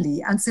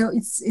lonely, and so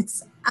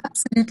it's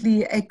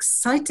absolutely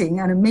exciting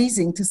and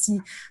amazing to see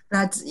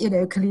that, you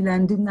know, Kalīla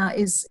and Dimna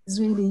is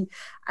really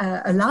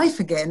alive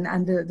again,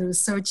 and the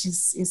research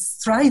is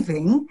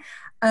thriving.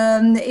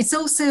 It's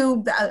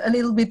also a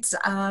little bit,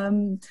 I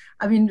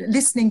mean,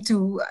 listening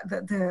to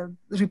the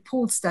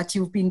reports that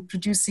you've been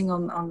producing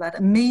on that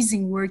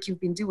amazing work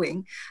you've been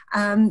doing,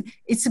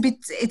 it's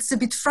a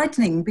bit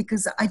frightening,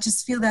 because I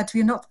just feel that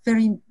we're not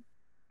very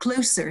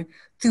closer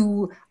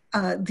to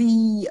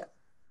the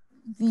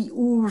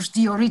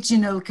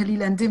original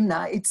Kalīla and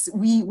Dimna. It's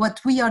what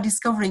we are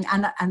discovering,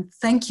 and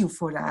thank you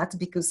for that,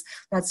 because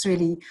that's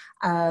really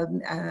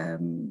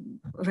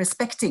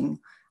respecting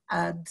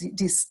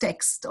this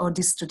text or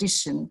this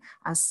tradition,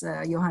 as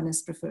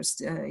Johannes prefers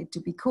it to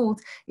be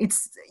called.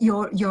 It's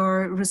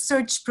your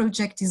research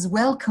project is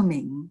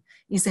welcoming,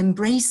 is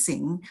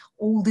embracing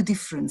all the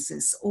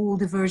differences, all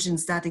the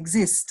versions that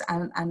exist,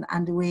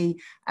 and the way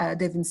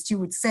Devin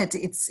Stewart said,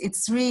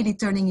 it's really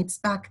turning its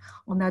back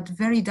on that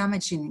very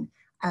damaging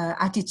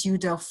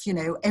attitude of, you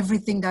know,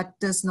 everything that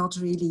does not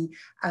really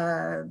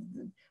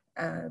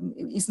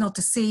is not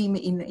the same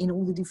in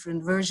all the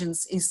different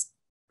versions is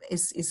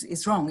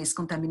wrong. Is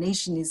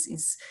contamination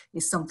is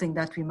something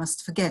that we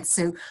must forget.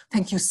 So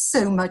thank you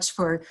so much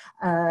for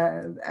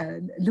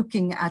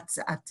looking at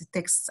the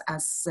texts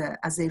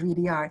as they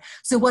really are.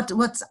 So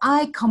what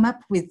I come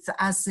up with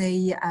as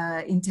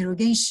a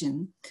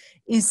interrogation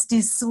is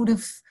this sort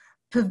of,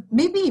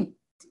 maybe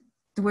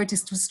the word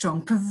is too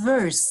strong,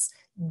 perverse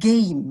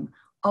game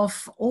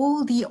of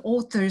all the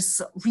authors,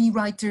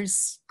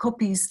 rewriters,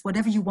 copyists,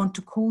 whatever you want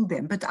to call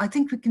them. But I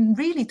think we can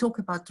really talk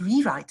about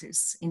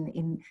rewriters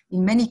in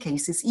many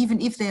cases, even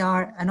if they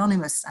are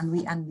anonymous and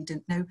we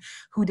don't know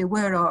who they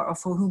were or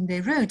for whom they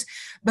wrote.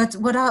 But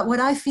what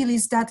I feel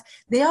is that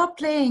they are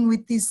playing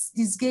with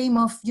this game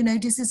of, you know,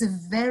 this is a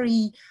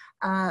very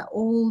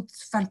old,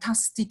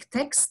 fantastic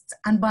text,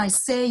 and by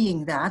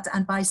saying that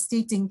and by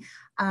stating,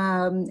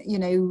 you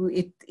know,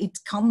 it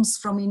comes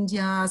from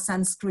India,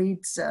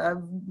 Sanskrit,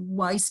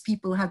 wise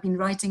people have been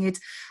writing it,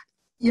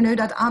 you know,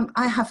 that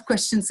I have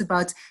questions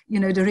about, you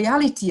know, the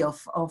reality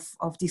of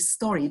this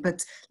story,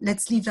 but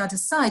let's leave that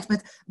aside.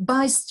 But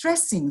by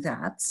stressing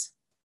that,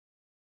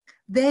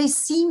 they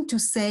seem to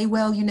say,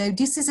 well, you know,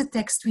 this is a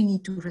text we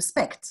need to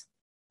respect.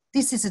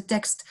 This is a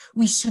text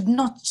we should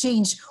not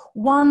change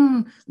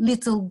one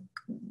little,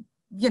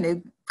 you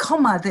know,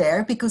 comma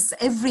there, because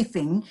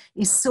everything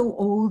is so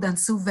old and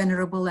so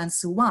venerable and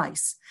so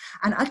wise.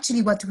 And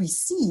actually what we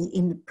see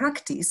in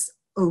practice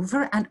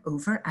over and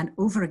over and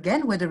over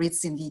again, whether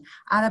it's in the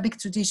Arabic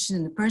tradition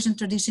and the Persian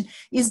tradition,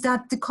 is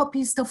that the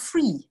copyists of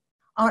Freie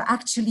are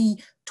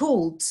actually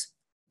told,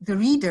 the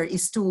reader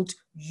is told,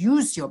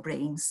 use your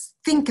brains,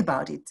 think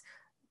about it,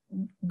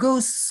 go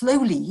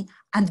slowly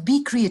and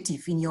be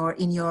creative in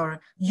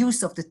your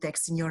use of the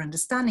text, in your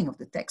understanding of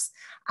the text.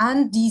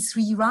 And these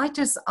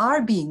rewriters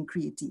are being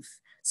creative.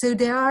 So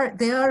they are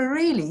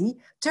really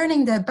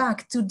turning their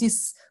back to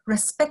this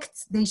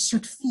respect they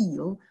should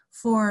feel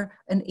for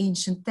an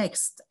ancient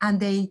text.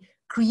 And they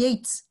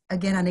create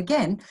again and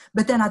again.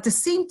 But then at the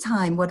same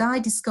time, what I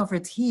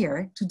discovered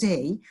here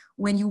today,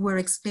 when you were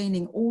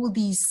explaining all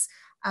these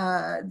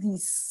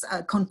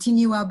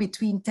continua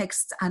between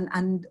texts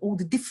and all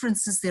the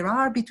differences there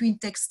are between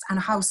texts, and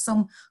how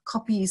some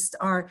copyists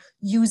are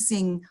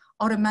using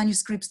other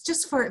manuscripts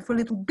just for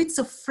little bits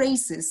of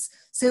phrases.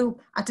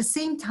 So at the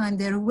same time,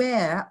 they're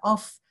aware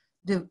of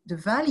the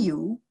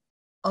value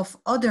of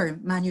other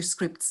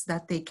manuscripts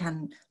that they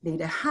can lay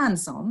their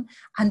hands on,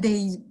 and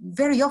they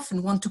very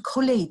often want to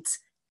collate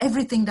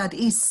everything that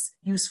is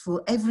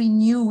useful, every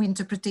new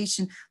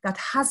interpretation that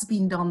has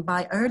been done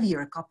by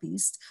earlier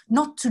copyists,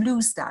 not to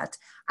lose that,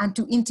 and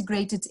to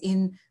integrate it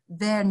in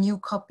their new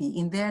copy,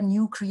 in their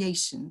new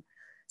creation.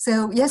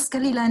 So yes,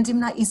 Kalīla and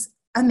Dimna is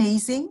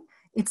amazing.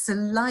 It's a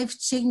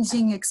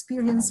life-changing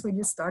experience when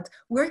you start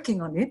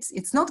working on it.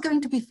 It's not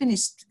going to be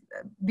finished,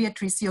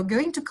 Beatrice. You're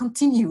going to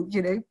continue,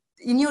 you know,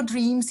 in your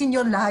dreams, in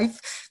your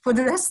life, for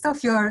the rest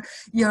of your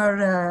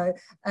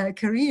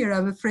career,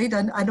 I'm afraid,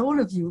 and all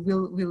of you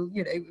will,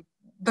 you know.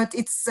 But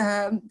it's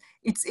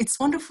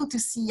wonderful to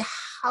see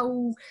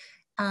how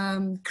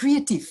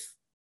creative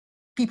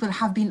people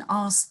have been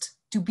asked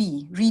to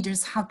be,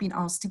 readers have been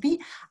asked to be.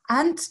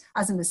 And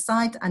as an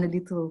aside and a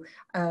little,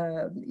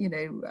 you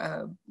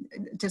know,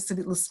 just a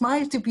little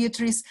smile to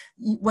Beatrice,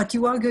 what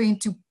you are going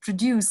to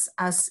produce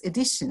as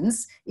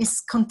editions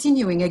is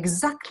continuing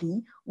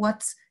exactly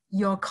what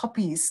your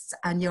copyists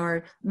and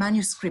your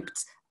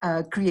manuscript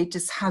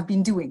creators have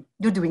been doing.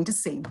 You're doing the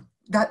same.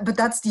 but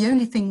that's the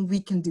only thing we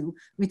can do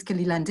with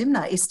Kalīla and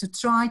Dimna, is to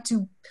try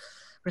to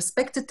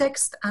respect the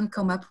text and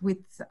come up with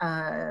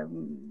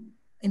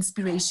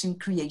inspiration,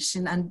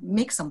 creation, and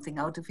make something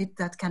out of it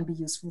that can be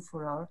useful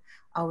for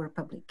our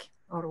public,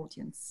 our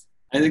audience.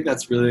 I think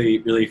that's really,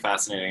 really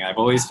fascinating. I've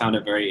always found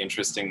it very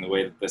interesting the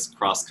way that this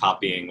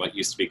cross-copying what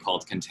used to be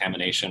called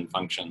contamination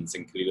functions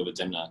in Kalīla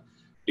wa-Dimna.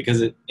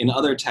 Because in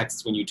other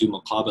texts, when you do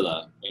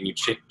muqabala, when you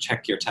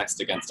check your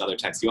text against other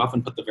texts, you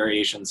often put the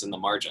variations in the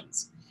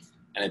margins.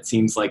 And it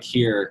seems like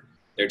here,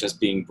 they're just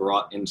being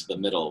brought into the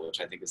middle,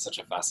 which I think is such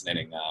a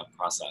fascinating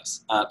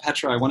process.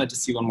 Petra, I wanted to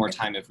see one more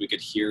time if we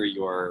could hear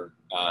your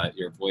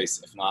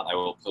voice. If not, I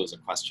will pose a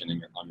question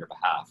on your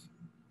behalf.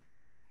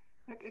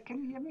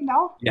 Can you hear me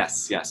now?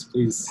 Yes, yes.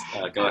 Please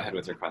go ahead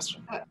with your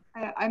question.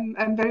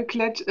 I'm very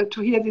glad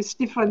to hear these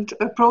different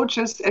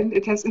approaches, and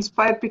it has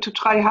inspired me to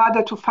try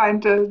harder to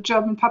find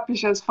German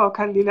publishers for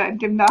Kalīla and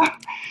Dimna.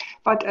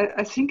 But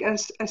I think I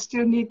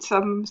still need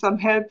some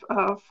help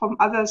from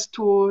others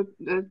to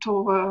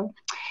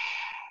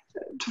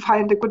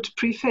find a good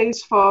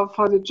preface for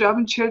the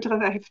German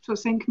children. I have to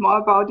think more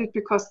about it,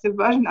 because the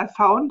version I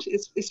found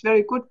is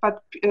very good,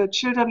 but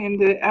children in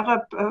the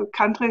Arab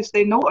countries,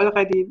 they know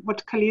already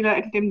what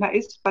Kalīla and Dimna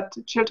is, but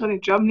children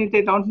in Germany,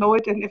 they don't know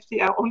it, and if they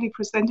are only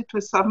presented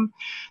with some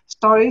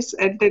stories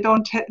and they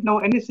don't know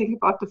anything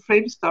about the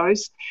frame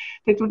stories,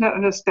 they do not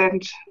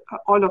understand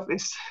all of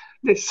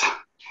this.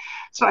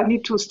 So I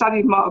need to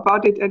study more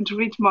about it and to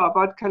read more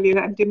about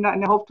Kalīla and Dimna,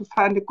 and I hope to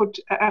find a good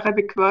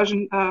Arabic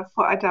version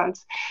for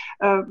adults.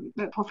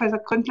 Professor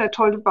Gruendler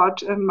told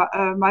about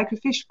Michael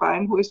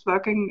Fischbein, who is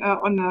working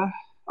on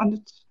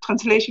the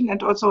translation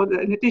and also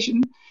an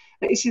edition.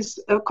 Is this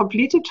a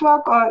completed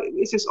work, or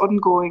is this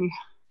ongoing?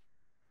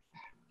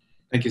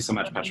 Thank you so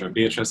much, Petra.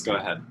 Beatrice, go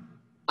ahead.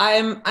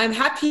 I'm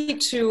happy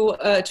to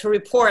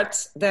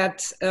report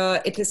that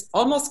it is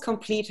almost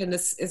complete and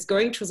is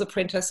going to the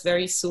printers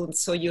very soon.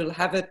 So you'll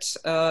have it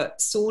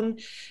soon.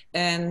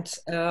 And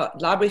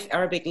Library of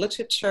Arabic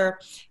Literature,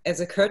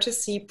 as a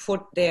courtesy,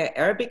 put their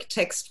Arabic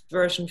text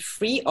version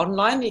free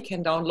online. You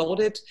can download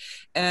it,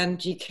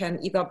 and you can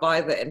either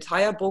buy the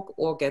entire book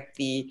or get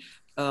the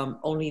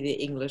only the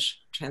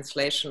English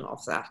translation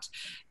of that.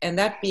 And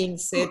that being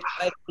said,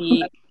 I'd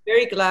be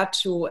very glad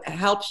to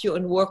help you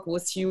and work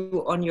with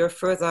you on your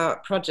further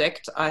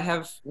project. I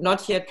have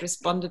not yet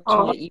responded to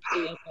your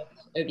email,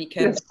 but we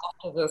can,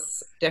 after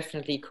this,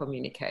 definitely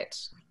communicate.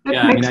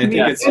 Yeah, I mean, I think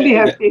it's really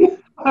happy.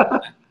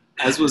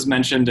 As was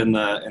mentioned in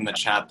the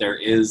chat, there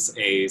is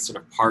a sort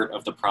of part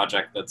of the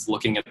project that's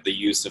looking at the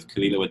use of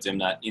Kalīla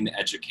wa-Dimna in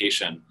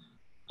education.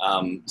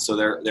 So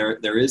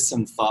there is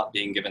some thought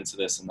being given to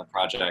this in the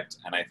project,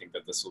 and I think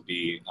that this will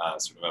be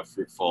sort of a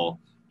fruitful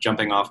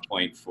jumping off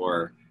point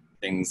for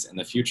things in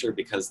the future,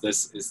 because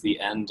this is the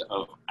end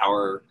of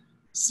our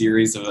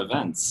series of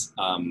events.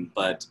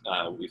 But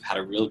we've had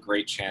a real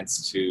great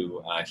chance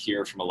to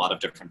hear from a lot of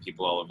different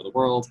people all over the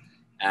world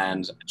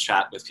and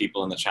chat with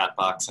people in the chat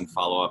box and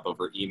follow up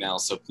over email.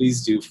 So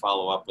please do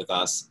follow up with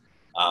us,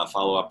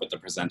 follow up with the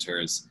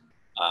presenters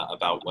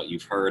about what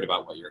you've heard,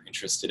 about what you're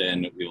interested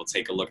in. We will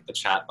take a look at the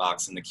chat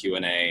box and the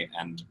Q&A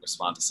and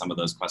respond to some of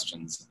those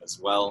questions as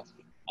well.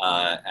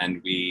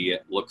 And we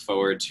look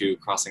forward to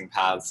crossing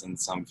paths in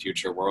some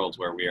future world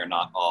where we are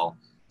not all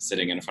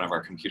sitting in front of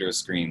our computer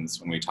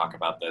screens when we talk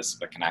about this,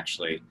 but can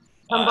actually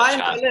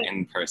chat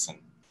in person.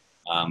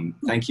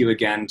 Thank you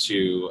again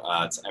to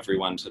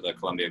everyone, to the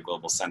Columbia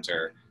Global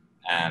Center,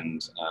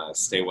 and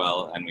stay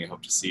well, and we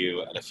hope to see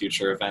you at a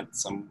future event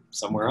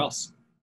somewhere else.